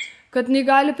išsilavinimą, kad jinai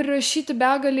gali prirašyti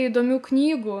begalę įdomių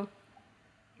knygų.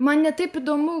 Man netaip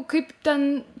įdomu, kaip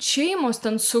ten šeimos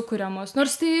ten sukuriamos,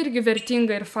 nors tai irgi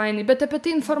vertinga ir fainai, bet apie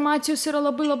tai informacijos yra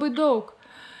labai labai daug.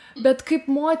 Bet kaip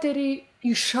moteriai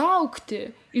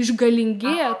išaukti,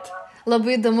 išgalingėti.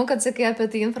 Labai įdomu, kad sakai apie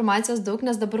tai informacijos daug,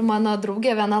 nes dabar mano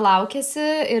draugė viena laukėsi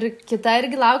ir kita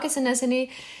irgi laukėsi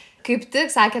neseniai. Kaip tik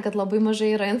sakė, kad labai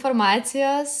mažai yra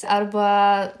informacijos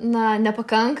arba,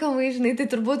 nepakankamai, žinai, tai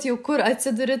turbūt jau kur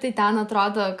atsiduri, tai ten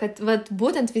atrodo, kad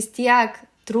būtent vis tiek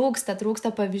trūksta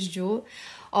pavyzdžių.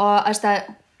 O aš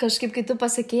kažkaip, kai tu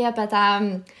pasakėjai apie tą,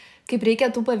 kaip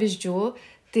reikia tų pavyzdžių,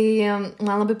 tai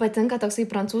man labai patinka toksai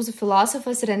prancūzų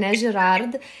filosofas René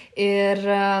Girard ir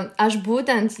aš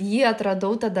būtent jį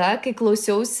atradau tada, kai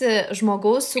klausiausi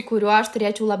žmogaus, su kuriuo aš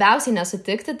turėčiau labiausiai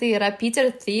nesutikti, tai yra Peter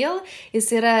Thiel,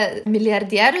 jis yra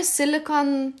milijardierius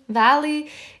Silicon Valley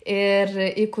ir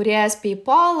įkūrėjas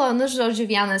PayPal,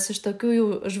 žodžiu, vienas iš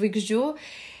tokių žvaigždžių.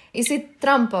 Jisai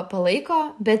Trumpą palaiko,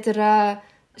 bet yra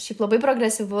šiaip labai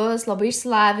progresyvus, labai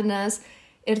išsilavinęs.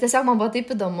 Ir tiesiog man buvo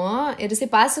taip įdomu. Ir jisai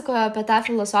pasakojo apie tą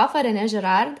filosofą René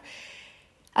Girard,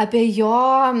 apie jo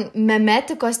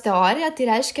memetikos teoriją. Tai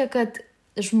reiškia, kad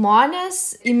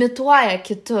žmonės imituoja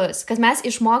kitus, kad mes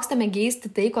išmokstame geisti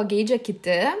tai, ko geidžia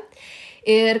kiti.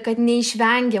 Ir kad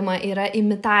neišvengiama yra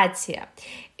imitacija.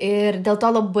 Ir dėl to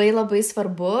labai labai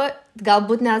svarbu,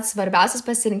 galbūt net svarbiausias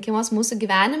pasirinkimas mūsų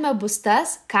gyvenime bus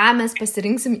tas, ką mes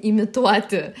pasirinksim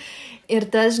imituoti. Ir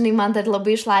tas, žinai, man dar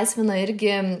labai išlaisvino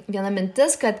irgi viena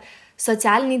mintis, kad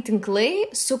socialiniai tinklai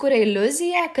sukuria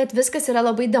iliuziją, kad viskas yra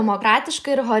labai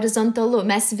demokratiška ir horizontalu.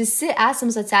 Mes visi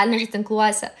esam socialiniuose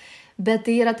tinkluose. Bet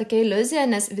tai yra tokia iliuzija,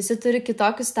 nes visi turi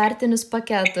kitokius startinius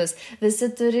paketus,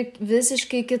 visi turi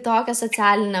visiškai kitokią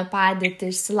socialinę padėtį,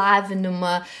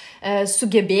 išsilavinimą,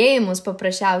 sugebėjimus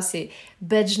paprasčiausiai.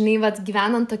 Bet, žinai,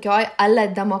 gyvenant tokioj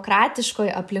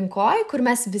demokratiškoj aplinkoj, kur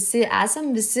mes visi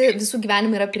esam, visų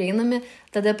gyvenimai yra prieinami,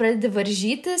 tada pradedi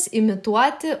varžytis,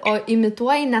 imituoti, o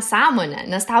imituoji nesąmonę,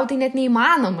 nes tau tai net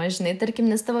neįmanoma, žinai,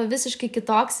 tarkim, nes tavo visiškai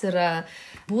kitoks yra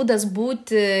būdas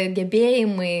būti,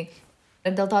 gebėjimai.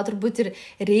 Ir dėl to turbūt ir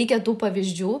reikia tų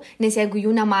pavyzdžių, nes jeigu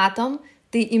jų nematom,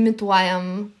 tai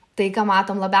imituojam tai, ką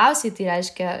matom labiausiai, tai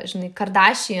reiškia, žinai,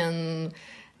 Kardashian,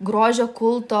 grožio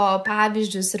kulto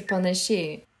pavyzdžius ir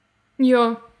panašiai. Jo,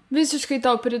 visiškai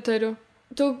tau pritariu.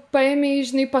 Tu paėmei,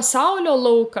 žinai, pasaulio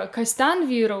lauką, kas ten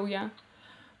vyrauja.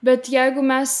 Bet jeigu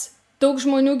daug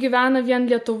žmonių gyvena vien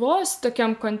Lietuvos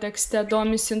tokiam kontekste,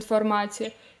 domisi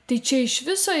informacija, tai čia iš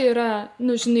viso yra,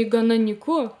 žinai, gana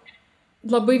nyku.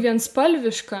 Labai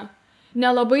vienspalviška.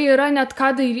 Nelabai yra net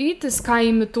ką darytis, ką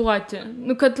imituoti.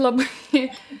 Kad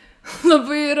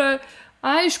labai yra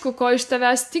aišku, ko iš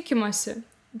tavęs tikimasi.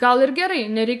 Gal ir gerai,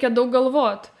 nereikia daug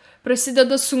galvot.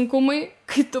 Prasideda sunkumai,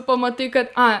 kai tu pamatai,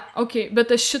 kad,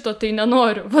 bet aš šito tai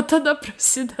nenoriu. Va tada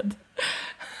prasideda.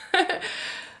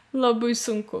 Labai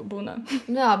sunku būna.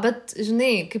 Jo, bet,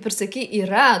 žinai, kaip ir sakai,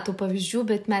 yra tų pavyzdžių,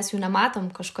 bet mes jų nematom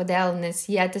kažkodėl, nes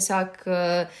jie tiesiog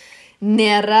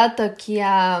nėra tokie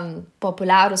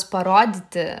populiarūs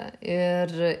parodyti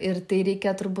ir tai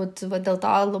reikia turbūt, dėl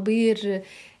to labai ir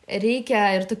reikia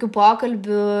ir tokių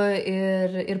pokalbių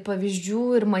ir pavyzdžių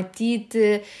ir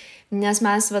matyti, nes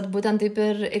mes būtent taip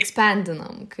ir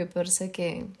ekspandinam, kaip ir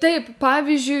sakei. Taip,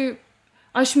 pavyzdžiui,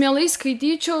 aš mielai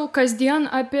skaityčiau kasdien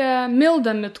apie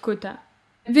Mildą Mitkutę,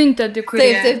 Vinted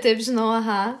įkūrėją. Taip, žinau,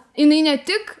 aha. Jinai ne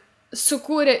tik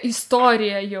sukūrė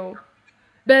istoriją jau,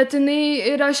 bet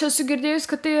ir aš esu girdėjus,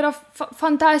 kad tai yra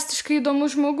fantastiškai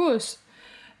įdomus žmogus,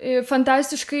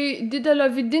 fantastiškai didelio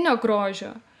vidinio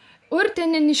grožio. Urtė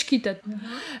Neniškytė.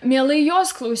 Mielai jos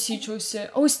klausyčiausi.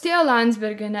 Austėja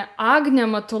Landsbergienė, Agnė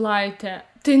Matulaitė.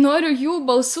 Tai noriu jų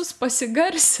balsus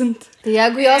pasigarsinti. Tai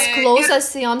jeigu jos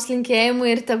klausosi, joms linkėjimų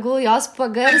ir tegul jos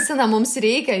pagarsina, mums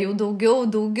reikia jų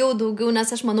daugiau,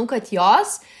 nes aš manau, kad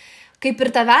jos kaip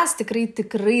ir tavęs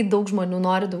tikrai daug žmonių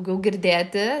nori daugiau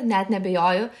girdėti, net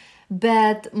nebejoju.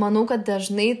 Bet manau, kad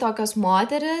dažnai tokios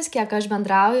moteris, kiek aš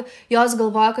bendrauju, jos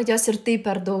galvoja, kad jos ir taip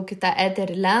per daug į tą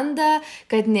eterį lenda,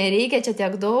 kad nereikia čia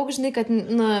tiek daug, žinai, kad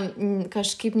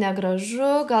kažkaip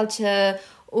negražu, gal čia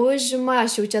užima,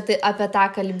 aš jau čia tai apie tą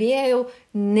kalbėjau.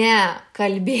 Ne,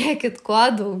 kalbėkit kuo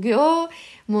daugiau,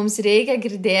 mums reikia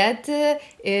girdėti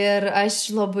ir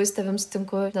aš labai su tavim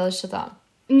sutinku dėl šito.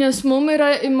 Nes mums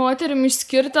yra moterim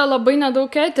išskirta labai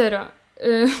nedaug eterio.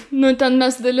 Ten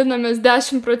mes dalinamės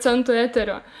 10%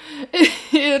 eterio.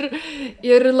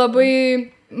 ir labai,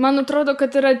 man atrodo,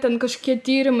 kad yra ten kažkokie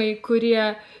tyrimai,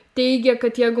 kurie teigia,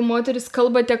 kad jeigu moteris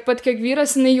kalba tiek pat, kiek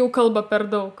vyras, jinai jau kalba per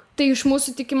daug. Tai iš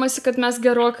mūsų tikimasi, kad mes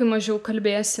gerokai mažiau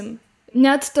kalbėsim.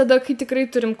 Net tada, kai tikrai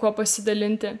turim kuo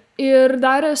pasidalinti. Ir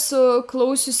dar esu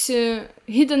klausiusi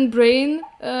Hidden Brain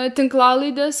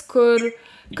tinklalaidės, kur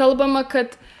kalbama,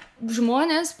 kad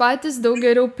žmonės patys daug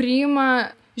geriau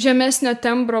priima žemesnio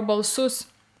tembro balsus.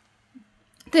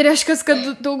 Tai reiškia, kad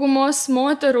daugumos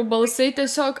moterų balsai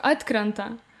tiesiog atkrenta,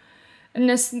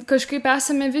 nes kažkaip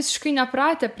esame visiškai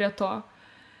nepratę prie to.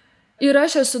 Ir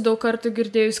aš esu daug kartų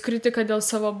girdėjus kritiką dėl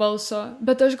savo balso,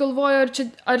 bet aš galvoju,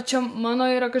 ar čia mano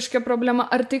yra kažkokia problema,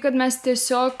 ar tai, kad mes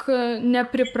tiesiog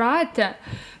nepripratę,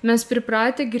 mes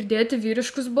pripratę girdėti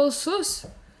vyriškus balsus.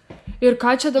 Ir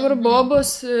ką čia dabar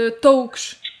bobos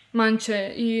taukš man čia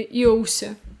į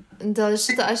ausį. Dėl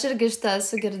šito aš irgi šitą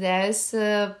esu girdėjusi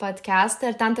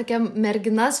podcastą ir ten tokia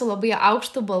mergina su labai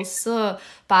aukštu balsu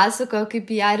pasakojo,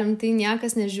 kaip ją rimtai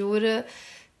niekas nežiūri.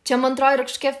 Čia, man atrodo, yra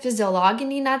kažkokie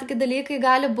fiziologiniai netgi dalykai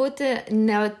gali būti,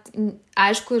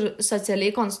 aišku, ir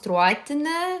socialiai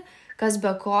konstruotini, kas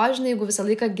be ko, žinai, jeigu visą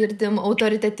laiką girdim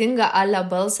autoritetingą ale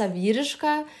balsą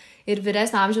vyrišką ir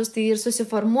vyresnio amžiaus, tai ir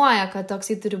susiformuoja, kad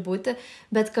toksai turi būti,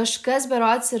 bet kažkas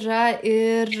berods yra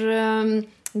ir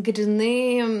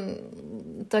grinai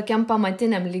tokiam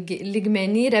pamatiniam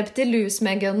lygmenį reptilijų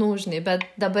smegenų, žinai, bet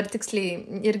dabar tiksliai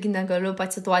irgi negaliu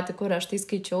pacituoti, kur aš tai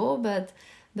skaičiau, bet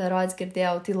berods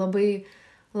girdėjau, tai labai,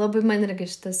 labai man irgi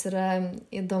šitas yra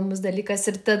įdomus dalykas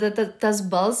ir tada tas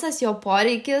balsas, jo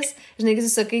poreikis, žinai, kai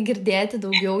tu sakai girdėti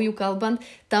daugiau jų kalbant,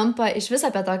 tampa iš vis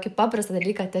apie tokį paprastą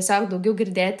dalyką, tiesiog daugiau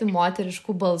girdėti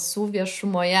moteriškų balsų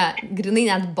viešumoje, grinai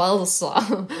net balso,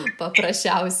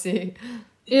 paprasčiausiai.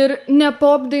 Ir ne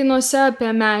pop dainuose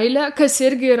apie meilę, kas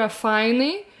irgi yra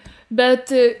fainai, bet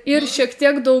ir šiek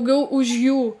tiek daugiau už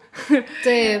jų.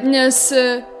 Taip. Nes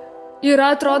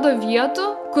yra, atrodo, vietų,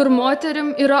 kur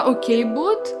moterim yra okei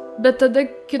būt, bet tada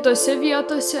kitose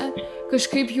vietose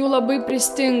kažkaip jų labai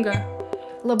pristinga.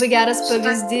 Labai geras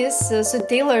pavyzdys su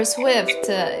Taylor Swift.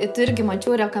 Tu irgi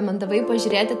mačiau, rekomendavai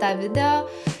pažiūrėti tą video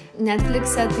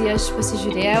Netflix'e, tai aš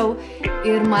pasižiūrėjau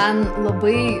ir man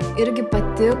labai irgi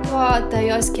patiko ta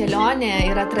jos kelionė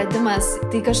ir atradimas.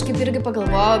 Tai kažkaip irgi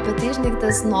pagalvojau apie tai, žinai,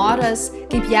 tas noras,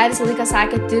 kaip ją visą laiką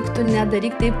sakė, tik tu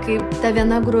nedaryk taip, kaip ta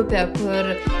viena grupė,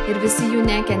 kur ir visi jų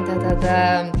nekentė tada.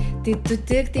 Tai tu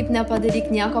tik taip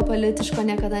nepadaryk nieko politiško,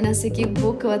 niekada nesakyk,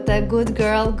 būk a good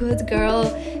girl,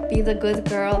 be the good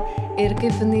girl. Ir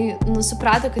kaip jinai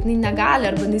suprato, kad jinai negali,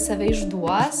 arba jinai save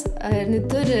išduos, jinai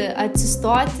turi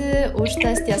atsistoti už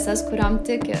tas tiesas, kuriam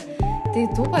tiki. Tai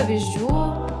tų pavyzdžių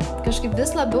kažkaip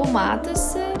vis labiau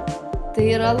matosi,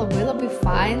 tai yra labai labai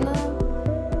faina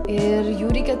ir jų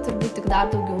reikia turbūt tik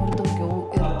dar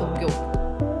daugiau.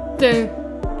 Taip,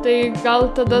 tai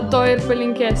gal tada to ir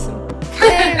palinkėsim.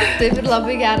 Taip ir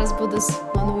labai geras būdas,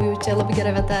 manau, jau čia labai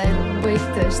gera vieta ir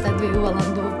baigti šitą 2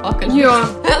 valandų pokalbį. Jo.